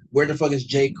about where the fuck is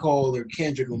J. Cole or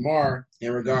Kendrick Lamar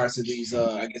in regards to these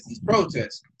these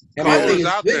protests. And my thing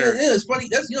is funny.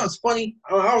 It's funny.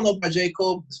 I don't know about J.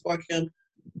 Cole, fuck him.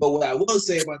 But what I will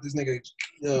say about this nigga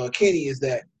Kenny is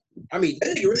that, I mean,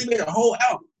 that nigga really made a whole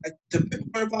album. Like, the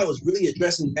Butterfly was really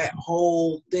addressing that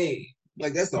whole thing.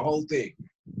 Like, that's the whole thing.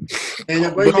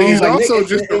 And but he's also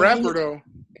just a rapper, though.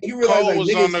 Cole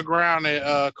was on the ground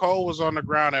at Cole was on the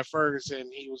ground at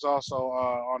Ferguson. He was also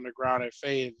on the ground at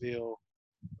Fayetteville.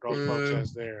 Those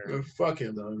protests there. Fuck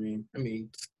him, though. I mean,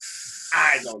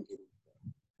 I don't give a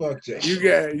fuck. Fuck Jay.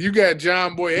 You got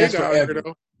John Boy Egger,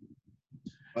 though.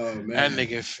 Oh man.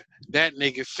 That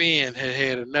nigga Finn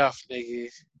had enough, nigga.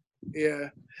 Yeah,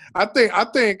 I think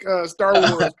Star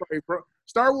Wars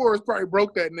probably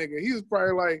broke that nigga. He was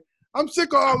probably like, I'm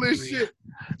sick of all this shit.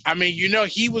 I mean,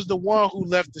 he was the one who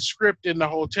left the script in the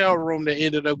hotel room that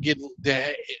ended up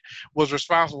that was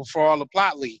responsible for all the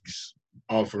plot leaks.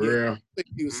 Oh, for real? I think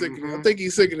he was sick of it. I think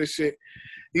he's sick of this shit.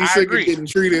 He's I sick agree. of getting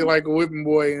treated like a whipping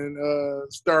boy in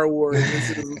Star Wars.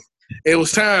 It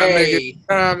was time, nigga.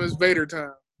 Time is Vader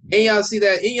time. And y'all see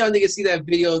that? And y'all niggas see that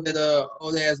video that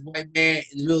old ass white man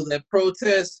in the middle of that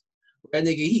protest? That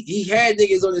nigga, he had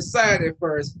niggas on his side at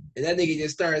first, and that nigga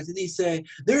just started. And he said,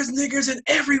 "There's niggers in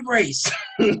every race."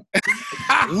 Well,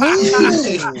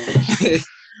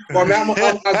 man, I'm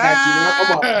gonna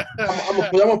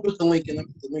put the link in the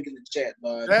chat,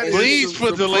 bud. Please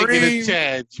put the link in the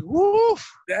chat. Woo!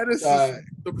 That is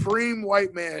supreme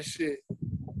white man shit.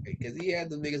 Because he had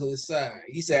the niggas on his side.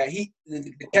 He said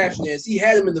the caption is he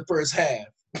had them in the first half.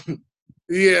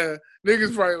 Yeah,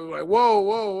 niggas probably was like,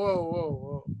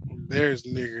 whoa. There's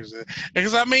niggers,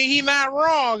 because I mean he not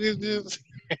wrong. It's just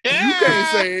you can't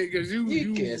say it because you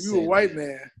a white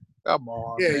man. Come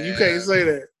on, yeah, man. You can't say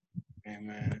that. Hey,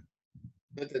 man,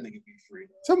 let that nigga be free.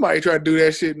 Somebody tried to do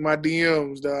that shit in my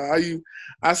DMs, dog.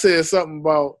 I said something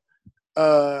about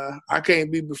I can't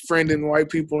be befriending white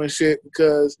people and shit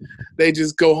because they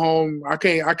just go home. I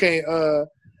can't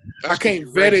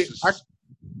vet it.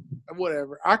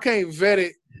 Whatever. I can't vet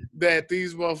it that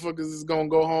these motherfuckers is gonna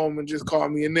go home and just call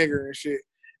me a nigger and shit.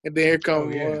 And then here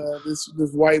comes this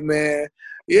white man.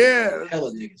 Yeah,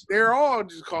 hella niggas. They're all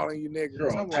just calling you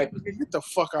niggers. I'm like, get the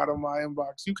fuck out of my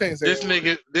inbox. You can't say this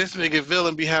nigga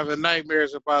villain be having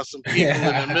nightmares about some people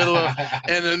in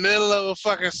the middle of a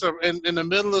fucking in the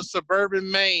middle of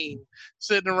suburban Maine,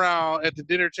 sitting around at the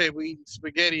dinner table eating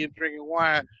spaghetti and drinking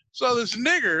wine. So this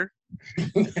nigger.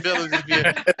 Don't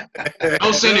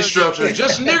send instructions.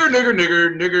 Just nigger.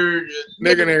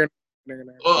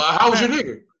 How was your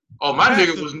nigger? Oh, my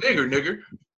nigga was nigger.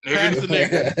 Pass the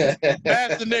nigger.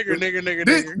 Pass the nigger. Didn't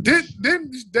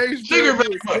Dave Nigger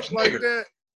very much like nigger. that?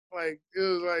 Like it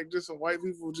was like just some white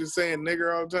people just saying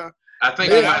nigger all the time. I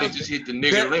think they might have just hit the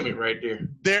nigger limit right there.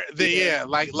 Yeah,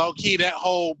 like low key that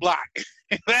whole block.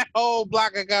 That whole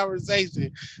block of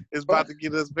conversation is about to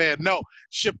get us banned. No,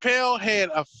 Chappelle had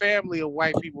a family of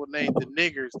white people named the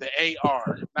niggers, the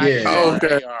AR.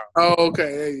 Okay. AR. Oh,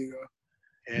 okay. There you go.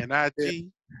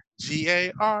 NIGGAR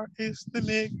is the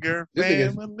nigger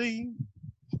family.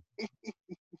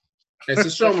 It's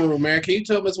a showroom, man. Can you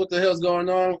tell us what the hell's going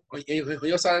on on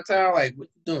your side of town? Like, what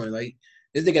you doing? Like,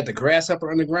 this they got the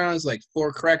grasshopper underground. It's like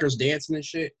 4 crackers dancing and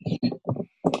shit.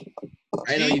 I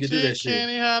didn't know you could do that shit.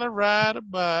 Kenny how to ride a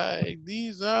bike.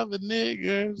 These are the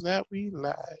niggers that we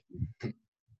like.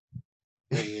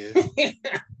 Yeah.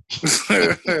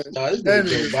 No, this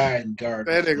nigga buying garbage.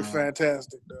 That nigga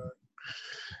fantastic, dog.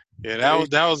 Yeah,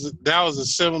 that was a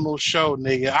seminal show,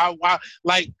 nigga. I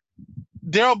like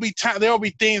there'll be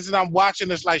things that I'm watching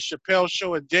that's like Chappelle's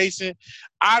show adjacent.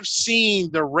 I've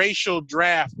seen the racial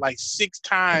draft like 6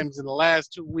 times in the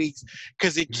last 2 weeks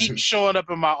because it keeps showing up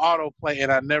in my autoplay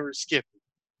and I never skip it.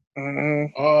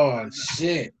 Mm-hmm. Oh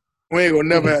shit. We ain't gonna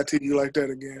never have TV like that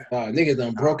again. Niggas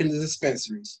done broken the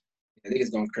dispensaries. Yeah,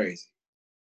 niggas going crazy.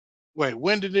 Wait,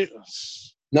 when did it?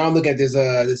 Now I'm looking at this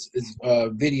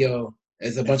video.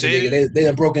 There's a bunch of niggas. They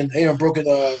done broken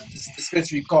this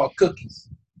dispensary called Cookies.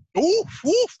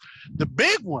 Oof, the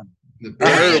big one. The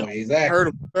big one, exactly. Heard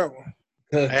of that one.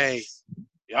 Hey,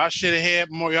 y'all should have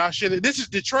had more. Y'all should have. This is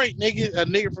Detroit, nigga. A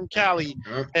nigga from Cali.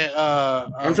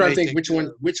 I'm trying to think which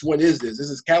one is this? Is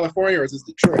this California or is this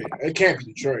Detroit? It can't be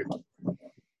Detroit.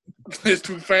 It's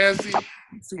too fancy.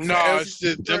 It's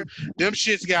just them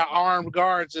shits got armed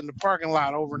guards in the parking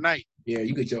lot overnight. Yeah,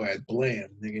 you get your ass bland,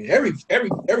 nigga. Every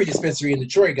dispensary in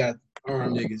Detroit got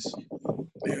armed niggas.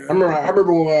 Yeah. I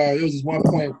remember when, it was this one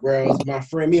point where it was me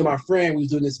and my friend, we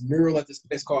was doing this mural at this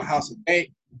place called House of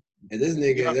Bank, and this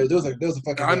nigga, there was a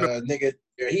fucking nigga.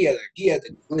 He had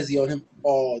the glizzy on him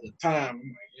all the time. I'm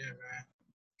like, yeah,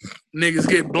 man. Niggas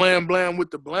get blam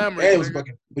with the blammer. And it was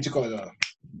fucking what you call it,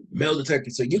 metal detector,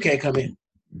 so you can't come in.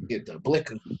 Get the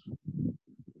blicker.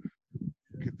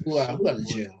 Who out of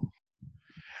jail?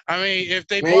 I mean, if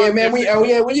they when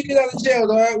you get out of jail,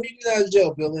 dog, when you get out of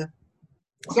jail, Billy.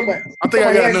 Somebody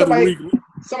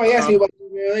asked me about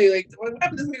like, what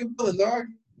happened to this nigga Billy, dog?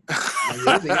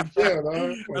 I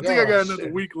think I got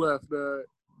another week left, dog.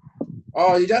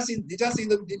 Oh, did you see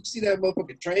that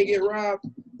motherfucking train get robbed?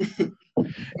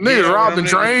 Niggas robbing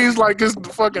trains like it's the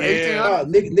fucking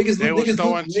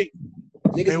 1800.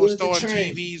 Niggas They was looted the throwing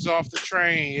train. TVs off the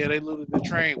train. Yeah, they looted the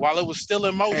train while it was still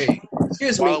in motion. Hey,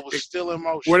 excuse While me. it was still in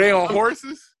motion. Were they on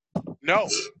horses? No.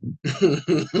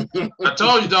 I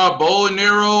told you, dog, bow and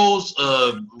arrows,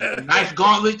 knife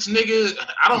gauntlets, nigga.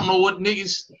 I don't know what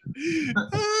niggas.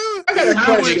 I got a How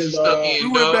question, niggas stuck dog. in,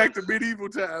 We went dog. back to medieval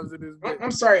times in this bitch.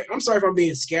 I'm sorry if I'm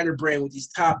being scatterbrained with these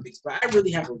topics, but I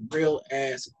really have a real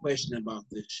ass question about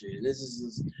this shit. This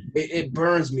is it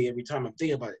burns me every time I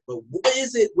think about it. But what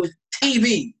is it with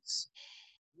TVs?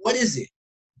 What is it?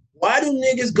 Why do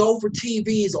niggas go for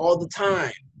TVs all the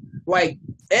time? Like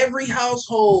every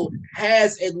household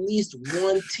has at least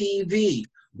one TV.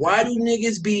 Why do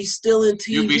niggas be stealing TVs?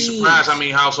 You'd be surprised how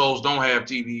many households don't have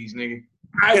TVs, nigga.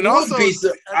 I would be. And also,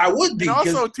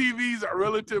 'cause TVs are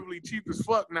relatively cheap as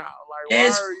fuck now. Like, why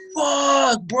as are you?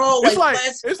 fuck, bro.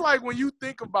 It's like when you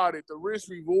think about it, the risk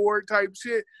reward type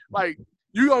shit. Like,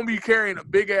 you gonna be carrying a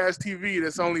big ass TV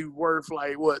that's only worth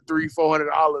like what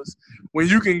 $300-400 when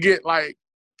you can get like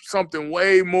something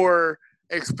way more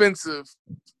expensive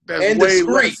that's And way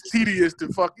discreet. less tedious to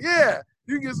fuck. Yeah,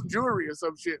 you can get some jewelry or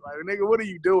some shit. Like, nigga, what are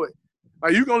you doing?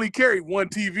 Like, you can only carry one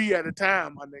TV at a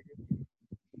time, my nigga.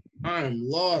 I'm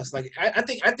lost. Like I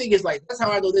think it's like that's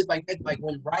how I know this. Like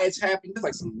when riots happen, there's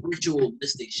like some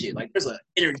ritualistic shit. Like there's an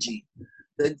energy.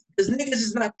 Because niggas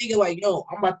is not thinking like, yo,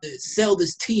 I'm about to sell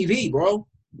this TV, bro.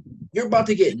 You're about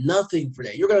to get nothing for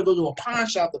that. You're gonna go to a pawn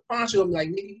shop. The pawn shop gonna be like,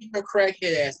 nigga, get your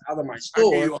crackhead ass out of my I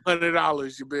store. give you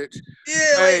 $100, you bitch. Yeah,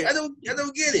 Hey. like I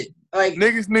don't get it. Like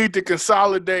Niggas need to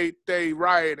consolidate they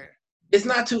rioting. it's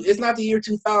not the year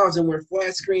 2000 where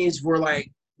flat screens were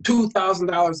like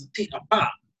 $2,000 a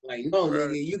pop. Like no, Right.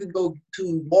 nigga, you could go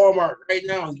to Walmart right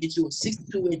now and get you a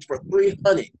 62-inch for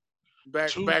 $300.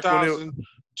 Back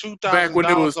when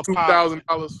it was $2,000 a pop.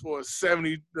 $2,000 for a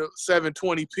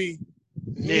 720p.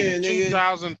 Yeah, Nigga,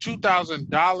 nigga.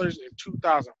 $2,000 and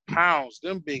 2,000 pounds.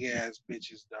 Them big ass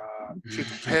bitches, dog. Shit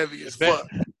was heavy as The fuck.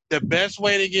 The best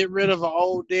way to get rid of an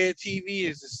old dead TV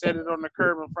is to set it on the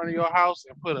curb in front of your house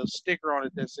and put a sticker on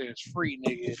it that says "free,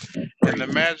 nigga," and the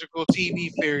magical TV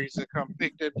fairies will come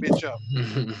pick that bitch up.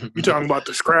 You talking about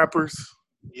the scrappers?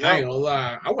 I ain't gonna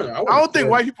lie. I don't think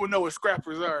white people know what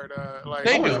scrappers are. Like,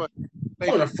 They I do.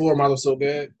 want a floor model so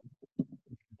bad.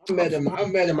 I'm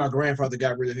mad at my grandfather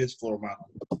got rid of his floor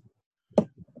model.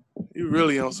 You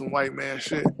really on some white man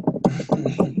shit.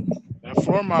 That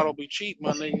floor model be cheap,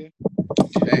 my nigga.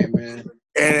 Hey man.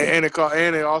 And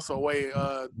it also weigh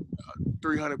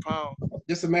 300 pounds.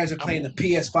 Just imagine playing the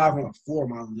PS5 on a floor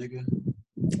model, nigga.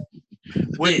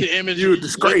 With the image, You a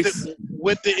disgrace.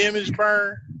 With the image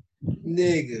burn.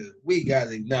 Nigga, we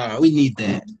need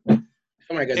that.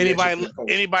 Somebody got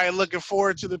Anybody looking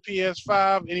forward to the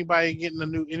PS5?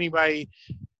 Anybody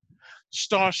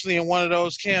staunchly in one of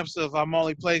those camps of I'm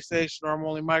only PlayStation or I'm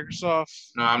only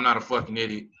Microsoft? No, I'm not a fucking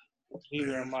idiot.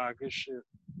 Neither am I. Good shit.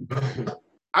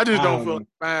 I just don't feel like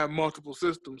buying multiple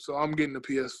systems, so I'm getting the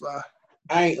PS5.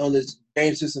 I ain't on this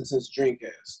game system since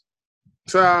Dreamcast.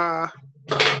 So,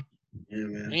 Yeah,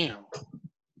 man. Damn.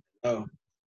 Oh.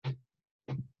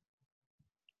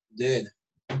 Dead.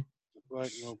 Black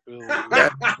mobility.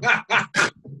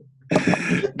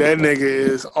 that nigga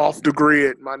is off the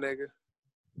grid, my nigga.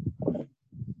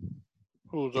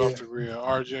 Who's off the grid?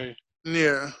 RJ.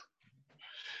 Yeah.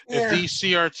 If these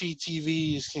CRT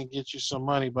TVs can get you some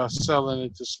money by selling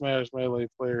it to Smash Melee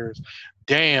players,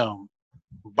 damn,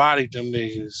 bodied them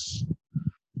niggas.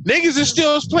 Niggas is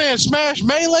still playing Smash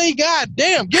Melee? God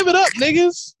damn, give it up,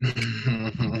 niggas.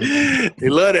 They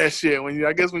love that shit.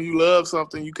 I guess when you love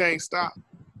something, you can't stop.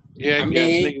 Yeah, I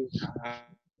mean, niggas.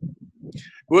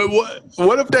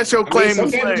 What if that's your claim to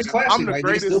fame? I'm the like,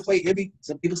 greatest. Still play Ibby.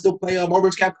 Some people still play Marvel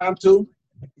vs. Capcom 2.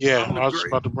 Yeah, I was just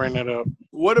about to bring that up.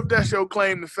 What if that's your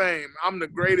claim to fame? I'm the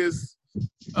greatest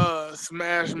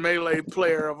Smash Melee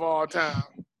player of all time.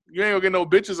 You ain't gonna get no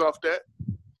bitches off that.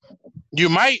 You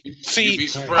might see. You'd be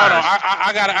Hold on, surprised.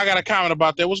 I got a comment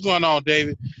about that. What's going on,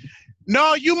 David?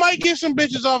 No, you might get some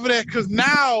bitches off of that because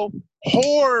now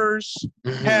whores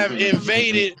have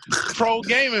invaded pro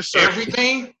gaming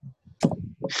circuit.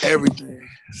 Everything.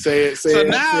 Say it. So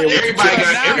now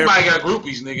Everybody got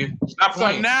groupies, nigga. Stop So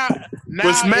playing. now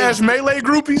with Smash Melee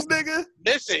groupies, nigga.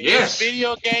 Listen, Yes. it's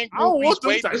video game I don't want groupies them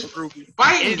waiting. type of groupies.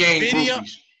 Fighting It's game video-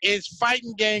 groupies. It's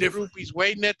fighting game Different. groupies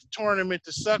waiting at the tournament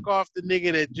to suck off the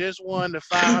nigga that just won the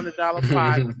 $500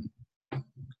 pot.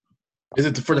 Is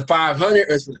it for the 500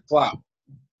 or is it for the clout?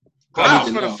 Clout.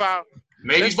 It's for the five.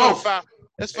 Maybe It's for the both. five.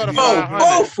 It's for the Both 500.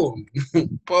 of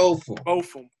them. Both of them. Both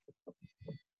of them.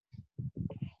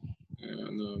 I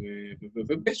don't know, man.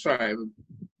 But bitch trying.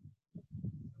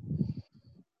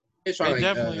 Bitch trying They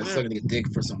definitely to did. suck a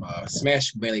dick for some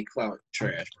Smash Melee clout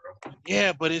trash, bro.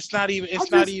 Yeah, but it's not even.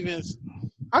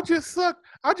 I just suck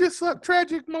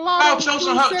tragic Oh,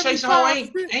 mulatto. Chasing Ho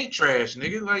ain't trash,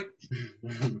 nigga. Like,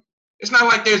 it's not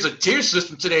like there's a tier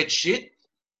system to that shit.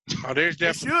 Oh, there's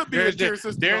definitely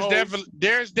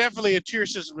a tier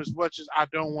system as much as I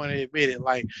don't want to admit it.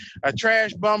 Like a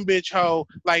trash bum bitch hoe,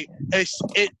 like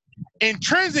it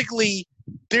intrinsically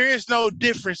there is no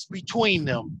difference between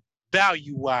them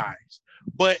value wise.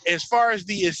 But as far as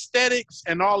the aesthetics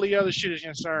and all the other shit is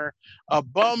concerned, a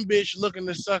bum bitch looking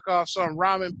to suck off some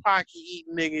ramen pocky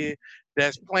eating nigga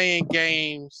that's playing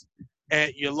games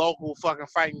at your local fucking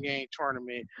fighting game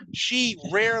tournament, she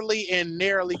rarely and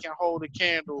narrowly can hold a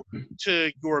candle to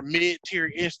your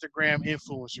mid-tier Instagram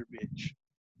influencer bitch.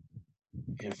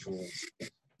 Influence.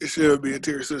 It should be a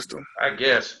tier system. I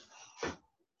guess.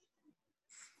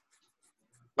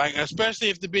 Like, especially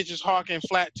if the bitch is hawking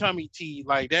flat tummy tea,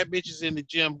 like that bitch is in the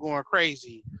gym going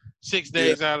crazy 6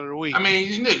 days out of the week. I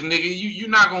mean, nigga, you're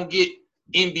not gonna get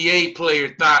NBA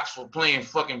player thoughts for playing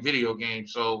fucking video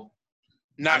games, so.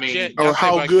 Not yet. Or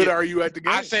how good are you at the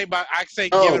game? I say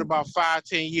give it about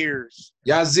 5-10 years.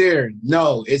 Yazir,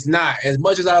 no, it's not. As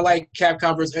much as I like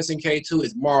Capcom vs SNK 2,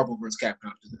 it's Marvel vs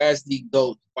Capcom. That's the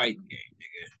GOAT fighting game,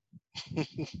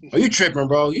 nigga. Are you tripping,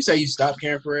 bro? You say you stopped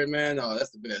caring for it, man? No,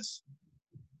 that's the best.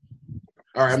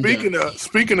 All right,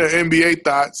 speaking of NBA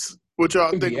thoughts, what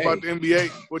y'all think about the NBA?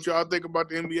 What y'all think about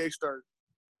the NBA start?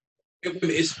 They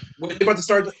about to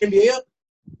start the NBA up?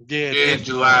 Yeah, in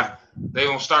July. They're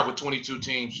going to start with 22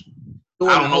 teams.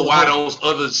 I don't know why those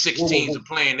other 6 teams are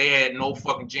playing. They had no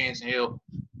fucking chance in hell.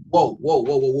 Wait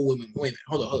a minute.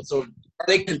 Hold on. So are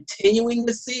they continuing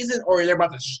the season or are they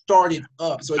about to start it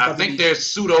up? So I think they're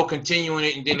pseudo continuing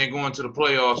it and then they're going to the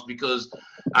playoffs because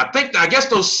I guess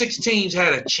those 6 teams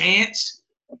had a chance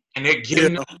and they're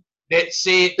giving them that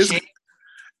said chance.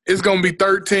 It's going to be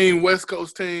 13 West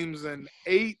Coast teams and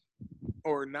 8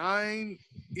 or 9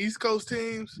 East Coast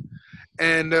teams.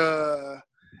 And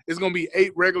it's going to be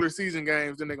 8 regular season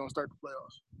games, then they're going to start the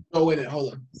playoffs. Oh, wait a minute,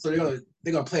 hold on. So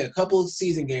they're gonna play a couple of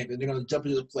season games, and they're going to jump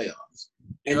into the playoffs.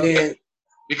 And then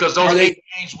because those 8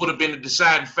 games would have been the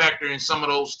deciding factor in some of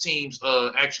those teams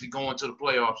actually going to the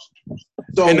playoffs.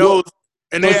 So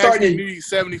they actually need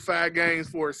 75 games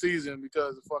for a season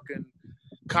because of fucking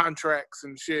contracts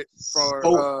and shit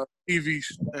for TV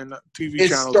and TV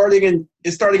channels.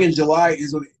 It's starting in July.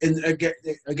 And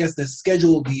I guess the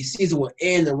schedule of the season will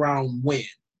end around when?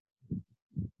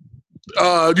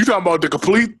 You talking about the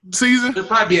complete season? It'll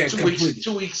probably be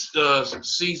 2 weeks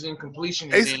season completion.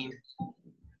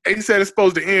 They said it's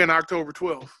supposed to end October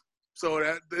 12th, so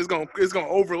that it's gonna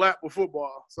overlap with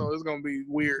football. So it's gonna be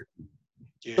weird.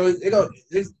 Yeah. So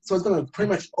it's gonna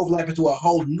pretty much overlap into a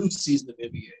whole new season of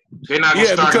NBA. They're not gonna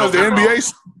start because the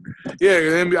NBA. Yeah,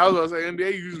 the NBA. I was gonna say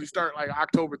NBA usually start like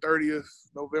October 30th,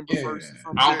 November 1st.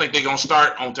 I don't think they're gonna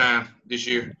start on time this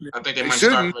year. I think they might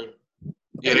start later.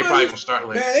 Yeah, they probably gonna start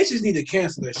later. Man, they just need to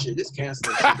cancel that shit. Just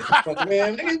cancel that shit. Fuck,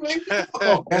 man,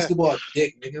 fuck basketball,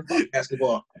 dick, nigga. Fuck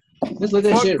basketball. Just let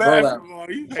that shit roll out.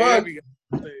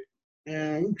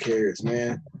 Man, who cares,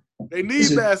 man? They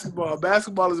need basketball.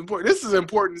 Basketball is important. This is an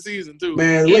important season too.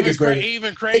 Man,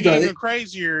 even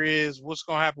crazier is what's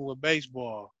gonna happen with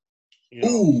baseball. You know?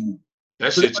 Ooh,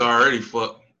 that shit's already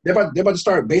fucked. They're about to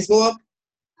start baseball up.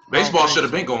 Baseball should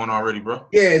have been going already, bro.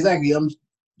 Yeah, exactly.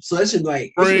 So that should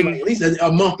like at least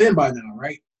a month in by now,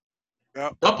 right?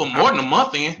 Yep. More than a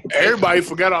month in. Everybody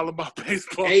forgot all about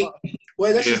baseball.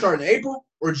 Wait, that should start in April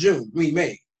or June? I mean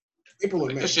May. April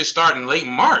or May. That should start in late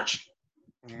March.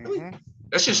 Mm-hmm.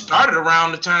 That shit started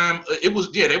around the time they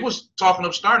was talking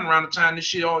of starting around the time this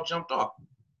shit all jumped off.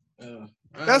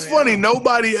 That's funny.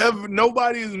 Nobody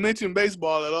has mentioned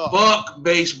baseball at all. Fuck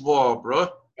baseball, bro.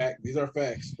 These are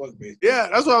facts. Fuck baseball. Yeah,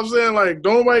 that's what I'm saying. Like,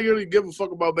 don't nobody really give a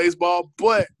fuck about baseball,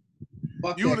 but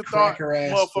you would have thought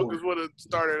motherfuckers would have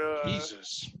started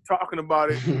talking about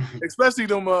it, especially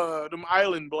them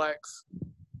island blacks.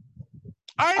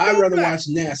 I'd rather watch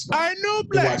NASCAR. I know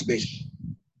than watch baseball.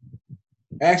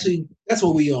 Actually, that's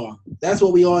what we are. That's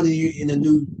what we are in the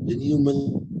new millennium.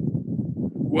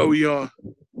 What we are?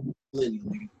 Millennium,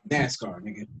 nigga. NASCAR,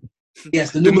 nigga. Yes,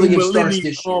 the new millennium starts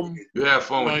this year. You have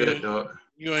fun with that, dog.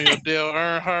 You and your Dale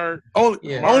Earnhardt. Only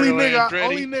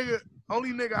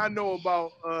nigga I know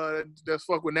about that's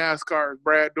fuck with NASCAR is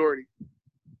Brad Daugherty.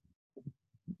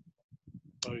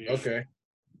 Oh yeah. Okay.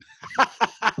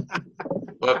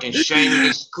 Fucking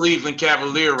shameless Cleveland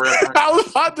Cavalier reference. I was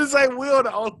about to say Will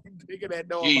the only nigga that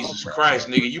know Jesus about Christ,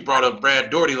 nigga. You brought up Brad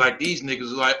Daugherty like these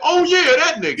niggas are like, oh yeah,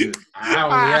 that nigga.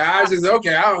 I was just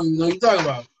okay. I don't even know what you're talking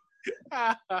about.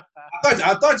 I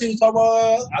thought you was talking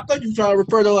about. I thought you were trying to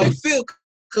refer to like Phil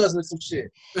cousin or some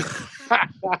shit.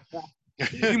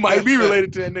 He might be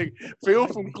related to that nigga. Phil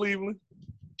from Cleveland.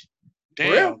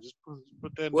 Damn, just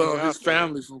put that. Well, nigga his out there.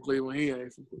 family's from Cleveland. He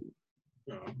ain't from Cleveland.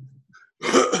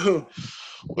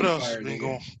 What else has Fire been nigga.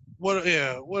 going?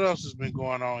 What else has been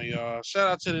going on, y'all? Shout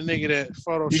out to the nigga that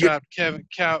photoshopped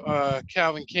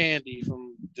Calvin Candy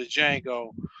from the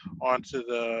Django onto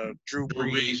the Drew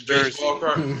Brees jersey. baseball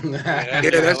card. Yeah,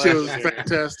 that shit was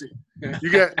fantastic.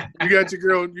 You got your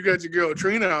girl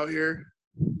Trina out here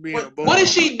being a boy. What did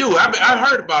she do? I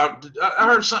heard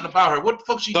something about her. What the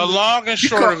fuck she The do? long and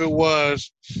short of it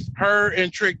was, her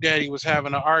and Trick Daddy was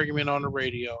having an argument on the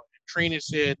radio. Trina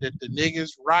said that the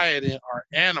niggas rioting are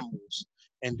animals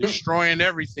and destroying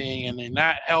everything, and they're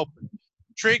not helping.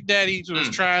 Trick Daddy was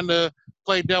trying to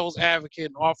play devil's advocate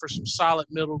and offer some solid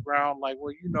middle ground, like,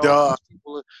 well, you know,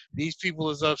 these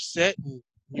people is upset, and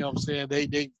you know what I'm saying,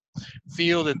 they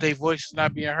feel that their voice is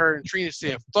not being heard. And Trina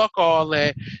said, fuck all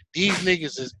that. These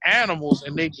niggas is animals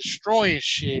and they destroying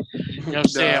shit. You know what I'm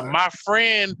saying? My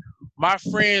friends,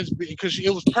 because it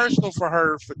was personal for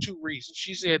her for two reasons.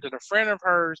 She said that a friend of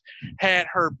hers had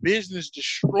her business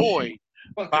destroyed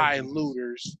by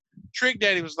looters. Trick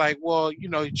Daddy was like, well, you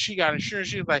know, she got insurance.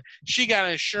 She was like, she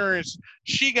got insurance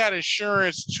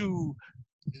to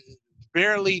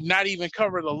barely not even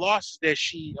cover the losses that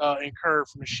she incurred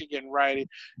from the shit getting rioted.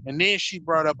 And then she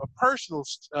brought up a personal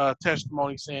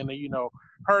testimony saying that, you know,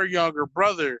 her younger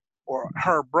brother, or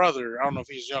her brother, I don't know if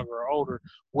he's younger or older,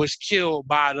 was killed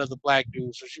by another black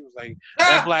dude. So she was like,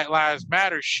 that Black Lives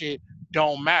Matter shit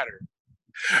don't matter.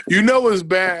 You know it's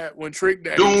bad when Trick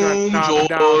Daddy trying to calm it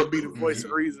down and be the voice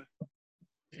of reason.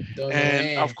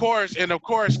 And of course,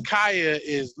 Kaya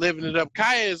is living it up.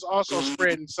 Kaya is also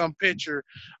spreading some picture.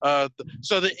 The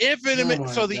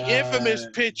infamous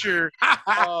picture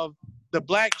of the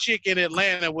black chick in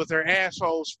Atlanta with her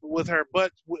asshole, with her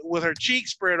butt, with her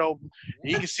cheeks spread open.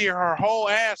 You can see her whole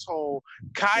asshole.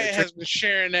 Kaya has been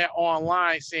sharing that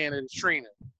online, saying that it's Trina.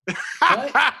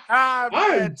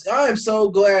 I'm so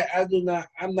glad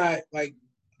I'm not like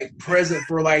present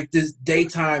for like this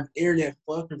daytime internet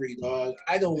fuckery, dog.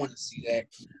 I don't want to see that.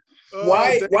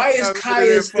 Why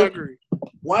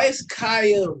is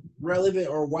Kaya relevant,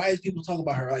 or why is people talking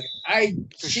about her? Like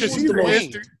she's an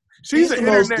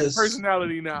internet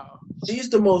personality now. She's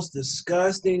the most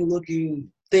disgusting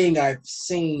looking thing I've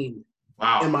seen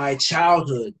in my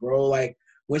childhood, bro. Like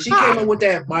when she came up with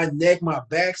that "My Neck, My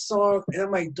Back" song, and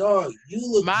I'm like, dog, you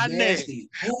look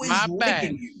nasty. Who is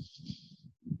licking you?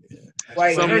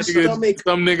 Like some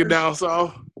nigga down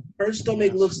south. Her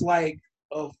stomach looks like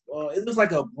it looks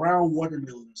like a brown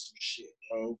watermelon or some shit,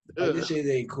 bro. Like, this shit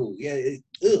ain't cool. Yeah,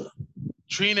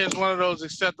 Trina is one of those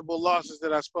acceptable losses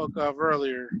that I spoke of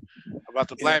earlier about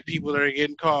the black people that are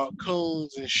getting called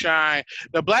coons and shine.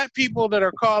 The black people that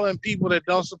are calling people that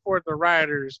don't support the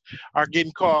rioters are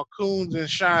getting called coons and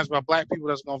shines by black people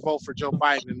that's gonna vote for Joe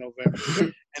Biden in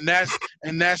November. And that's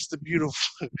the beautiful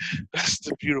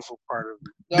part of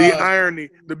it. The irony,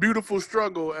 the beautiful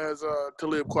struggle, as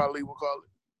Talib Kweli will call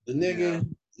it. The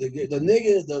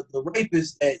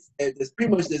rapist that's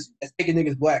pretty much that's taking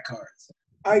niggas' black cards.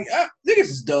 Niggas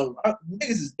is dumb.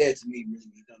 Niggas is dead to me.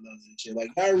 Really, dumb and shit.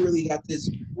 Like I really got this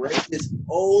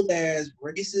old ass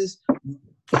racist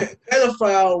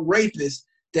pedophile rapist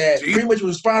that pretty much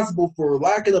was responsible for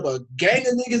locking up a gang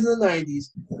of niggas in the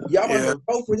 90s. Y'all about to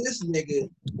vote for this nigga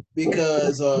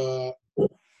because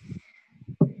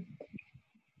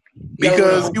he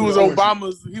was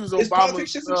Obama's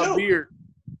beard.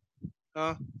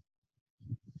 Huh?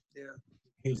 Yeah.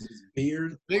 His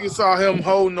beard. Niggas saw him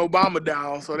holding Obama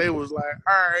down, so they was like,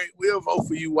 all right, we'll vote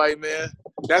for you, white man.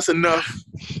 That's enough.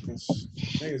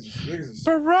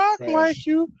 Barack like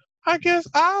you. I guess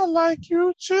I'll like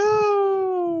you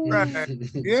too. Right.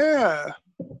 Yeah.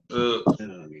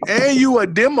 And you a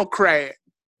Democrat.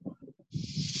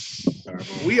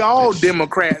 We all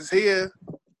Democrats here.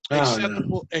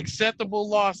 Acceptable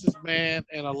losses, man,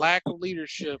 and a lack of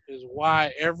leadership is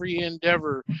why every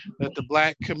endeavor that the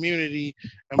black community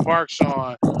embarks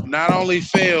on not only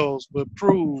fails but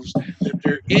proves that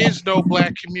there is no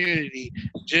black community,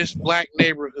 just black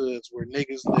neighborhoods where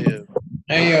niggas live.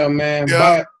 Hey yo, man,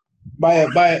 by a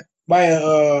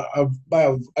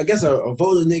I guess a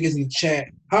vote of niggas in the chat.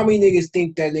 How many niggas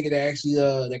think that nigga that actually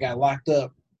that got locked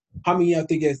up? How many of y'all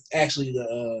think that's actually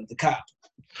the cop?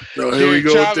 So here we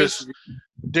go with this.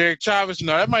 Derek Chavez,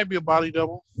 no, that might be a body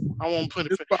double. I won't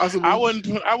put it. I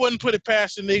wouldn't put it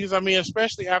past the niggas. I mean,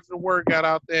 especially after the word got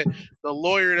out that the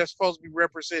lawyer that's supposed to be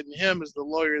representing him is the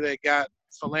lawyer that got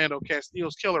Philando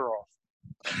Castillo's killer off.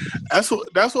 That's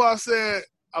what I said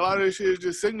a lot of this shit is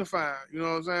just signifying. You know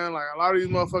what I'm saying? Like a lot of these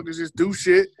motherfuckers just do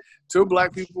shit to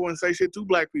black people and say shit to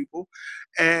black people,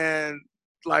 and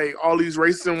like all these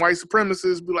racist and white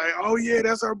supremacists be like, "Oh yeah,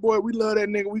 that's our boy. We love that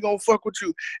nigga. We gonna fuck with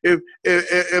you.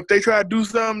 If they try to do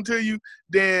something to you,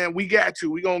 then we got you.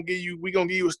 We gonna give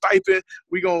you a stipend.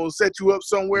 We gonna set you up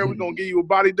somewhere. We gonna give you a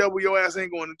body double. Your ass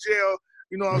ain't going to jail.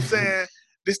 You know what I'm saying?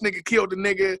 This nigga killed the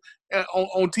nigga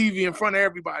on TV in front of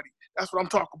everybody. That's what I'm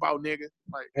talking about, nigga.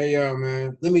 Like, hey yo,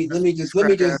 man. Let me just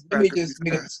make a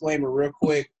disclaimer real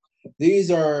quick.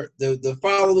 These are the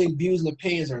following views and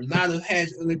opinions are not of Hash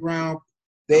Underground.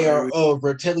 They are of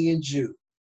Reptilian Jew.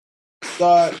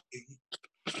 Kill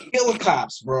the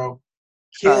cops, bro.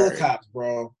 Kill the cops,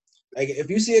 bro. Like if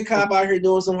you see a cop out here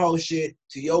doing some whole shit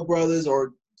to your brothers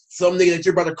or some nigga that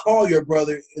you're about to call your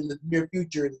brother in the near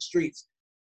future in the streets,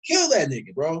 kill that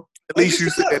nigga, bro. At least you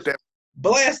said that.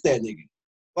 Blast that nigga.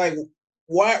 Like,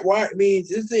 why? I mean,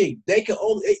 this thing, they can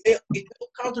only they feel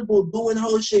comfortable doing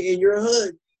whole shit in your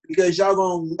hood because y'all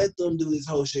gonna let them do this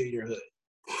whole shit in your hood.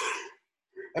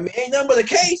 I mean, ain't nothing but a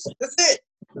case. That's it.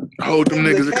 Hold them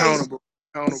niggas accountable.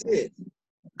 That's it.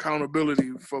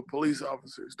 Accountability for police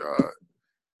officers, dog.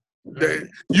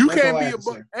 You can't be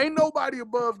above. Ain't nobody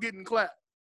above getting clapped.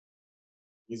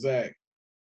 Exactly.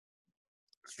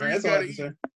 That's all I can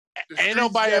say. Ain't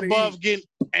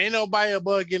nobody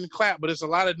above getting clapped, but it's a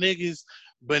lot of niggas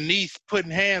beneath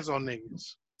putting hands on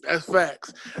niggas. That's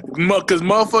facts. Because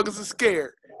motherfuckers are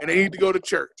scared and they need to go to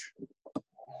church.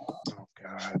 Oh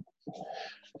God.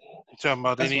 You talking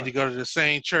about they need to go to the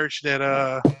same church that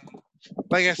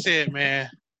like I said, man,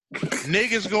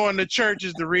 niggas going to church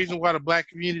is the reason why the black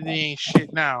community ain't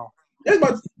shit now.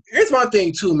 Here's my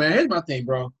thing too, man. Here's my thing,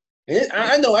 bro.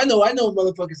 I know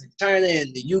motherfuckers in China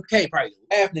and the UK probably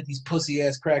laughing at these pussy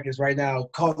ass crackers right now,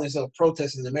 calling themselves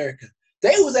protesting in America.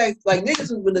 They was like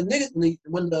niggas when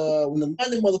the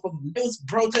London motherfuckers they was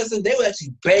protesting, they were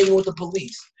actually banging with the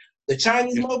police. The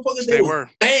Chinese motherfuckers, they were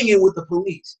banging with the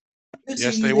police.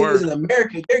 Yes, they were. In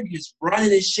America, they're just running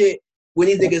this shit when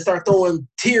these niggas start throwing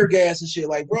tear gas and shit.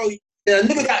 Like, bro, and a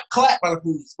nigga got clapped by the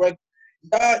police. Bro,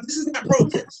 this is not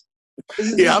protest.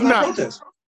 I'm not protest.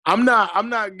 I'm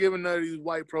not giving none of these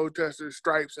white protesters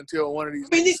stripes until one of these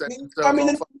niggas set themselves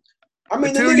on fire.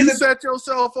 Until you set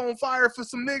yourself on fire for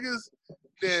some niggas,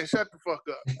 then shut the fuck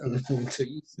up. Until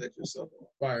you set yourself on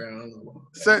fire, I don't know.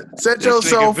 Set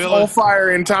yourself on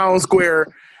fire in Town Square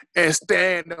and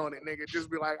stand on it, nigga. Just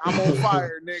be like, I'm on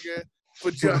fire, nigga, for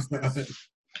justice.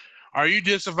 Are you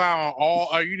disavowing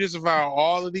all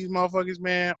of these motherfuckers,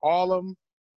 man? All of them?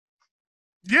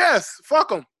 Yes, fuck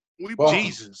them.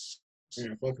 Jesus. Yeah,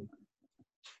 fuck them.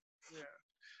 Yeah.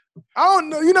 I don't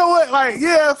know. You know what? Like,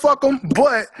 yeah, fuck them.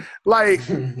 But like,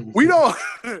 we don't.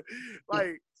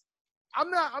 Like, I'm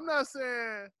not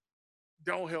saying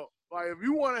don't help. Like, if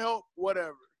you want to help,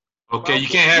 whatever. Okay, you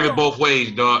can't have it both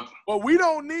ways, dog. But we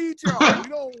don't need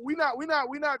y'all. We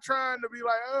not trying to be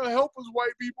like, help us,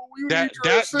 white people. We need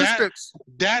your assistance.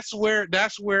 That's where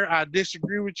I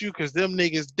disagree with you, because them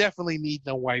niggas definitely need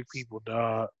the white people,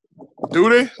 dog. Do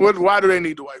they? Why do they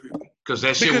need the white people? Because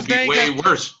that shit would be way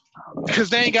worse. Because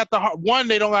they ain't got the heart. One,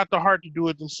 they don't got the heart to do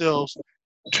it themselves.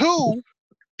 Two,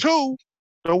 the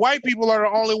white people are the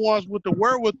only ones with the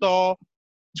wherewithal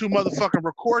to motherfucking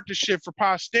record the shit for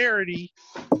posterity.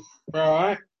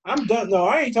 Bro, I'm done. No,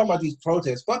 I ain't talking about these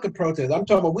protests. Fucking protests. I'm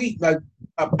talking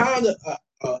about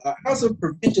a house of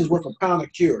prevention is worth a pound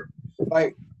of cure.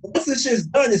 Like, once this shit's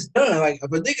done, it's done. Like,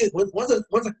 if a nigga, once a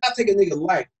cop take a nigga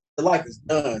life, the life is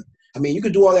done. I mean, you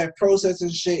can do all that process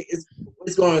and shit. It's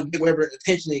going to get whatever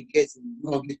attention it gets, and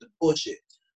you're going to get the bullshit.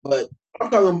 But I'm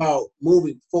talking about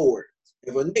moving forward.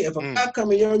 If a cop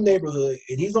come in your neighborhood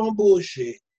and he's on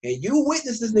bullshit, and you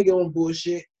witness this nigga on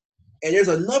bullshit, and there's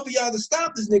enough of y'all to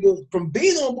stop this nigga from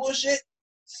being on bullshit,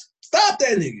 stop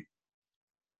that nigga.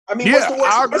 I mean, what's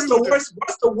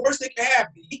the worst that can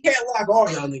happen? He can't lock all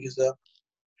y'all niggas up.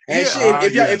 And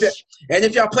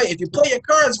if you play your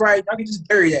cards right, y'all can just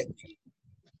bury that nigga.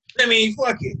 I mean,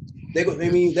 fuck it. They're gonna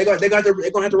have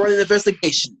to run an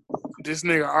investigation. This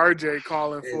nigga RJ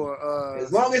calling for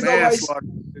as long as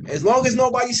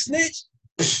nobody snitch,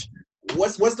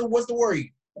 what's the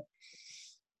worry?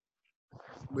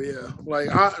 But yeah, like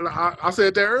I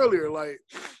said that earlier, like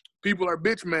people are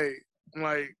bitch made.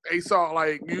 Like they saw,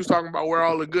 like you was talking about where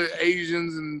all the good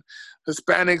Asians and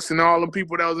Hispanics and all the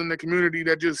people that was in the community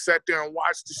that just sat there and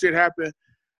watched the shit happen.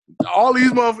 All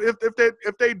these motherfuckers,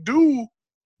 if they do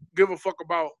give a fuck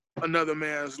about another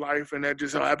man's life and that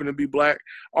just happened to be black,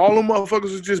 all them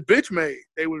motherfuckers was just bitch made.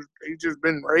 They just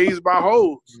been raised by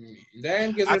hoes.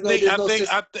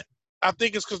 I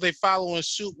think it's because they following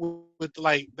suit with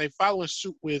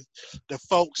the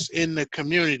folks in the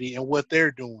community and what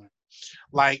they're doing.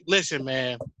 Like, listen,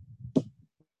 man,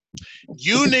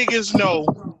 you niggas know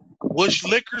which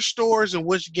liquor stores and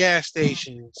which gas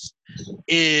stations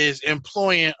is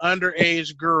employing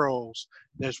underage girls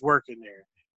that's working there.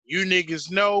 You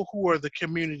niggas know who are the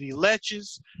community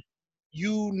leches.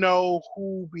 You know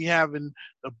who be having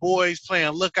the boys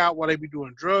playing lookout while they be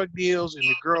doing drug deals and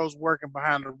the girls working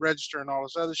behind the register and all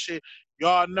this other shit.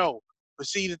 Y'all know. But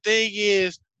see, the thing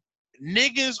is,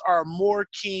 niggas are more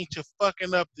keen to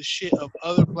fucking up the shit of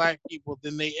other black people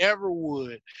than they ever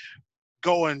would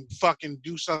go and fucking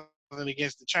do something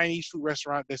against the Chinese food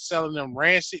restaurant that's selling them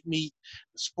rancid meat,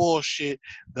 the spoiled shit,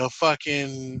 the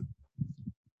fucking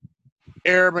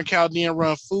Arab and Chaldean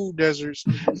run food deserts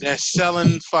that's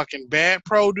selling fucking bad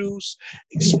produce,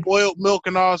 spoiled milk,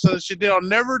 and all this other shit. They'll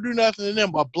never do nothing to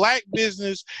them. A black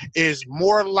business is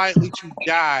more likely to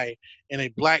die in a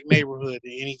black neighborhood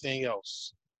than anything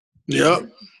else.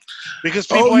 Yep. Because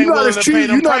people ain't willing to pay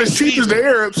them You're not as prices cheap as either. the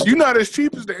Arabs. You're not as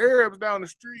cheap as the Arabs down the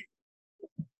street.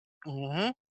 Mm-hmm.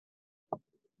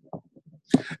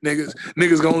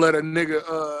 Niggas gonna let a nigga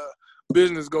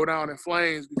business go down in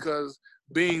flames because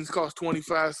beans cost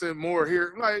 25 cents more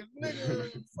here. Like, nigga,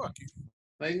 fuck you.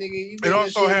 Like, nigga, you It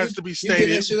also has to be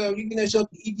stated. You get that shit up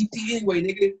to EBT anyway,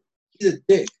 nigga. He's a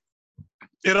dick.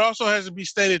 It also has to be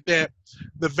stated that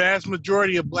the vast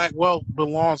majority of black wealth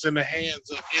belongs in the hands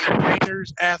of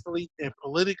entertainers, athletes, and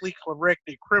politically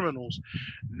corrected criminals,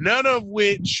 none of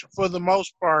which, for the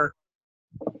most part,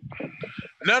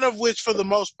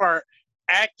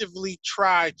 actively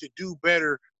try to do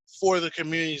better for the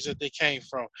communities that they came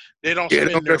from. They don't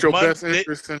spend their money.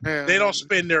 They don't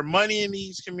spend their money in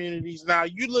these communities. Now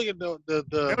you look at the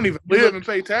they don't even live and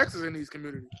pay taxes in these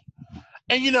communities.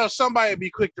 And you know, somebody would be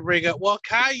quick to bring up, well,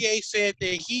 Kanye said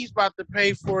that he's about to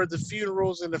pay for the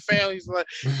funerals and the families. Like,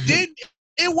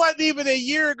 it wasn't even a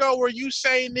year ago where you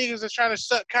say niggas are trying to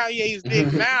suck Kanye's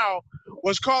dick now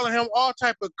was calling him all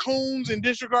type of coons and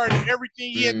disregarding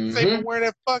everything he had to say for wearing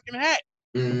that fucking hat.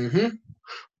 Mm-hmm.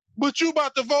 But you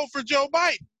about to vote for Joe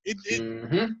Biden. It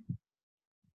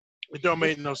don't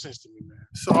make no sense to me, man.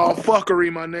 It's all fuckery,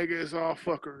 my nigga. It's all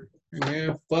fuckery.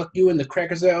 Man, fuck you and the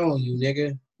crackers that own you,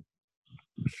 nigga.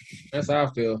 That's how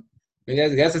I feel. I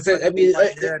mean, that's I mean,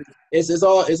 it's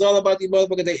all about these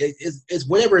motherfuckers. It's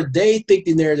whatever they think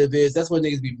the narrative is. That's what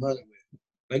niggas be running with.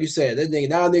 Like you said, that nigga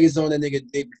now niggas on that nigga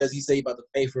because he say he about to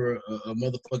pay for a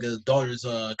motherfucker's daughter's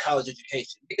college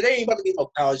education. Nigga, they ain't about to get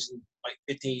no college in like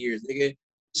 15 years, nigga.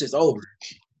 It's just over.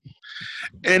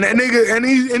 And that nigga, and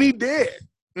he dead.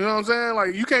 You know what I'm saying?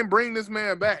 Like, you can't bring this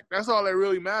man back. That's all that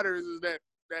really matters is that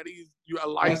a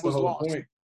life was lost. Point.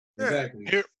 Yeah.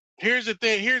 Exactly. Here's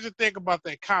the thing about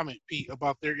that comment, Pete,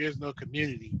 about there is no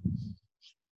community.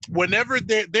 Whenever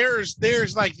there's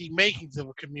like the makings of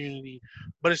a community,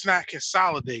 but it's not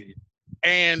consolidated.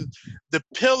 And the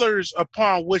pillars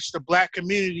upon which the black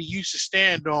community used to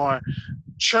stand on,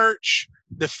 church,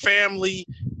 the family,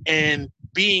 and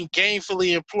being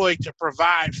gainfully employed to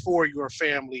provide for your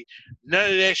family,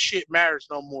 none of that shit matters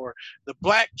no more. The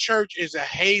black church is a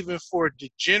haven for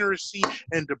degeneracy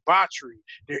and debauchery.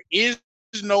 There is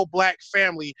no black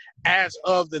family as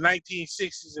of the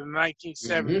 1960s and the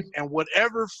 1970s, and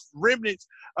whatever remnants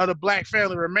of the black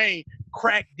family remain,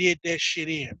 crack did that shit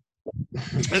in.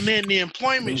 And then the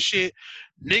employment shit,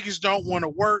 niggas don't want to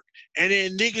work, and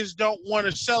then niggas don't want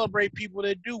to celebrate people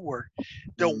that do work.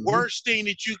 The worst thing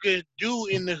that you could do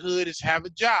in the hood is have a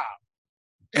job.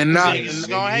 And not niggas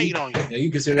gonna hate on you. Yeah,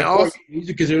 you consider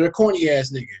a corny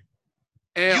ass nigga.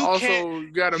 And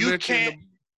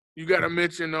you gotta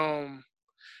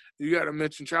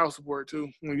mention child support too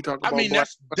when you talk about. I mean,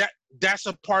 that's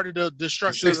a part of the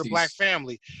structure of the black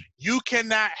family. You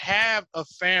cannot have a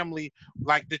family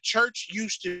like the church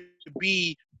used to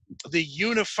be the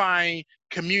unifying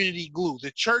community glue.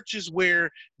 The church is where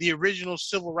the original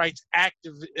civil rights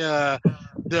activists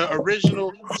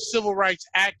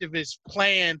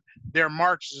planned their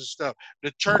marches and stuff.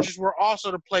 The churches were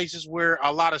also the places where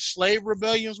a lot of slave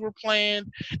rebellions were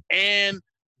planned, and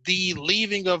the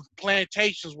leaving of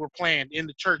plantations were planned in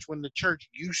the church when the church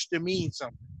used to mean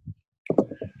something.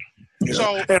 Yeah.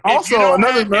 So, and also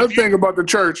another thing about the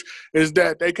church is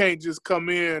that they can't just come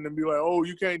in and be like, "Oh,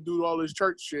 you can't do all this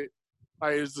church shit."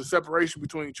 Like, it's the separation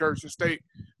between church and state.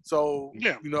 So,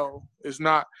 you know, it's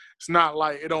not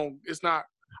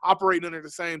operating under the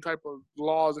same type of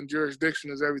laws and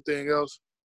jurisdiction as everything else.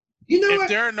 You know,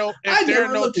 I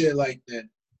never looked at it like that.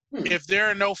 If there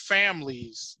are no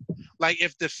families, like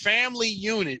if the family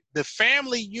unit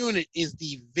is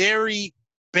the very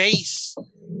base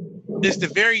is the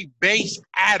very base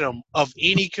atom of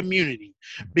any community,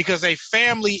 because a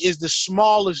family is the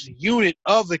smallest unit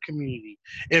of the community.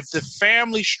 If the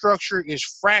family structure is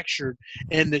fractured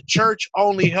and the church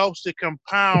only helps to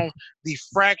compound the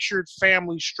fractured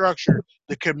family structure,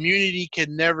 the community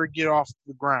can never get off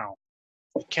the ground.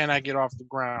 It cannot get off the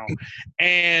ground.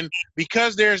 And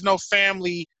because there's no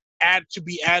family to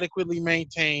be adequately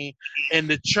maintained, and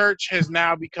the church has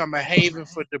now become a haven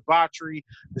for debauchery,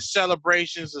 the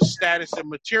celebrations of status and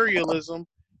materialism,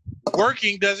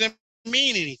 working doesn't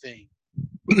mean anything.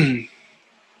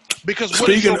 Because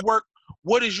what is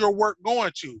your work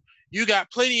going to? You got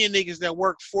plenty of niggas that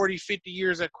work 40, 50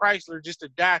 years at Chrysler just to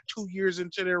die 2 years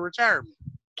into their retirement.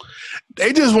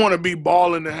 They just want to be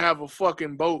balling and have a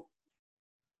fucking boat.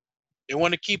 They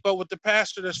want to keep up with the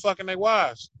pastor that's fucking their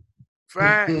wives.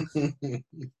 Facts.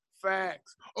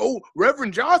 Facts. Oh,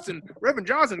 Reverend Johnson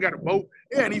got a boat.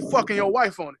 Yeah, and he fucking your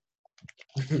wife on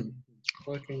it.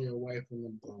 Fucking your wife on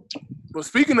the boat. But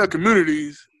speaking of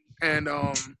communities and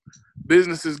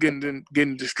businesses getting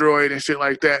destroyed and shit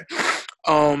like that,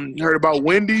 you heard about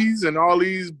Wendy's and all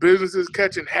these businesses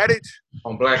catching headache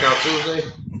on Blackout Tuesday?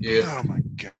 Yeah. Oh my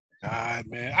God,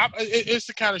 man! It's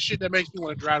the kind of shit that makes me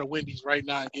want to drive to Wendy's right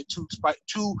now and get two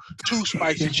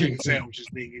spicy chicken sandwiches,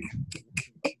 nigga.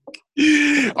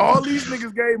 All these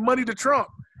niggas gave money to Trump.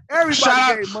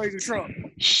 Everybody gave money to Trump.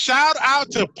 Shout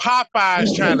out to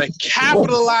Popeyes trying to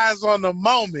capitalize on the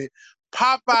moment.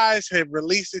 Popeyes had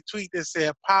released a tweet that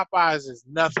said Popeyes is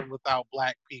nothing without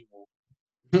black people.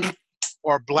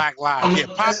 Or black lives. Yeah,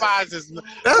 Popeyes is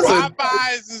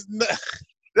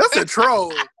that's a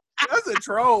troll. That's a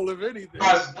troll, if anything.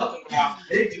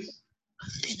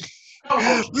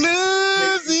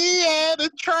 Louisiana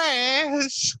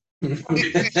trash. Come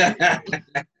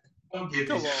on,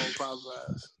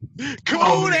 Popeyes.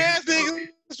 Cool ass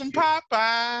niggas from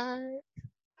Popeye.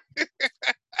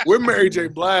 We're Mary J.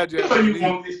 Blige. You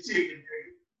want this chicken,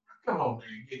 come on,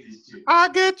 man, get this chicken. I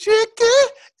get chicken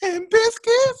and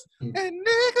biscuits and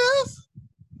niggas.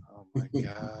 Oh my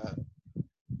God.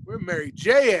 Where Mary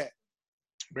J. at?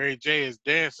 Mary J is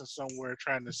dancing somewhere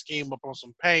trying to scheme up on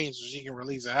some pain so she can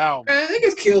release an album. Man,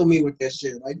 niggas kill me with that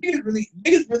shit. Like niggas really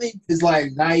is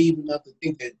like naive enough to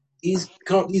think that these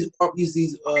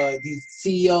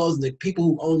CEOs and the people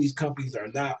who own these companies are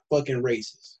not fucking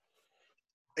racist.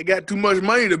 They got too much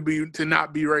money to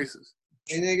not be racist.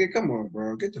 And nigga, come on,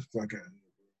 bro, get the fuck out of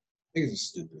here. Niggas are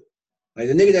stupid. Like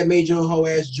the nigga that made your whole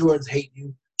ass Jordans hate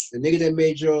you. The nigga that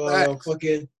made your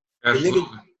fucking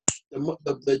the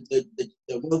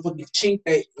motherfucking chink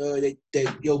that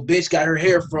your bitch got her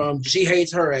hair from, she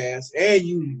hates her ass, and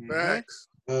you. Facts.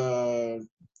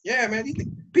 Yeah, man,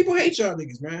 people hate y'all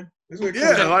niggas, man.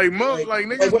 Yeah, like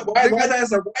niggas. Like, why is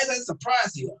that a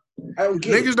surprise here? I don't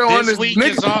get niggas it. don't This week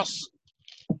is also.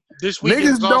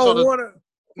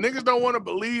 Niggas don't want to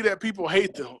believe that people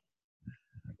hate them.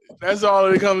 That's all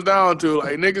it comes down to.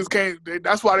 Like niggas can't.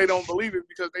 That's why they don't believe it,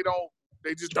 because they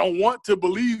just don't want to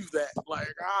believe that. Like,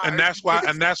 and that's why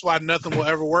nothing will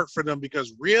ever work for them,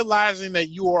 because realizing that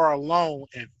you are alone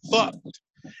and fucked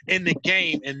in the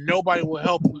game and nobody will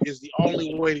help you is the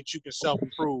only way that you can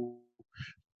self-improve.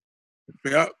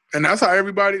 Yeah, and that's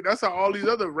how all these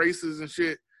other races and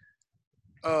shit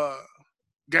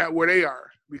got where they are,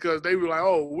 because they were like,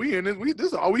 oh, we in this, this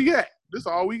is all we got. This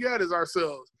all we got is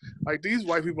ourselves. Like, these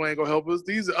white people ain't gonna help us.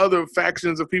 These other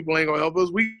factions of people ain't gonna help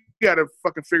us. We gotta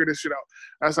fucking figure this shit out.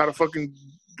 That's how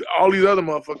all these other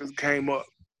motherfuckers came up.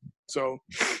 So,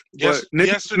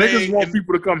 niggas want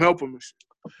people to come help them and shit.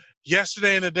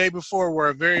 Yesterday and the day before were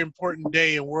a very important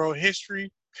day in world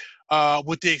history,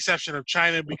 with the exception of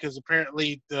China, because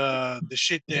apparently the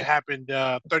shit that happened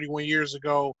 31 years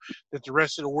ago that the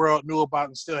rest of the world knew about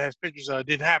and still has pictures of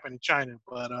didn't happen in China.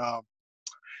 But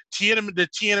the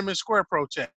Tiananmen Square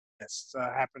protests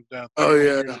happened 31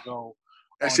 years ago.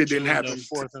 That shit didn't happen.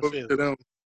 4th and 5th. To them.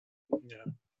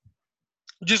 Yeah.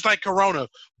 Just like Corona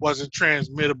wasn't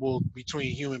transmittable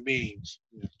between human beings.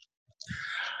 Yeah.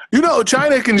 You know,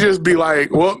 China can just be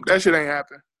like, well, that shit ain't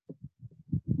happen.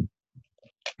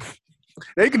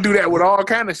 They can do that with all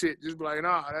kind of shit. Just be like,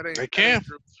 nah, that ain't. They can.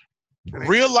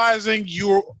 Realizing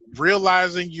you're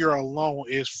alone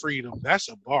is freedom. That's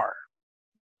a bar.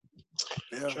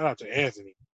 Yeah. Shout out to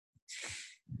Anthony.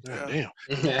 Yeah.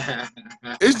 Damn.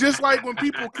 It's just like when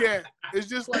people can't. It's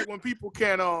just like when people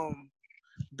can't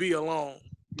be alone.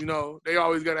 You know, they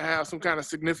always gotta have some kind of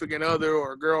significant other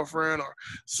or a girlfriend or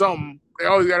something. They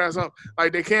always gotta have something.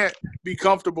 Like, they can't be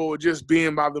comfortable with just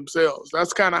being by themselves.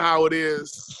 That's kind of how it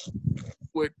is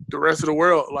with the rest of the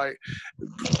world. Like,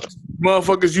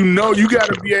 motherfuckers, you know, you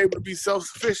gotta be able to be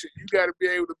self-sufficient. You gotta be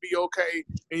able to be okay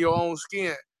in your own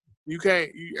skin. You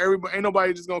can't. Everybody, ain't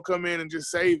nobody just gonna come in and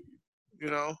just save you, you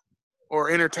know,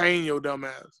 or entertain your dumb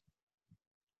ass.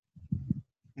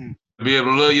 Be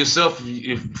able to love yourself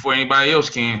before anybody else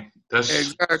can. That's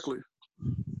exactly.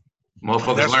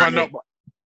 Motherfuckers learn that.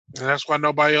 That's why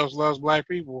nobody else loves black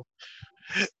people.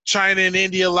 China and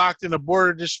India locked in a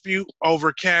border dispute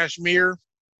over Kashmir.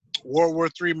 World War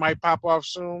III might pop off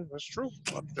soon. That's true.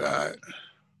 Oh, God.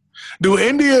 Do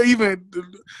India even?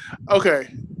 Okay,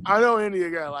 I know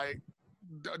India got like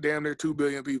damn near 2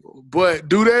 billion people, but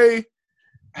do they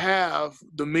have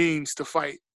the means to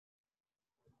fight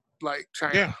like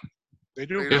China? Yeah, they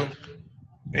do. Yeah.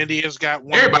 India's got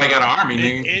one. Everybody got an army,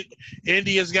 nigga.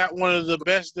 India's got one of the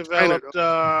best developed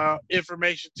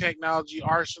information technology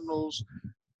arsenals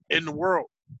in the world.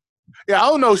 Yeah, I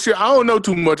don't know shit. I don't know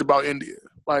too much about India.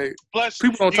 Like, plus,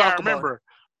 people don't talk about. Remember,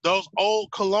 those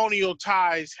old colonial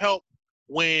ties help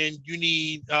when you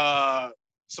need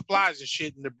supplies and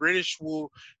shit. And the British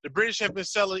have been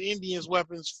selling Indians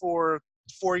weapons for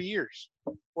 40 years,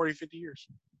 40, 50 years.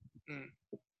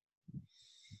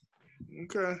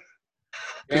 Okay.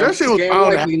 Yeah, that shit was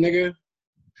bound likely, nigga.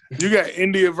 You got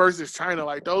India versus China.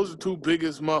 Like, those are two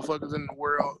biggest motherfuckers in the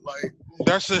world. Like,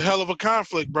 that's a hell of a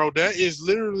conflict, bro. That is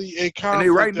literally a conflict. And they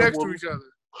right next to each other.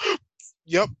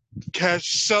 Yep.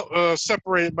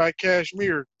 Separated by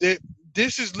Kashmir.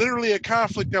 This is literally a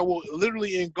conflict that will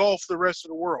literally engulf the rest of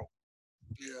the world.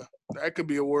 Yeah. That could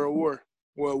be a world war.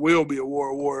 Well, it will be a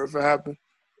world war if it happens.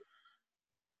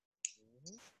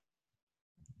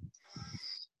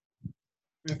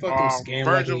 Man, fucking scam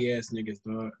likely ass niggas,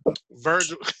 dog.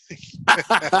 Virgil.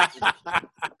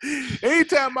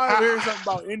 Anytime I hear something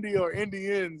about India or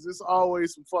Indians, it's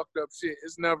always some fucked up shit.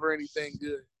 It's never anything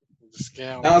good.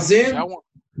 Scam.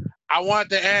 I want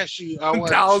to ask you. I want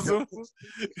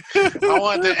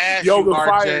to ask Yoga you,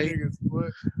 fire RJ. Niggas,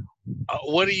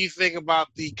 what do you think about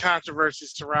the controversy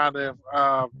surrounding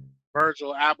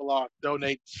Virgil Abloh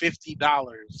donate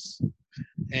 $50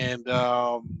 and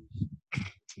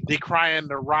decrying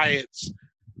the riots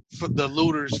for the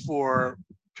looters for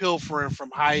pilfering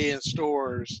from high-end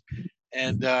stores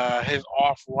and his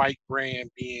Off-White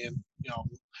brand being,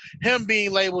 him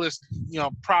being labeled as,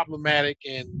 problematic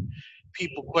and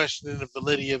people questioning the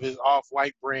validity of his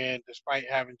Off-White brand despite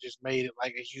having just made it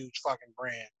like a huge fucking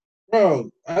brand. Bro,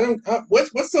 I don't.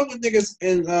 What's up with niggas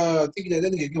and thinking that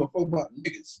they nigga give a fuck about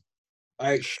niggas?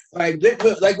 Like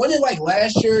when it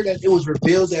last year that it was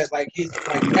revealed that half his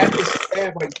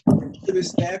staff, his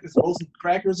staff is mostly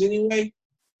crackers anyway.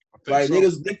 Like so.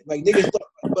 niggas thought,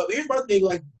 but here's my thing,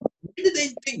 when did they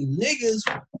think niggas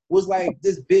was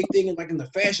this big thing in the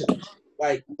fashion,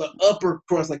 the upper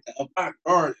crust, the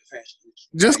avant-garde fashion?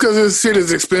 Just because this shit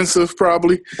is expensive,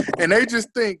 probably, and they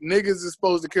just think niggas is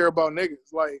supposed to care about niggas.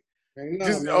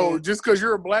 Just because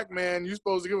you're a black man, you're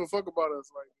supposed to give a fuck about us.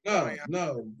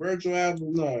 No, Virgil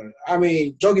Abloh, no. I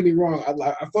mean, don't get me wrong.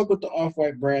 I fuck with the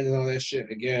Off-White brand and all that shit,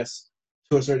 I guess,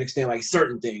 to a certain extent,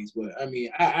 certain things. But I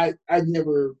mean, I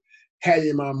never had it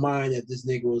in my mind that this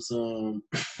nigga was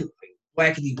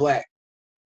blackity black.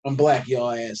 I'm black,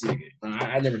 y'all ass nigga.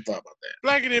 I never thought about that.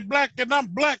 Blackity black and I'm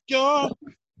black, y'all.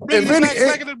 Black.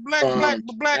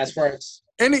 As far as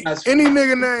any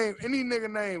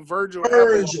nigga named Virgil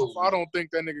Abloh, I don't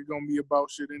think that nigga gonna be about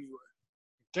shit anyway.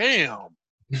 Damn.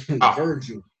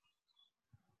 Virgil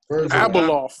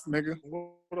Abloh, nigga.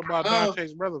 What about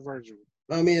Dante's brother Virgil?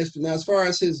 I mean, as far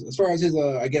as his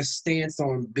I guess stance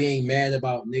on being mad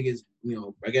about niggas,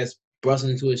 I guess busting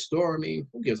into his store. I mean,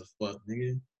 who gives a fuck,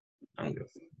 nigga? I don't give a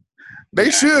fuck. They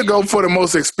should go for the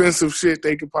most expensive shit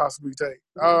they could possibly take.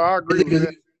 I agree with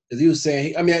that. Because he was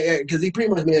saying, because he pretty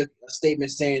much made a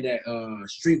statement saying that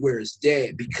streetwear is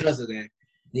dead because of that. And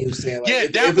he was saying,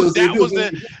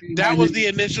 that was the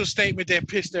initial statement that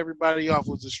pissed everybody off,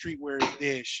 was the streetwear is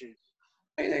dead shit.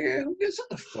 Hey, nigga, shut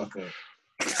the fuck up.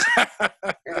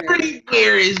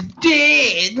 Streetwear is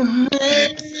dead. Your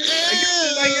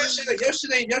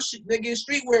shit, nigga.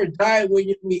 Streetwear died when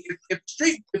if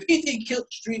anything killed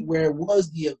streetwear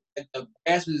was the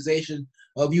bastardization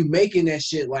of you making that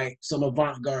shit some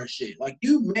avant-garde shit.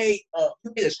 You made a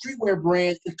streetwear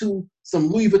brand into some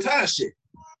Louis Vuitton shit.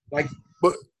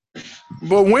 But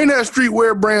when has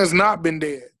streetwear brands not been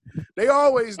dead? They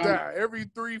always die every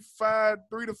 3 to 5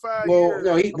 years.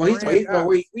 No, he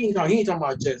ain't talking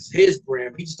about just his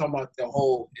brand. He's just talking about the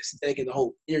whole aesthetic and the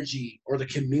whole energy or the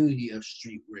community of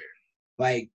streetwear.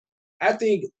 I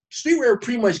think streetwear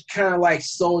pretty much kind of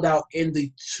sold out in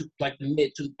the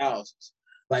mid 2000s.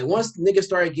 Once niggas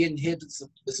started getting hit to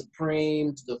the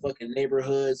Supreme, to the fucking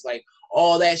neighborhoods,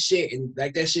 all that shit, and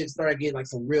that shit started getting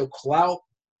some real clout.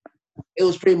 It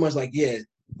was pretty much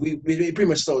we pretty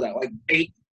much sold out.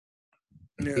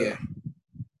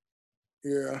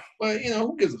 Yeah. But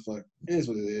who gives a fuck? It is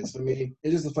what it is. I mean,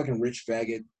 it's just a fucking rich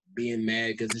faggot being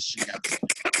mad because this shit got.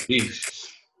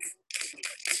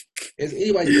 Has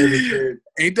anybody ever cared?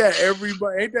 Ain't that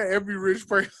everybody? Ain't that every rich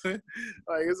person?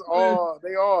 Like it's all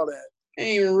they all that.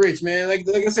 Ain't even rich, man. Like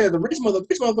I said, the rich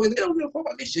motherfuckers, they don't give a fuck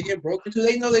about this shit get broken too.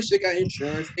 They know they shit got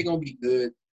insurance. They gonna be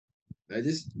good.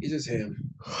 It's just him.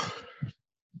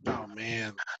 Oh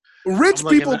man, rich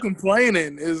people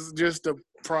complaining is just a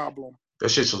problem. That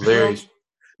shit's hilarious.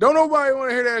 Don't nobody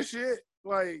want to hear that shit.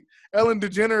 Like Ellen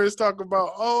DeGeneres talk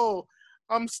about, oh,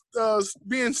 I'm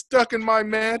being stuck in my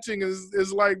mansion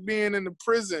is like being in the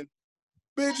prison.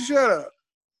 Bitch, shut up.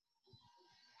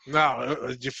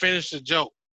 No, you finish the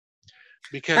joke.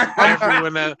 Because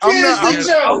everyone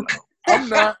I'm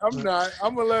not.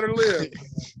 I'm gonna let her live.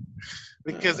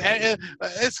 Because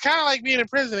it's kind of like being in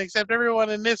prison, except everyone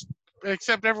in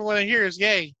here is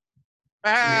gay.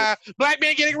 Black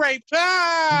man getting raped.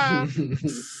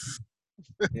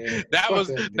 Yeah, that was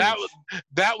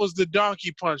the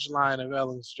donkey punch line of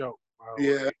Ellen's joke.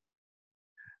 Yeah.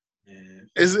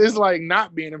 It's like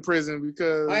not being in prison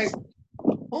because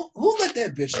who let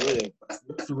that bitch live?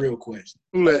 That's the real question.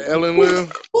 Who let Ellen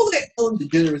live? Who let Ellen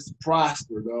DeGeneres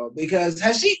prosper, dog? Because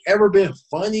has she ever been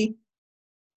funny?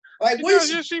 Like, what is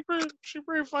she? She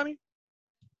pretty funny.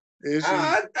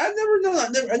 I never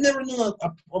knew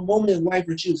a moment in life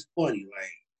where she was funny.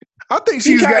 Like, I think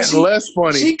she's gotten less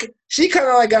funny. She kind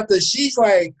of like she's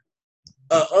like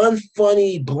an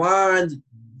unfunny, blonde,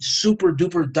 super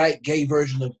duper dyke gay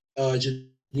version of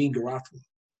Janine Garofalo.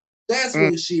 That's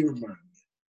what she reminds me.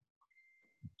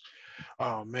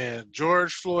 Oh man,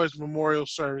 George Floyd's memorial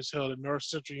service held at North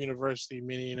Central University,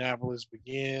 Minneapolis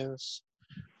begins.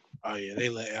 Oh yeah, they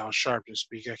let Al Sharpton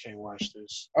speak. I can't watch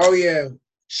this. Oh yeah,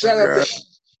 shout out!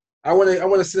 I want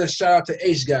to send a shout out to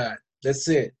H God. That's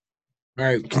it. All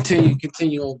right,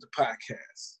 continue on the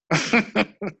podcast.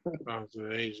 Oh,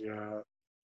 to H God.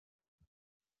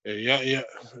 Yeah.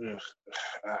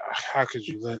 How could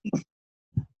you let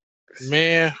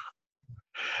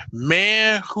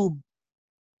man who?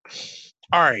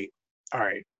 All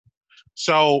right.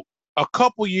 So a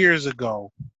couple years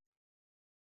ago,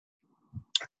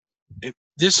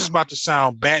 this is about to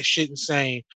sound batshit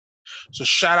insane. So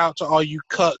shout out to all you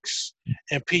cucks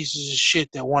and pieces of shit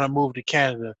that want to move to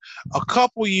Canada. A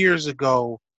couple years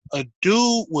ago, a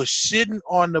dude was sitting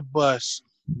on the bus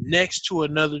next to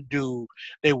another dude.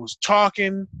 They was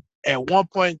talking. At one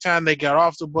point in time, they got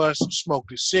off the bus,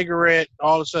 smoked a cigarette,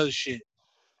 all this other shit.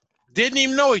 Didn't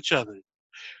even know each other.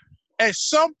 At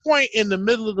some point in the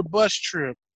middle of the bus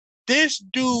trip, this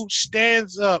dude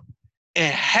stands up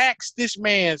and hacks this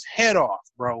man's head off,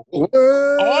 bro. What?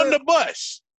 On the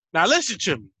bus. Now listen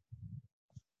to me.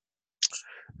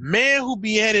 Man who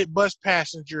beheaded bus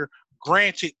passenger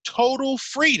granted total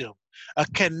freedom. A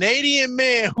Canadian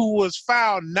man who was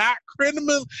found not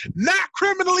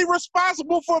criminally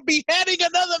responsible for beheading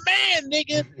another man,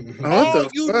 nigga.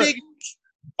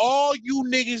 All you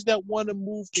niggas that want to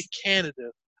move to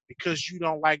Canada because you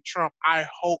don't like Trump, I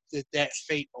hope that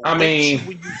fate awaits you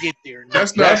when you get there.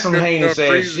 That's some heinous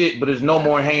ass shit, but it's no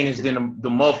more heinous than the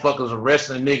motherfuckers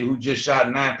arresting a nigga who just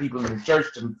shot 9 people in the church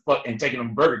and taking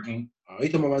them Burger King. Oh, you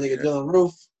talking about my nigga Dylan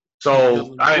Roof?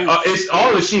 So it's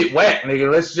all the shit whack, nigga.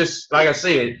 Let's just, like I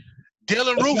said,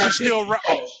 Dylan Roof is still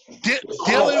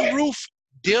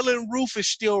Dylan Roof is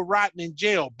still rotting in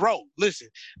jail, bro. Listen,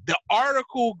 the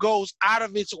article goes out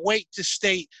of its way to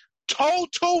state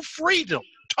total freedom.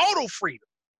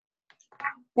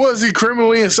 Was he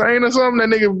criminally insane or something?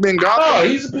 That nigga been got. Oh,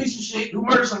 he's a piece of shit who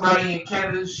murdered somebody in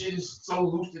Canada. Shit is so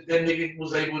loose that nigga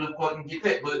was able to fucking get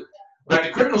that. But like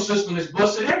the criminal system is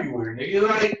busted everywhere, nigga.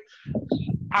 Like,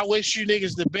 I wish you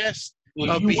niggas the best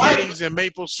of beheadings and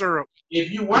maple syrup. If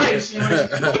you white, it's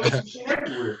shit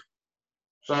everywhere.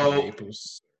 So,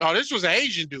 this was an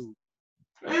Asian dude.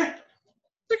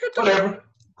 Whatever.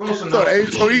 Close enough.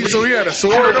 So he had a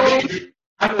sword on him?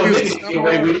 I know niggas get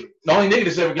away with it. The only nigga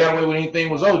that's ever got away with anything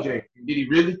was OJ. Did he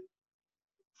really?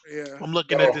 Yeah. I'm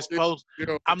looking at this post.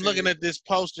 I'm looking at this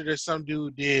poster that some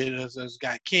dude did. It's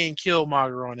got King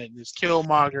Killmonger on it. And it's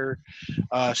Killmonger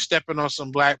stepping on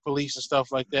some black police and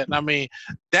stuff like that. And I mean,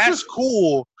 that's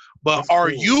cool. But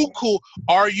you cool?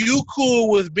 Are you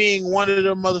cool with being one of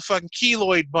the motherfucking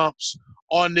keloid bumps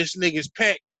on this nigga's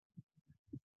pec?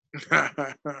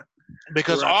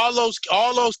 Because all those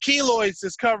keloids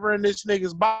that's covering this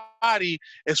nigga's body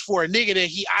is for a nigga that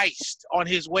he iced on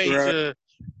his way to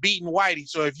beating Whitey.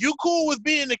 So if you cool with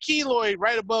being a keloid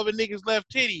right above a nigga's left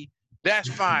titty, that's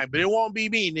fine. But it won't be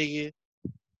me, nigga.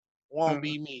 Won't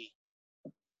be me.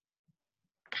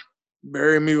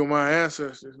 Bury me with my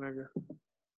ancestors, nigga.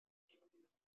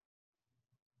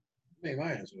 Man,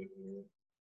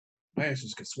 my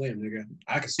answers could swim, nigga.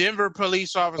 I could. Denver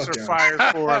police officer y'all. fired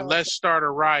for let's start a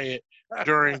riot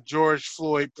during George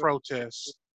Floyd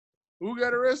protests. Who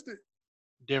got arrested?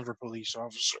 Denver police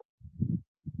officer.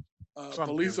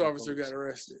 Police officer got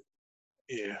arrested.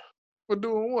 Yeah. For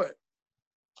doing what?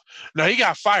 No, he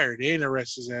got fired. They didn't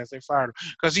arrest his ass. They fired him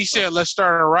because he said, "Let's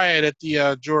start a riot at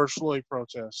the George Floyd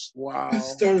protests." Wow.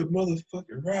 Let's start a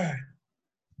motherfucking riot.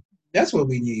 That's what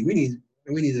we need. We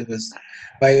need this.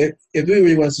 Like, if we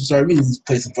really want to start, we need to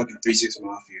play some fucking 3-6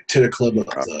 Mafia to the club of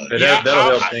That'll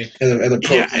help things. at a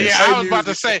protest. Yeah, I was about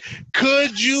to say,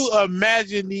 could you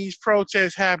imagine these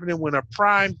protests happening when a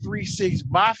prime 3-6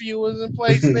 Mafia was in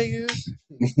place, nigga?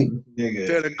 Nigga,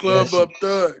 To the club up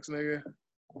thugs, nigga.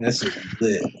 That's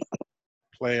lit.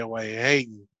 Play away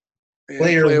hating. Yeah,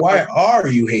 Player, why are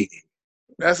you hating?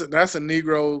 That's a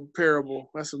Negro parable.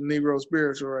 That's a Negro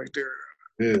spiritual right there.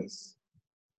 Yes.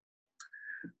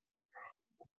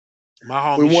 My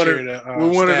homie We shared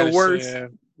we're one of the worst.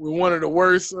 saying, We're one of the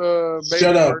worst.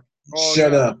 Shut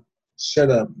up.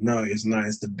 Shut up. No, it's not.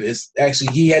 It's the best.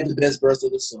 Actually, he had the best verse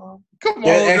of the song. Come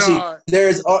Yeah, on, actually, dog.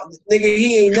 there's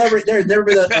nigga. There's never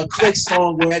been a click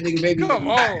song where that nigga maybe Come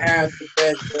not on. have the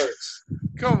best verse.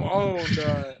 Come on,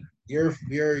 dog.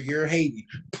 You're hating.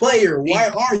 Player, why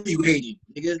are you hating,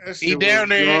 nigga? That he shit damn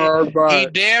was near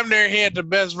garbage. had the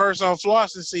best verse on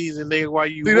Flossing season, nigga. While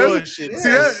you See, bullshit.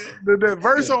 the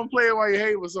verse on "Play While You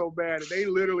Hate" was so bad that they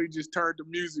literally just turned the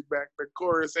music back, the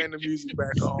chorus and the music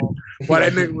back on, while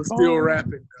that nigga was still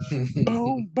rapping.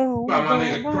 Boom, boom, By my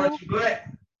nigga boom. Crunchy Black.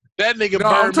 That nigga No,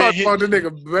 I'm Birdman talking hit. about the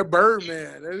nigga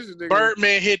Birdman. That's nigga.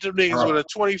 Birdman hit them niggas with a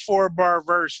 24-bar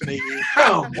verse, nigga.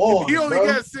 Come on, He only bro.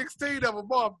 got 16 of them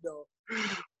off though.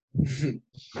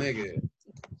 Nigga.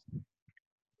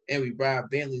 And we ride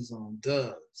Bentleys on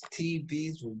dubs,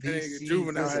 TVs with Nigga, VCs,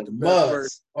 Juvenile had the best mugs,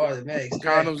 verse. automatics,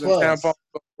 Condoms and plugs. tampons.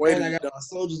 Wait And a I minute. got my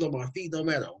soldiers on my feet no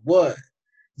matter what.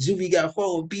 Juvie got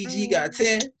 4, BG got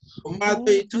 10. On my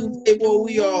 32, boy,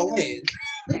 we all in.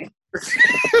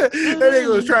 That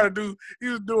nigga was trying to do. He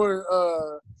was doing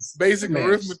basic Maths.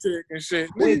 arithmetic and shit.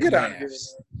 Quick Nigga, get out of here.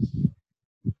 maths.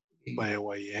 Play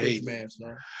away you Quick hate. maths,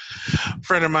 man.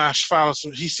 Friend of mine follows.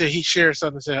 He said he shared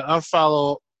something. Said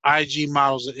unfollow IG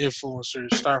models and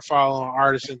influencers. Start following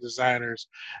artists and designers,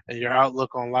 and your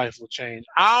outlook on life will change.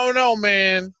 I don't know,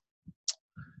 man.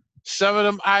 Some of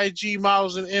them IG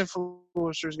models and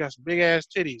influencers got some big ass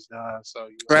titties, dog. So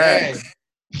Hey.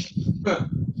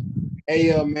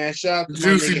 Hey, man, shout out to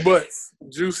Juicy my nigga. butts,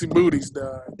 juicy booties,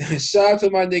 dog. Shout out to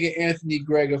my nigga Anthony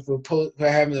Greger for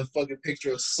having a fucking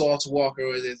picture of Sauce Walker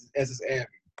as his anthem.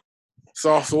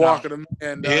 Sauce Walker, the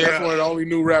man. Dog. Yeah. That's one of the only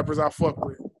new rappers I fuck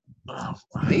with.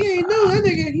 He ain't new. That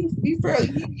nigga, he fairly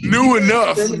New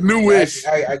enough, newish.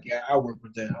 I work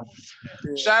with that.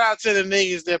 Yeah. shout out to the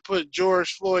niggas that put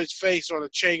George Floyd's face on a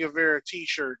Che Guevara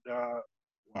T-shirt, dog.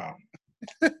 Wow.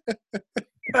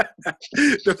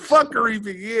 The fuckery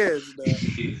begins, dog.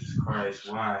 Jesus Christ,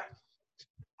 why?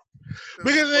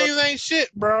 Because niggas ain't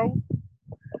shit, bro.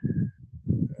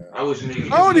 I wish niggas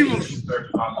I don't even- would search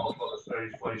my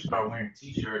motherfuckers before they start wearing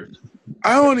t-shirts.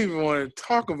 I don't even want to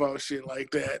talk about shit like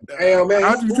that. Dog. Hey, yo, man.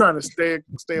 How you trying to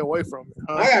stay away from it?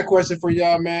 Huh? I got a question for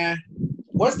y'all, man.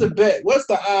 What's the bet? What's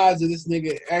the odds of this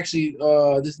nigga actually?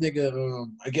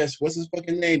 I guess what's his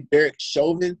fucking name? Derek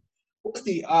Chauvin. What's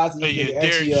the odds of this Yeah, nigga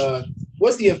actually?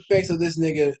 What's the effects of this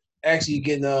nigga actually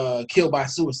getting killed by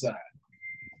suicide?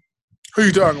 Who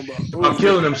you talking about? I'm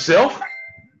killing himself?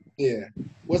 Yeah.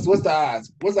 What's the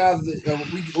odds? What's the odds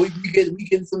of we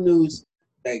get some news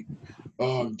like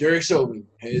Derek Chauvin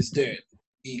is dead.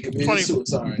 He committed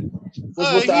suicide.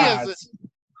 What's the odds?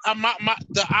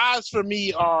 The odds for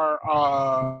me are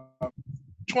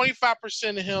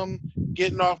 25% of him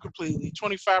getting off completely,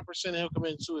 25% of him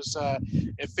committing suicide,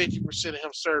 and 50% of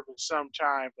him serving some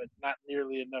time, but not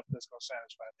nearly enough that's gonna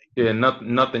satisfy me. Yeah,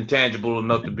 nothing tangible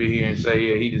enough to be here and say,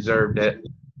 yeah, he deserved that.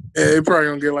 Yeah, they probably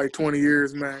gonna get like 20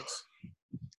 years max.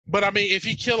 But I mean, if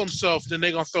he kill himself, then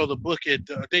they gonna throw the book at.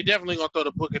 They definitely gonna throw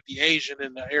the book at the Asian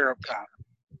and the Arab cop.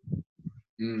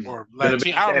 Or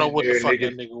Latin. I don't know what the fuck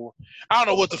that nigga was. I don't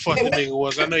know what the fuck the nigga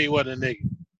was. I know he wasn't a nigga.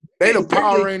 They the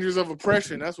Power Rangers of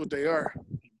oppression. That's what they are.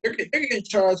 They're getting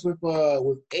charged with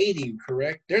aiding,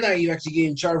 correct? They're not even actually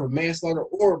getting charged with manslaughter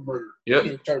or murder.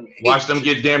 Yep. Watch them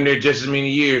get damn near just as many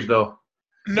years though.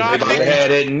 No, I They think, had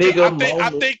that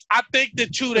nigga. I think the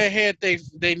two that had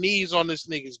they knees on this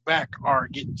nigga's back are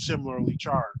getting similarly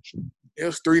charged. It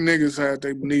was 3 niggas had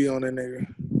their knee on that nigga.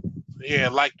 Yeah,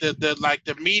 like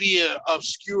the media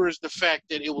obscures the fact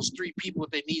that it was 3 people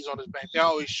with their knees on his back. They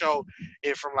always show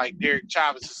it from like Derek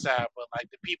Chavez's side, but like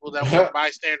the people that were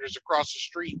bystanders across the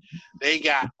street, they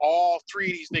got all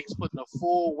 3 of these niggas putting the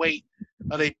full weight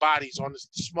of their bodies on the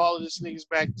small of this nigga's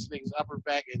back, this nigga's upper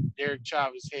back, and Derek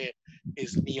Chavez's head,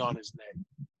 his knee on his neck.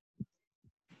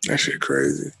 That shit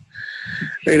crazy.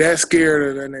 They that scared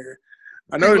of that nigga.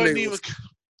 I know the nigga.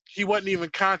 He wasn't even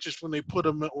conscious when they put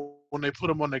him on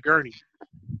the gurney.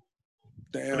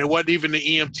 Damn. And it wasn't even the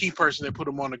EMT person that put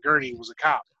him on the gurney. It was a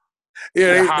cop.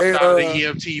 Yeah, they hopped out of the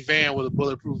EMT van with a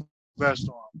bulletproof vest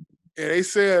on. Yeah, they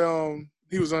said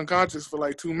he was unconscious for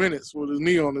like 2 minutes with his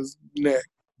knee on his neck.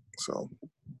 So,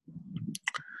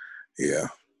 yeah.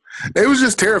 They was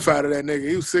just terrified of that nigga.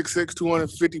 He was 6'6",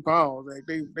 250 pounds. Like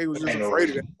they was just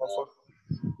afraid of that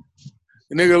motherfucker.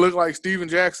 The nigga looked like Steven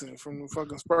Jackson from the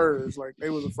fucking Spurs. Like, they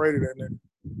was afraid of that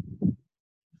nigga.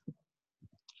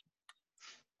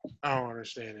 I don't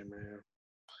understand it, man.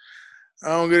 I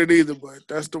don't get it either, but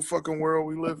that's the fucking world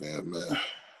we live in, man.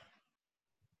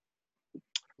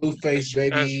 Blueface,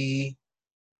 baby.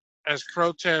 As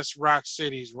protests rock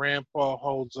cities, Rand Paul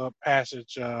holds up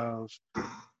passage of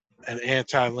an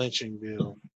anti-lynching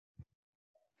bill.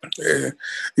 Yeah.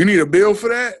 You need a bill for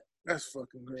that? That's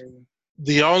fucking crazy.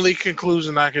 The only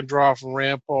conclusion I can draw from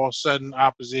Rand Paul's sudden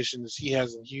opposition is he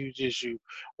has a huge issue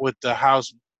with the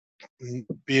House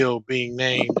bill being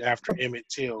named after Emmett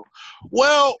Till.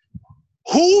 Well,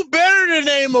 who better to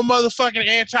name a motherfucking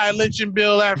anti-lynching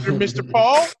bill after Mr.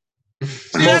 Paul?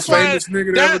 See, most famous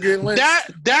nigga to ever get lynched.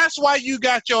 That's why you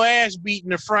got your ass beat in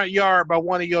the front yard by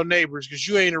one of your neighbors, because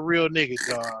you ain't a real nigga,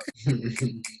 dog.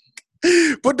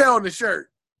 Put down the shirt.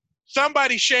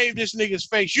 Somebody shaved this nigga's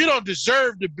face. You don't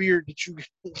deserve the beard that you got.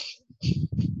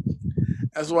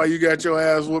 That's why you got your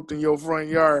ass whooped in your front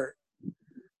yard.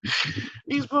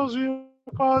 He's supposed to be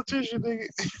a politician, nigga.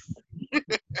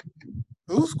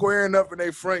 Who's squaring up in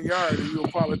their front yard and you a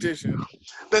politician?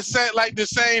 The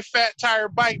same fat tire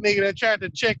bike nigga that tried to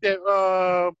check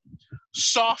that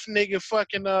soft nigga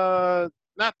fucking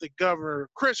not the governor,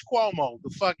 Chris Cuomo,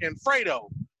 the fucking Fredo,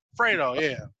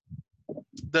 yeah.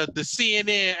 The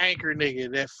CNN anchor nigga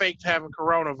that faked having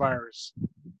coronavirus.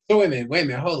 So wait a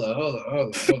minute, hold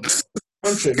on.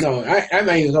 I'm sure I'm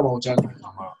not even talking about what y'all talking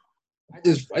about. I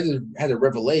just had a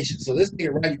revelation. So this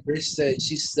nigga Roddy Ricch said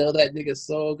she sell that nigga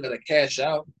soul, gotta cash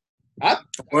out. I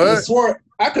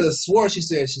could have swore she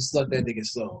said she sucked that nigga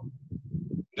soul.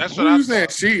 That's what I'm saying.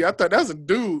 She, I thought that's a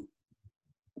dude.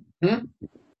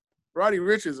 Roddy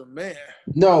Ricch is a man.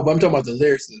 No, but I'm talking about the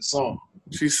lyrics of the song.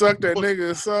 She sucked that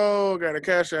nigga soul, got a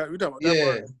cash out. You talking about that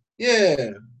word? Yeah.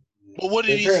 Well, what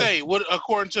did he say? What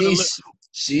according to the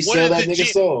she sell that nigga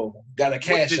soul, got a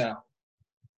cash out.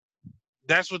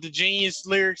 That's what the Genius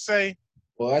lyrics say.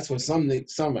 Well, that's what some.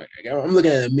 I'm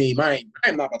looking at a meme.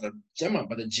 I'm not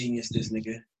about to genius this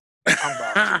nigga. I'm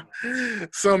about to.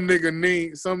 Some nigga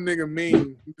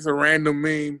meme. It's a random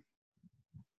meme.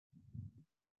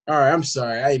 All right, I'm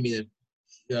sorry. I didn't mean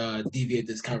to deviate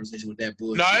this conversation with that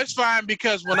bullshit. No, it's fine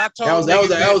because when I told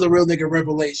that was a real nigga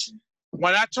revelation.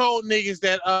 When I told niggas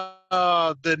that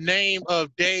the name of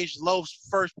Dej Loaf's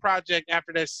first project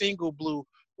after that single blew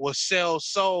was Sell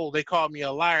Soul, they called me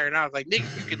a liar, and I was like, nigga,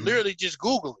 you can literally just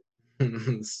Google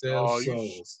it. Sell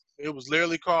Souls. It was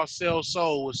literally called Sell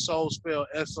Soul, with soul spelled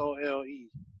SOLE.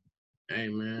 Hey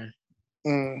man,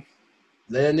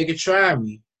 let a nigga try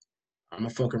me. I'm gonna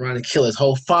fuck around and kill his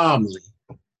whole family.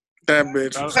 That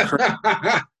bitch was crazy.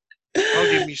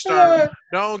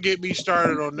 Don't get me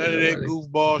started on none of that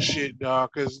goofball shit, dog.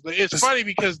 Because it's funny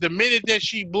because the minute that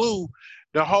she blew,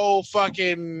 the whole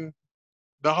fucking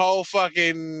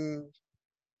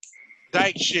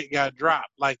Dyke shit got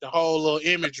dropped. Like the whole little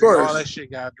imagery, all that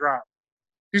shit got dropped.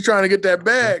 You trying to get that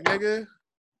bag, nigga?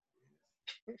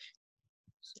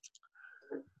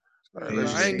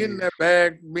 I ain't getting that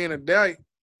bag being a Dyke.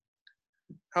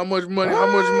 How much money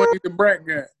the brat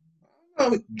got?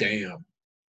 Oh, damn.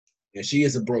 Yeah, she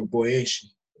is a broke boy, ain't she?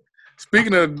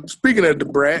 Speaking of the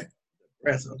brat,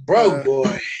 that's a broke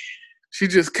boy. She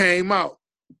just came out,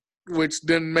 which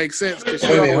didn't make sense. Wait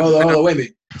a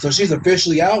minute. So she's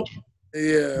officially out?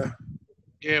 Yeah.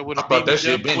 Yeah, with I thought that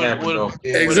shit been happening though.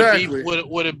 Exactly.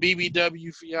 With a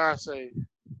BBW fiance.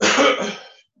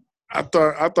 I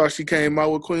thought she came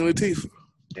out with Queen Latifah.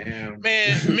 Damn.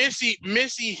 Man,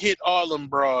 Missy hit all them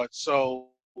broads. So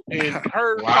and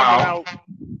her coming out.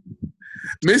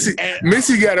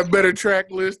 Missy got a better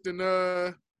track list than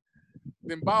Bow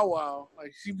Wow.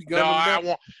 Like she be going.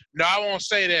 I won't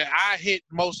say that. I hit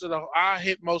most of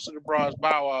the broads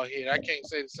Bow Wow hit. I can't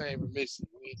say the same for Missy.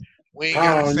 We ain't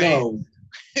got the same.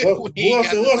 Who else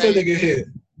that nigga hit?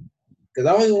 Because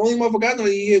the only motherfucker I know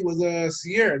he hit was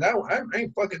Sierra. I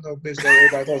ain't fucking no bitch that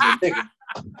everybody thought was a nigga.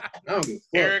 I don't give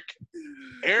a fuck.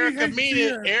 Erica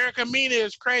Mena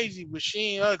is crazy, but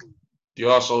she ain't ugly. You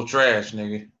also trash,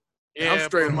 nigga. Yeah, I'm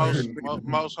straight but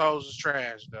most hoes is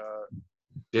trash, dog.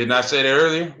 Didn't I say that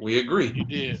earlier? We agree. You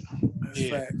did. That's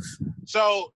Yeah. facts.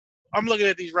 So I'm looking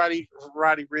at these Roddy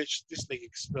Rich. This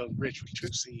nigga spelled rich with 2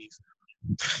 C's.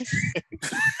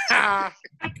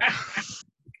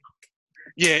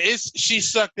 Yeah, she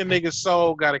sucked the nigga's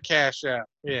soul, got a cash out.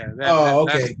 Yeah.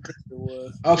 Okay.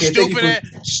 Okay.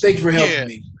 Thank you for helping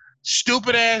me.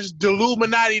 Stupid ass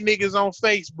Deluminati niggas on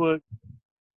Facebook.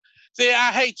 See,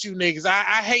 I hate you niggas.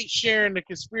 I hate sharing the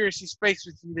conspiracy space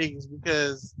with you niggas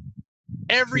because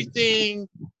everything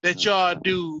that y'all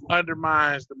do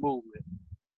undermines the movement.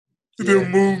 The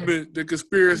movement, the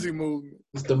conspiracy movement.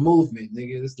 It's the movement,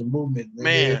 nigga. It's the movement, nigga.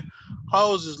 Man,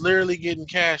 hoes is literally getting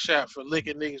cash out for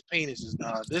licking niggas' penises,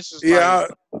 dog. This is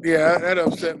that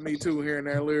upset me too. Hearing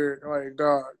that lyric, like,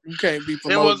 dog, you can't be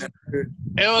promoting that.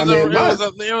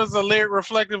 It was a lyric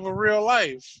reflective of real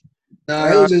life.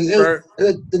 Nah, the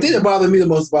thing that bothered me the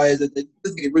most about it is that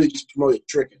this nigga really just promoted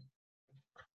tricking.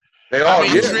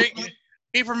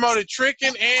 He promoted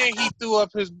tricking, and he threw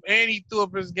up his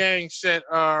gang set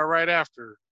right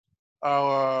after.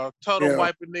 Total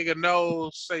wipe a nigga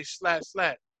nose, say slat.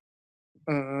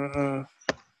 Yeah,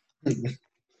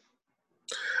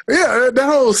 that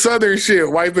whole southern shit,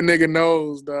 wipe a nigga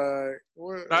nose, dog.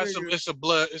 It's a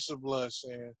blood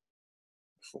sin.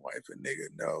 Wipe a nigga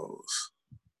nose.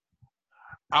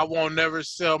 I won't never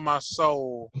sell my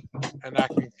soul, and I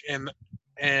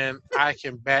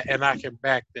can back that.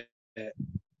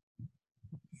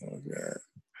 Oh God,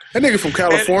 that nigga from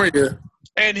California.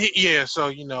 And he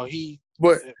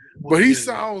But he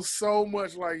sounds so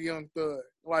much like Young Thug.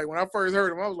 Like when I first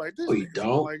heard him, I was like, "This nigga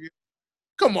don't like it."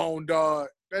 Come on, dog.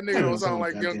 That nigga don't sound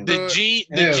like Young Thug.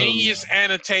 The genius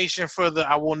annotation for the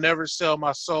 "I will never sell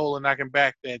my soul" and I can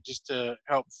back that just to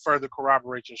help further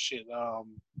corroborate your shit.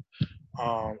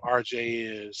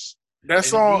 RJ is that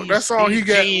song he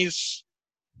got. Genius.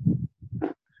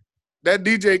 That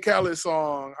DJ Khaled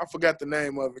song, I forgot the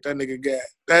name of it. That nigga got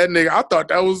that nigga. I thought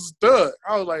that was Thug.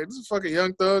 I was like, this is fucking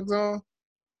Young Thug song.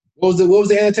 What was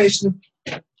the annotation?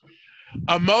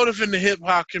 A motive in the hip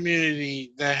hop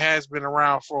community that has been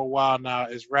around for a while now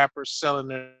is rappers selling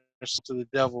their to the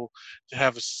devil to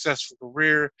have a successful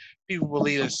career. People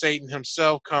believe that Satan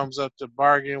himself comes up to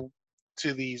bargain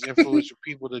to these influential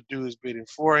people to do his bidding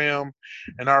for him.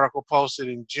 An article posted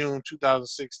in June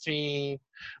 2016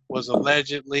 was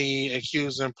allegedly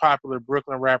accusing popular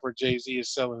Brooklyn rapper Jay-Z of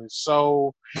selling his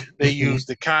soul. They used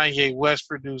the Kanye West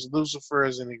produced Lucifer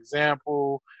as an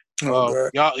example.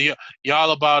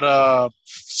 Y'all about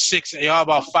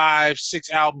 5-6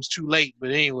 albums too late,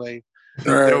 but anyway.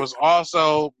 Right. There's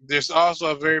also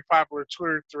a very popular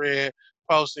Twitter thread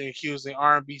posting accusing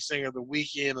R&B singer The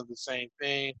Weeknd of the same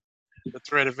thing. The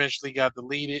thread eventually got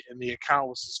deleted and the account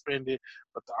was suspended,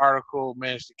 but the article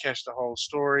managed to catch the whole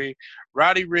story.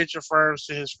 Roddy Ricch affirms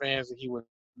to his fans that he would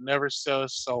never sell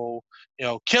his soul,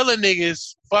 killing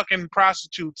niggas, fucking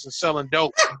prostitutes, and selling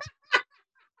dope.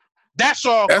 That's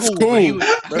all cool. He would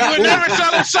never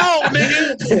sell his soul,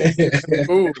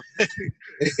 nigga.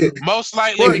 Most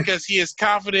likely because he is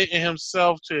confident in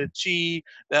himself to achieve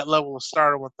that level of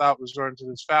stardom without resorting to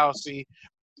this fallacy.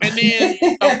 And then,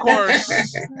 of course,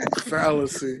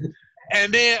 fallacy.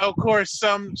 And then, of course,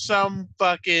 some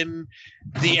fucking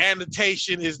the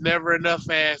annotation is never enough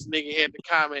ass nigga had to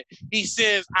comment. He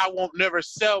says, "I won't never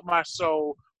sell my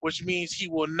soul," which means he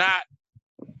will not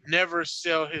never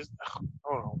sell his.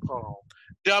 Hold on,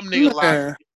 dumb nigga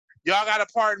logic. Y'all gotta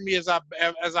pardon me as I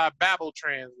babble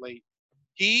translate.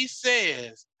 He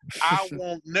says, "I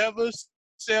won't never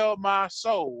sell my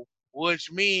soul,"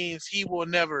 which means he will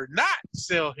never not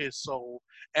sell his soul,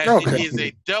 as it is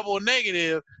a double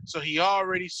negative, so he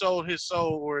already sold his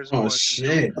soul or his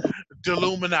shit.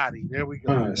 Deluminati. There we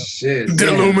go. Oh, shit.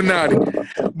 Deluminati.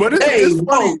 But it's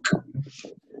funny.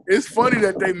 It's funny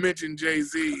that they mentioned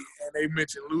Jay-Z and they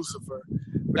mentioned Lucifer.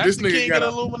 But That's this nigga got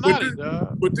Illuminati,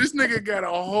 dog. But this nigga got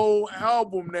a whole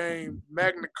album named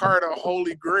Magna Carta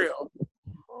Holy Grail.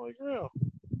 Holy Grail.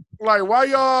 Like, why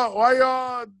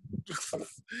y'all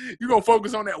you gonna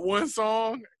focus on that one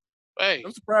song? Hey,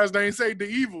 I'm surprised they ain't say The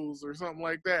Evils or something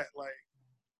like that. Like,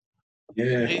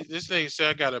 yeah, this nigga said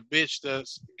I got a bitch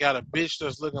that's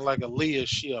looking like Aaliyah.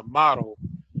 She a model.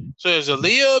 So is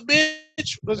Aaliyah a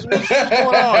bitch? What's going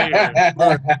on here?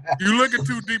 You looking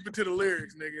too deep into the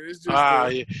lyrics, nigga. It's just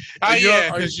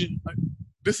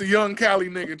this a young Cali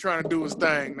nigga trying to do his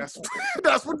thing. That's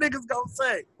what niggas gonna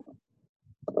say.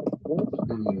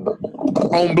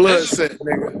 On blood set,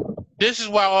 nigga. This is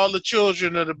why all the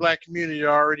children of the black community are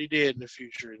already dead in the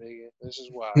future, nigga. This is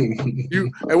why.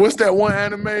 And what's that one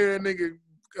anime that nigga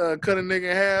cut a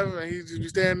nigga in half and he just be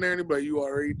standing there and he be like, you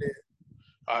already dead.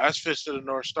 That's Fist of the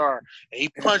North Star. And he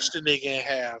punched the nigga in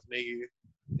half, nigga.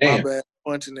 Damn. My bad.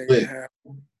 Punch a nigga in half.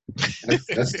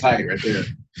 That's tight right there.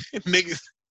 Niggas,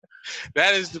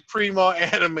 that is the primo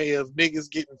anime of niggas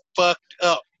getting fucked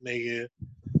up, nigga.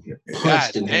 God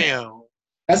Punched in half. damn.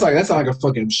 That's like a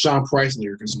fucking Sean Price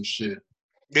lyric or some shit.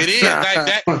 It is like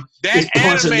that Just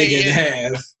punch a anime nigga in is,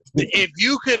 half. if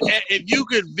you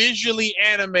could visually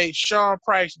animate Sean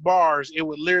Price bars, it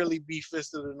would literally be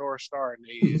Fist of the North Star,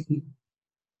 nigga.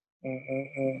 I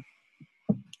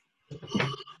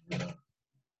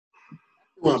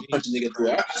want to punch a nigga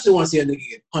through. I still want to see a nigga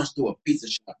get punched through a pizza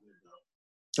shop.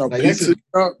 A Like, pizza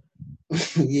shop.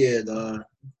 Yeah, dog.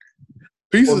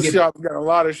 Pizza shop got a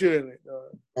lot of shit in it,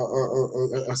 dog.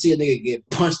 Or see a nigga get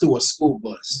punched through a school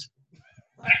bus.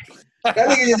 That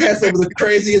nigga just had some of the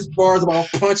craziest bars about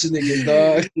punching niggas,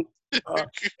 dog.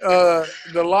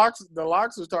 The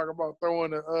locks was talking about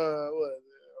throwing a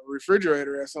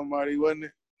refrigerator at somebody, wasn't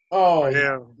it? Oh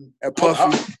Yeah. At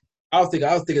Puffy. I was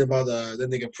thinking about that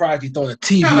nigga Prodigy throwing a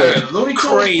TV. Looney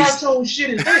Crazy. Tunes cartoon shit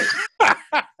is that?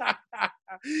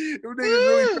 Them niggas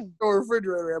really throw a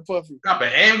refrigerator at Puffy. Got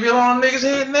an anvil on niggas'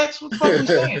 head next? What the fuck we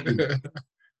saying?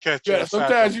 Yeah,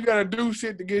 sometimes you gotta do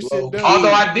shit to get shit done.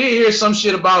 Although I did hear some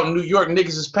shit about New York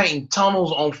niggas is painting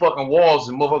tunnels on fucking walls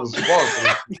and motherfuckers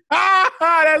walls.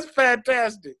 That's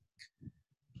fantastic.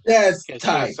 That's Catch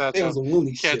tight. you outside That was a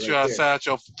loony shit. Catch you right outside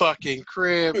your fucking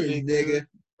crib, there. nigga.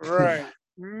 Nigga. Right.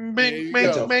 Bing,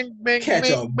 There bing, bing, Catch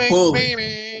a bing, bullet.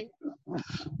 bing.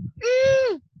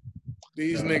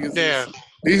 These niggas Yeah.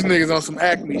 these niggas on some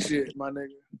Acme shit, my nigga.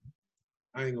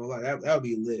 I ain't gonna lie. That would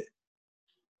be lit.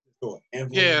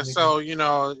 Yeah, so you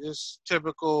know, it's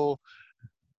typical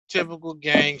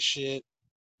gang shit.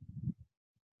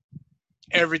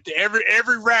 Every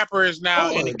rapper is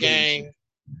now in a gang.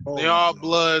 They all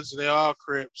Bloods, they all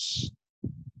Crips.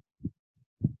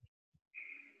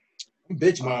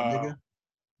 Bitch mob, nigga.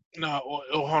 No,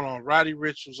 hold on. Roddy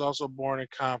Ricch was also born in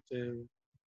Compton,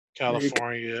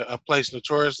 California, a place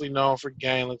notoriously known for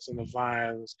ganglets and the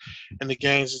violence and the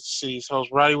gangs of the city's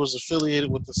host. Roddy was affiliated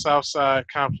with the Southside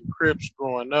Compton Crips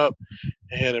growing up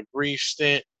and had a brief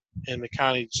stint in the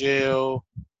county jail.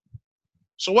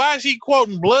 So why is he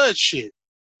quoting Blood shit?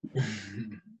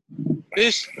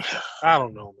 This, I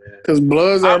don't know, man. Because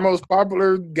Bloods are our most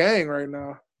popular gang right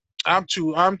now. I'm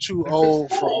too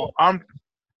old for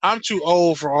I'm too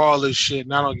old for all this shit,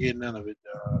 and I don't get none of it,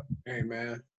 dog. Hey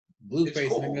man, Blueface,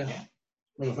 cool.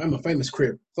 nigga. I'm a famous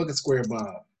Crip. Fucking Square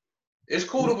Bob. It's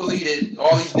cool to believe that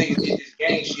all these niggas did this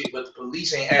gang shit, but the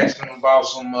police ain't asking them about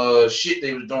some shit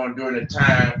they was doing during the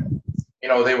time, you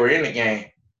know, they were in the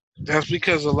gang. That's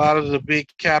because a lot of the big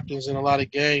captains in a lot of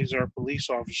gangs are police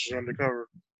officers undercover.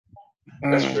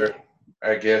 That's fair,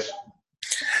 I guess.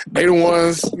 They the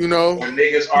ones, you know. When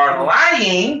niggas are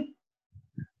lying,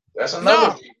 that's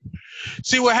another thing.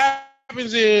 See, what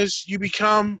happens is you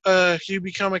become a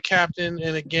captain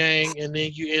in a gang, and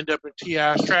then you end up in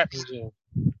T.I.'s trap museum.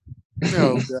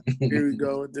 Oh, God. Here we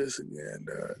go with this again,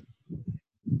 dog.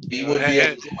 He wouldn't be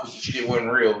able to do much shit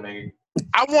wasn't real, nigga.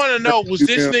 I want to know, was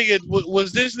this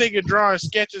nigga drawing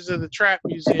sketches of the trap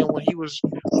museum when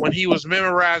he was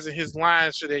memorizing his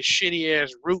lines for that shitty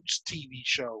ass Roots TV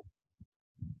show?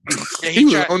 He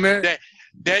was on that.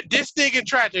 That this nigga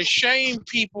tried to shame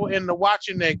people into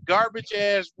watching that garbage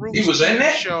ass Roots He was in TV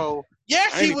that show.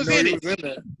 Yes, he was in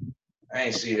it. I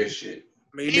ain't see that shit.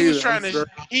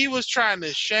 He was trying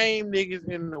to shame niggas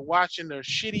into watching their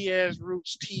shitty ass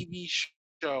Roots TV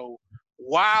show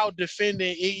while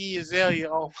defending Iggy Azalea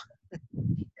on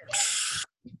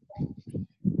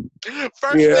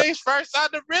things first on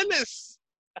the realest.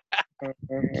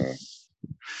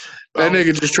 That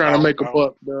nigga just trying to make a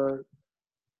buck, dog.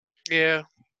 Yeah,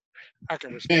 I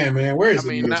can respect. Yeah, man, where is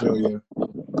Iggy Azalea?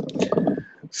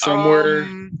 Somewhere.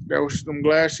 I'm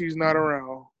glad she's not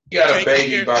around. You got a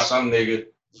baby by some nigga.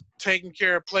 Taking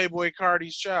care of Playboy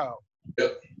Cardi's child.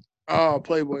 Yep. Oh,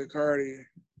 Playboy Cardi.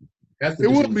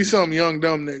 It would be some young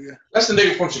dumb nigga. That's the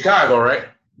nigga from Chicago, right?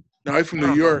 No, he's from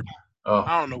New York. Oh,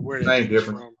 I don't know where that name nigga's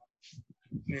different. from.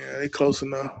 Yeah, they close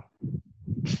enough.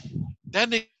 That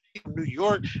nigga from New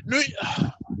York.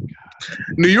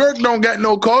 New York don't got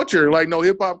no culture, like no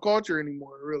hip hop culture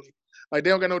anymore, really. Like they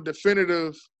don't got no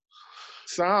definitive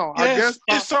sound. Yes,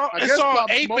 I guess it's all Pop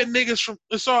aping Smoke,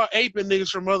 niggas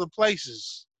from other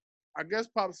places. I guess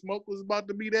Pop Smoke was about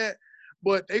to be that,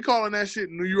 but they calling that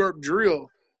shit New York drill.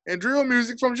 And drill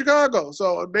music from Chicago.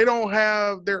 So they don't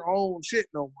have their own shit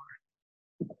no more.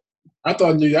 I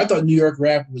thought New York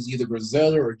rap was either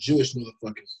Griselda or Jewish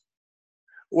motherfuckers.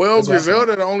 Well,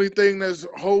 Griselda, the only thing that's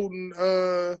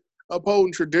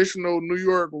upholding traditional New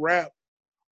York rap.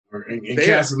 And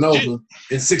Casanova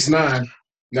in 6ix9ine.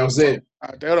 That was it.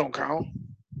 That don't count.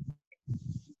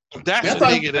 That's the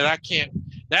nigga that I can't.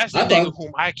 That's the nigga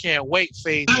whom I can't wait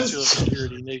fade into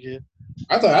obscurity, nigga.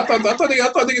 I thought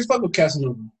niggas fuck with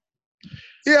Casanova.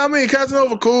 Yeah, I mean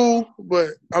Casanova cool,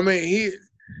 but I mean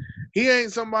he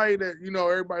ain't somebody that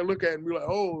everybody look at and be like,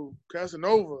 oh,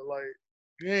 Casanova, like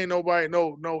he ain't nobody,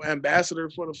 no ambassador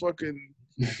for the fucking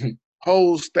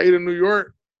whole state of New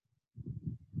York.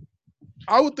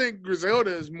 I would think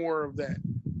Griselda is more of that.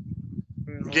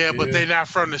 Yeah, but they're not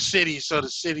from the city, so the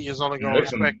city is only going to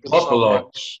respect them Buffalo. so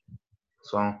much.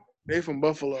 So they from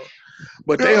Buffalo,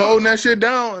 but they holding that shit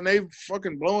down and they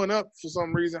fucking blowing up for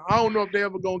some reason. I don't know if they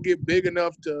ever gonna get big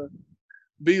enough to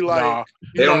be like.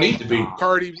 They don't need to be.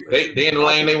 Cardi. They in the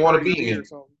lane they want to be in.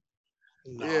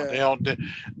 No,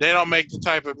 they don't make the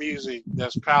type of music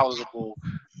that's palatable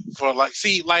for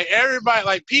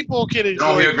everybody. People can enjoy.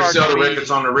 Don't hear Griselda Cardi B.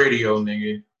 records on the radio,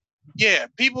 nigga. Yeah,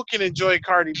 people can enjoy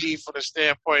Cardi B from the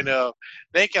standpoint of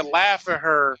they can laugh at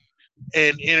her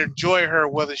and enjoy her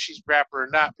whether she's rapper or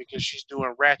not because she's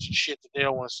doing ratchet shit that they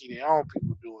don't want to see their own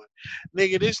people doing.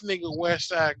 Nigga, this nigga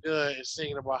Westside Gunn is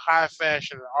singing about high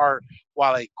fashion and art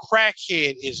while a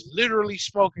crackhead is literally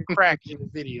smoking crack in the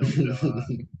video.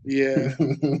 Yeah.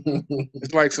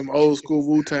 It's like some old school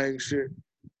Wu-Tang shit.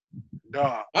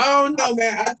 Dog. I don't know,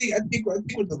 man. I think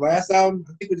with the last album,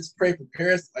 I think with this Pray for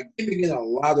Paris, like they've been getting a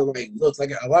lot of looks,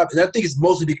 like a lot, and I think it's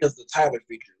mostly because of the Tyler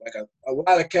feature. Like a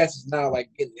lot of cats is now like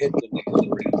getting hit with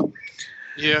the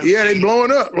Yeah, they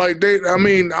blowing up. Like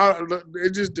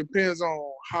it just depends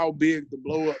on how big the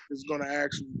blow up is gonna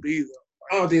actually be, though.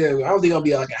 I don't think it'll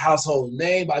be like a household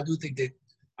name, but I think that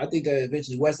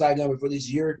eventually Westside Gunn before this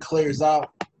year clears out,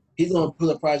 he's gonna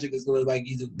put a project that's gonna like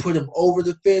either put him over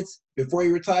the fence before he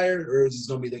retired, or it's just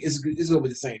gonna be like it's gonna be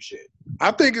the same shit.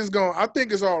 I think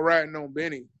it's all riding on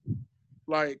Benny,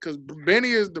 like because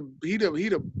Benny is the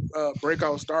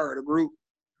breakout star of the group.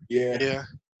 Yeah.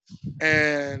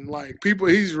 And like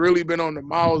he's really been on the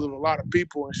mouths of a lot of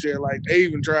people and shit. Like they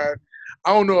even tried.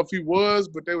 I don't know if he was,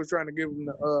 but they was trying to get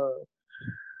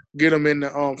him in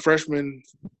the freshman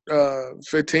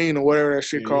 15 or whatever that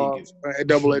shit called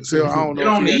double XL. I don't know. They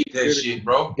don't need that shit,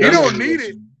 bro. He don't need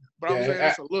it. But I'm saying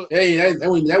that's a look. Hey, that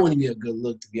wouldn't be a good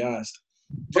look, to be honest.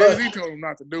 Jay-Z told him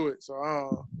not to do it,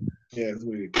 so yeah, it's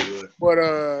really good. But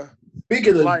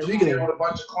speaking of a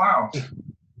bunch of clowns.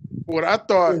 What I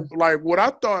thought,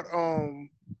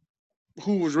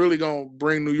 who was really gonna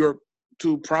bring New York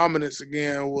to prominence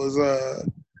again was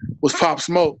Pop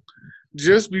Smoke,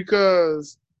 just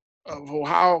because of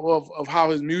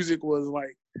how his music was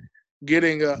like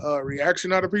getting a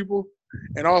reaction out of people.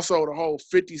 And also the whole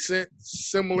 50 Cent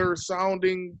similar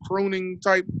sounding crooning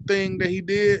type thing that he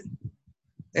did.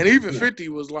 And even 50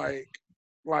 was like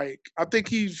I think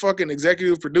he fucking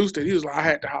executive produced it. He was like, I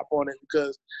had to hop on it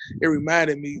because it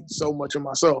reminded me so much of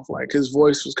myself. Like his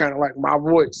voice was kind of like my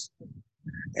voice.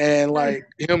 And like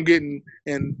him getting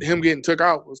took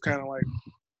out was kind of like,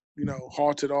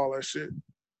 halted all that shit.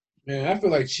 Man, I feel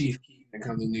like Chief Keef that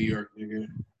comes to New York, nigga.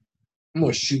 I'm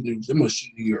gonna shoot New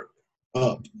York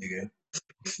up, nigga.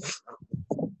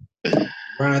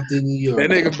 Ride through New York. That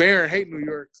nigga Barron hate New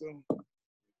York, so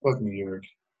fuck New York.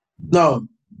 No,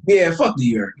 yeah, fuck New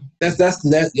York. That's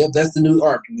the new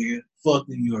arc, nigga. Fuck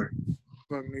New York.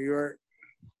 Fuck New York.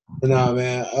 But nah,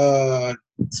 man.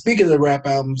 Speaking of rap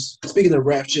albums, speaking of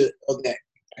rap shit of that,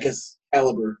 I guess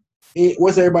caliber.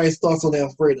 What's everybody's thoughts on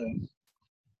Alfredo?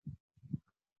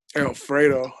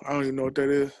 Alfredo, I don't even know what that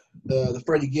is. The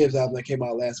Freddie Gibbs album that came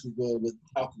out last week with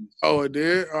Alchemist. Oh, it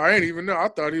did? Oh, I didn't even know. I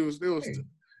thought it was. Wasn't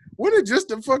it just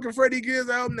the fucking Freddie Gibbs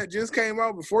album that just came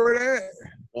out before that?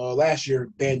 Last year,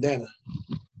 Bandana.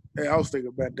 Hey, I was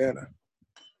thinking Bandana.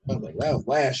 I was like, that was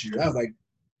last year. That was like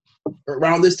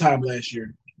around this time last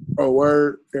year. Oh,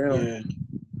 word. Damn. Yeah.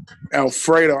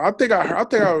 Alfredo. I think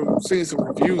I've seen some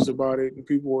reviews about it, and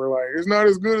people were like, "It's not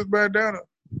as good as Bandana."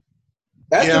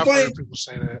 That's the I've point. heard people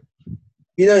say that.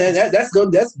 That's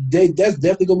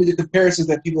definitely gonna be the comparisons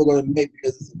that people are gonna make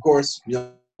because, of course,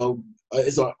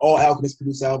 it's an all Alchemist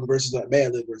produced album versus a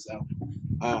Madlib versus album.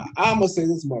 I'm gonna say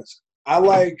this much: I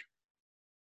like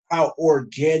how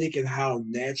organic and how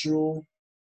natural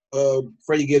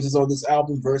Freddie Gibbs is on this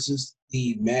album versus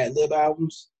the Madlib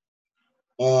albums.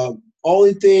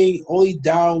 Only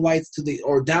down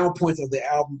points of the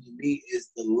album to me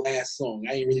is the last song.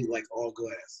 I ain't really like All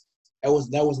Glass. That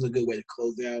wasn't a good way to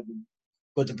close the album.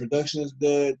 But the production is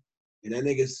good, and that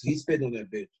nigga, he's spitting on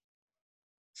that bitch.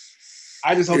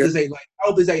 I just hope this ain't like. I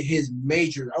hope this ain't his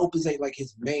major. I hope this ain't like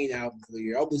his main album for the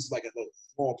year. I hope this is like a little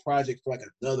small project for like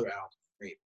another album.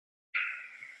 Great.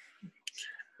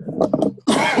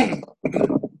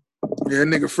 Yeah,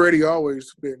 nigga Freddie always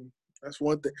spitting. That's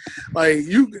one thing. Like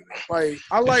you can like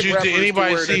I like rappers. Did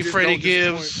anybody that see just Freddie don't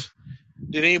disappoint. Gibbs?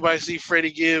 Did anybody see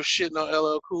Freddie Gibbs shitting on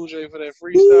LL Cool J for that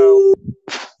freestyle?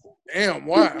 Damn,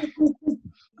 why?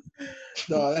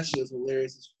 No, that shit's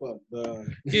hilarious as fuck, dog.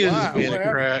 He was Why? just being What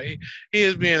a crab. He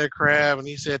was being a crab, and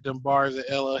he said them bars that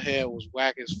LL had was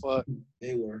whack as fuck.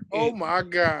 They were. Oh my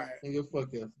god. Nigga,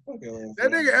 fuck LL.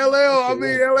 That nigga LL, I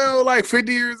mean LL like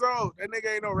 50 years old. That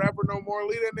nigga ain't no rapper no more.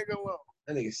 Leave that nigga alone.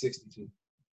 That nigga 62.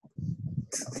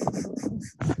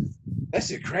 That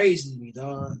shit crazy to me,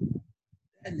 dog.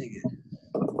 That nigga.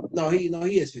 No, he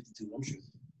is 52. I'm sure.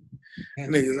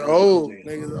 Niggas old.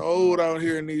 Niggas old out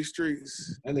here in these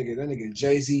streets. That nigga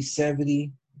Jay-Z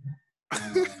 70.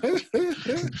 That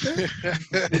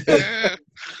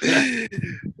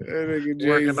nigga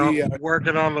Jay-Z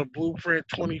working on the Blueprint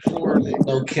 24. Nigga.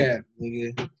 No cap,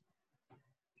 nigga.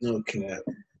 No cap.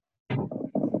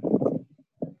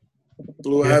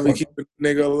 Blue Ivy keeping the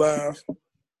nigga alive.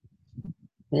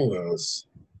 Who else?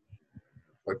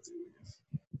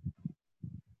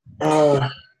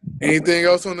 Anything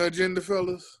else on the agenda,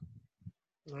 fellas?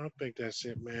 I think that's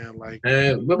it, man. Like,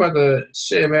 and what about the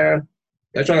shit, man?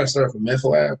 They're trying to start a meth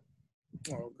lab.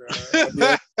 Oh god,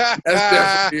 that's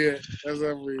definitely it. That's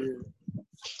definitely it.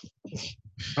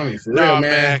 I mean, for real,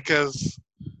 man. Because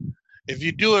if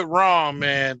you do it wrong,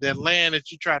 man, that land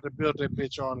that you tried to build that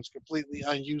bitch on is completely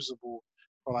unusable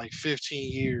for like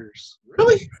 15 years.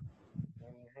 Really?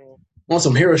 On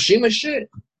some Hiroshima shit?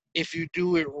 If you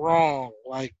do it wrong,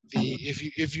 like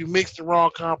if you mix the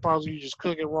wrong compounds, or you just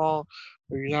cook it wrong,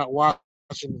 or you're not watching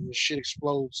and the shit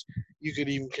explodes, you could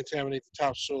even contaminate the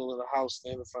topsoil of the house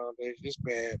and the foundation. It's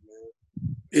bad, man.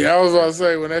 Yeah, I was about to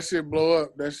say when that shit blow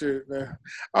up, I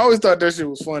always thought that shit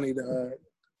was funny. The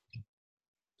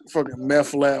fucking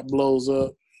meth lab blows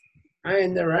up. I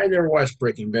ain't never watched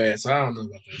Breaking Bad, so I don't know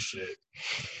about that shit.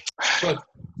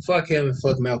 Fuck him and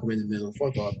fuck Malcolm in the Middle.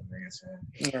 Fuck all them niggas, man.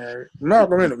 All right,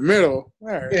 Malcolm in the Middle. All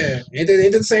right. Yeah, ain't they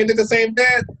the same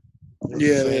dad?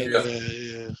 Yeah.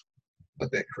 Fuck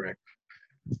that crack.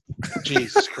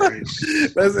 Jesus Christ.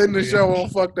 Let's end the show on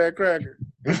fuck that cracker.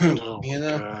 Oh, you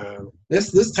know, God.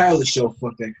 this title of the show,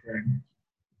 fuck that cracker.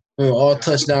 All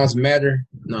touchdowns matter.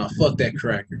 No, fuck that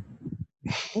cracker.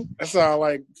 That sound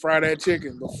like fried that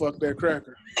chicken, but fuck that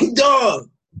cracker.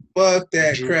 Dog, fuck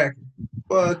that cracker.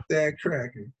 Fuck that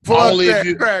cracker. Only Fuck if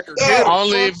you, that cracker.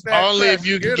 Only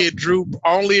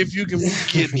if you can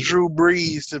get Drew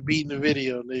Brees to beat in the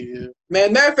video, nigga.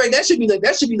 Man, matter of fact, that should be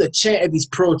the chant at these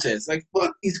protests. Like,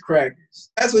 fuck these crackers.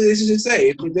 That's what they should say.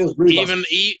 If they was really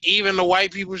even the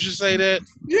white people should say that.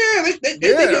 Yeah,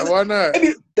 why not?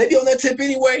 They be on that tip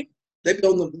anyway. They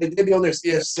be on their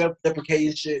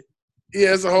self-deprecating shit.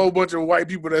 Yeah, it's a whole bunch of white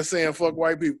people that's saying fuck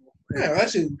white people. Yeah,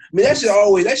 that should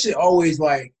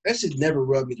never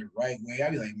rub me the right way.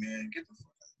 I'd be like, man, get the fuck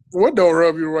out. What don't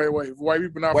rub you the right way? White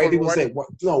people not white fucking people white say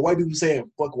people. white people saying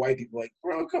fuck white people. Like,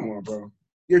 bro, come on, bro.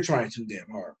 You're trying too damn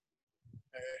hard.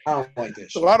 I don't like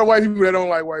that shit. A lot of white people that don't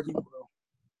like white people though.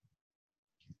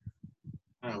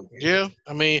 Yeah,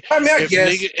 I mean, I guess.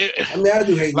 I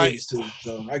do hate niggas too.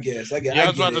 So I guess. I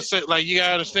was about to say, like, you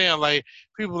gotta understand, like,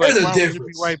 people like, There's a why would it be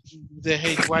difference. white people that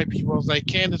hate white people? I was like,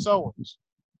 Candace Owens.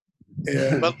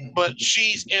 Yeah. But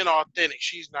she's inauthentic.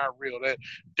 She's not real. That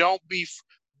don't be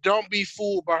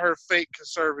fooled by her fake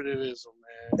conservatism,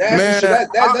 man. That's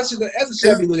a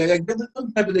shit I be looking at. Like, them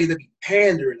type of niggas that be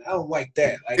pandering. I don't like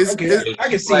that. Like, I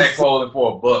can see blackballing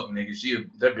for a buck, nigga.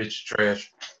 That bitch is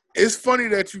trash. It's funny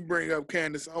that you bring up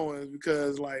Candace Owens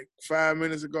because like 5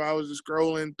 minutes ago I was just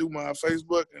scrolling through my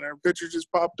Facebook and her picture just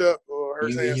popped up or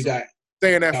her saying that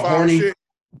foul horny shit.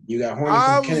 You got horny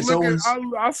from Candace Owens.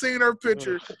 I seen her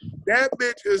picture. That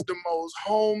bitch is the most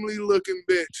homely looking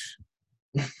bitch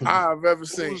I've ever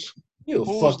seen.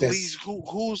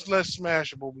 Who's less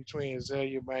smashable between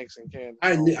Azalea Banks and Candace?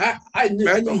 I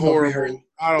knew horrible.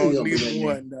 I don't need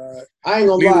one, dog. I ain't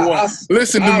gonna lie.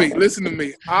 Listen to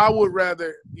me. I would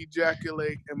rather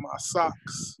ejaculate in my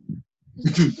socks.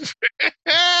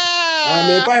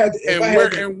 I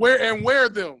mean, wear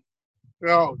them.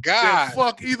 Oh God!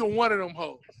 Fuck either one of them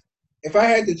hoes. If I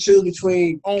had to choose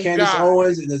between Candace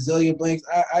Owens and Azalea Banks,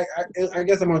 I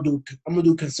guess I'm gonna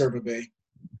do Conservative.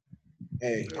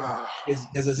 Hey,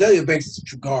 because Azalea Banks is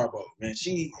true garbo, man.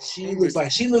 She looks like a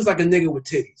nigga with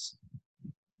titties.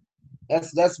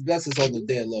 That's just on the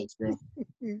dead looks, bro.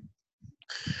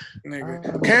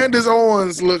 Nigga. Candace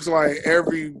Owens looks like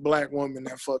every black woman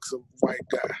that fucks a white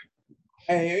guy.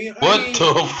 Hey, What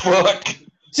the fuck?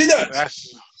 She does.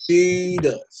 That's She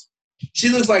does. She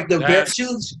looks like the That's-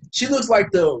 she looks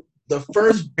like the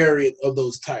first variant of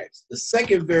those types. The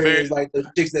second variant Very- is like the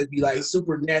chicks that be like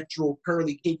supernatural,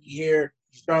 curly, kinky hair,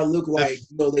 trying to look like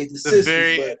they the the sisters.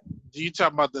 very. But You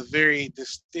talking about the very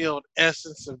distilled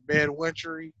essence of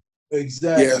bedwetchery?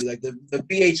 exactly, Yes. like the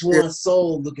VH1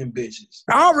 soul looking bitches.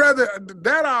 I'd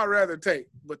rather take.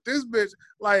 But this bitch,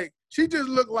 like, she just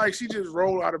looked like she just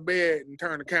rolled out of bed and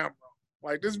turned the camera on.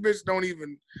 Like this bitch don't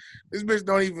even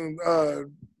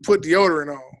put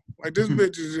deodorant on. Like this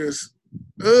bitch is just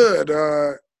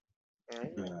dog.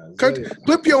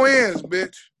 Clip your ends,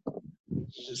 bitch.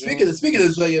 Speaking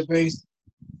of Zaya Banks,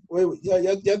 y'all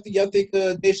think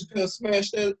Dave Chappelle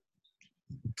smashed that?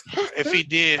 If he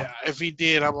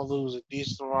did, I'm gonna lose a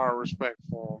decent amount of respect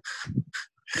for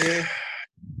him.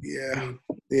 Yeah.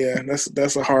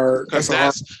 That's a hard. Because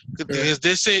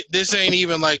this ain't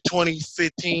even like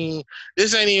 2015.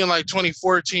 This ain't even like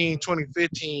 2014,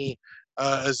 2015.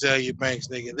 Azalea Banks,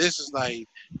 nigga. This is like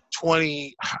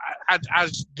 20. I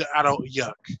don't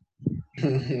yuck.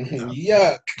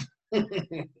 Yuck.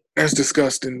 That's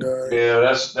disgusting, dog. Yeah,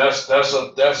 that's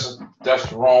the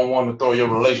wrong one to throw your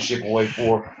relationship away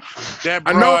for. That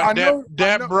I broad, know.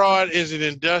 that broad is an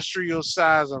industrial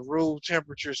size of room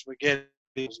temperature spaghetti,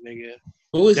 nigga.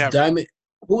 Who is Never. Diamond?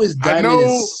 Who is I Diamond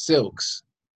know- and Silks?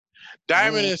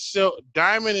 Diamond and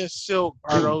Silk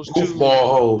are those two. Goofball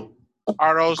hole.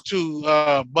 Are those two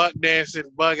buck dancing,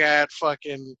 bug eyed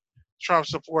fucking Trump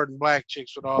supporting black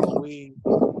chicks with all the weed?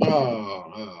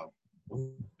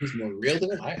 Who's more real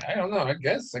than him? I don't know. I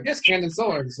guess Candace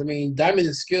Owens. I mean, Diamond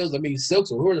and Skills. I mean,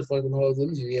 Silks. Or who are the fucking hoes?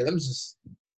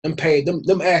 Them paid.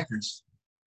 Them actors.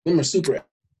 Them are super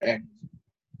actors.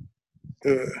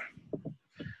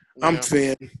 I'm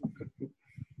thin.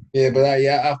 Yeah, but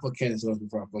I fuck Candace Owens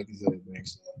before I fuck his other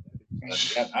things.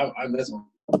 That's one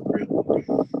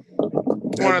real.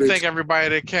 I want to thank everybody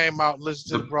that came out and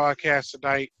listened to the broadcast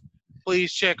tonight.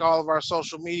 Please check all of our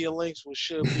social media links, which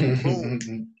should be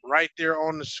boom right there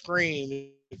on the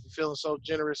screen. If you're feeling so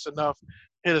generous enough,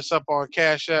 hit us up on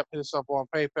Cash App, hit us up on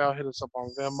PayPal, hit us up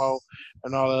on Venmo,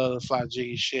 and all the other fly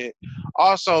jiggy shit.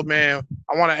 Also, man,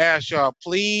 I want to ask y'all,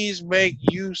 please make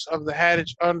use of the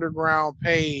Hadich Underground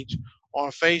page on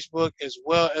Facebook, as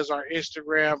well as our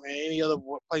Instagram and any other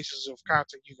places of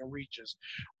contact you can reach us.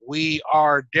 We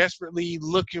are desperately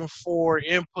looking for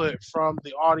input from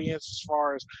the audience as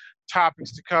far as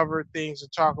topics to cover, things to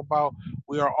talk about.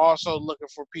 We are also looking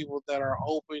for people that are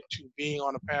open to being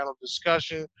on a panel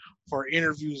discussion for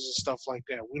interviews and stuff like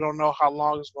that. We don't know how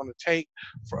long it's going to take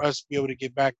for us to be able to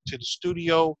get back to the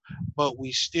studio, but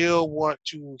we still want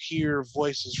to hear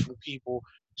voices from people.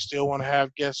 Still want to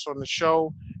have guests on the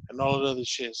show and all of the other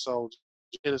shit. So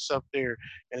hit us up there.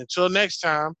 And until next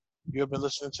time, you have been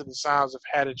listening to the sounds of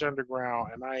Hadich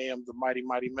Underground, and I am the mighty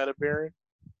Meta Baron.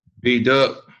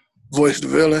 B-Dub. Voice the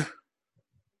villain.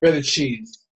 Breaded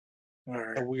cheese. All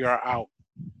right. And we are out.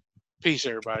 Peace,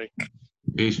 everybody.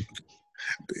 Peace.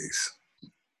 Peace.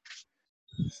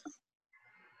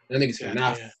 That nigga said,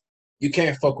 nah, you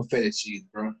can't fuck with feta cheese,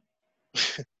 bro.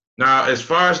 Now, as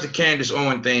far as the Candace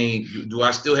Owens thing, do I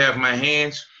still have my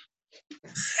hands?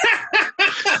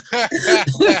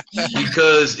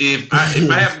 Because if I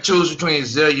have to choose between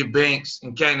Azalea Banks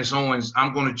and Candace Owens,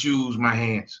 I'm going to choose my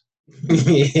hands.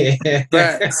 Yeah.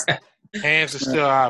 Facts. Hands are still out.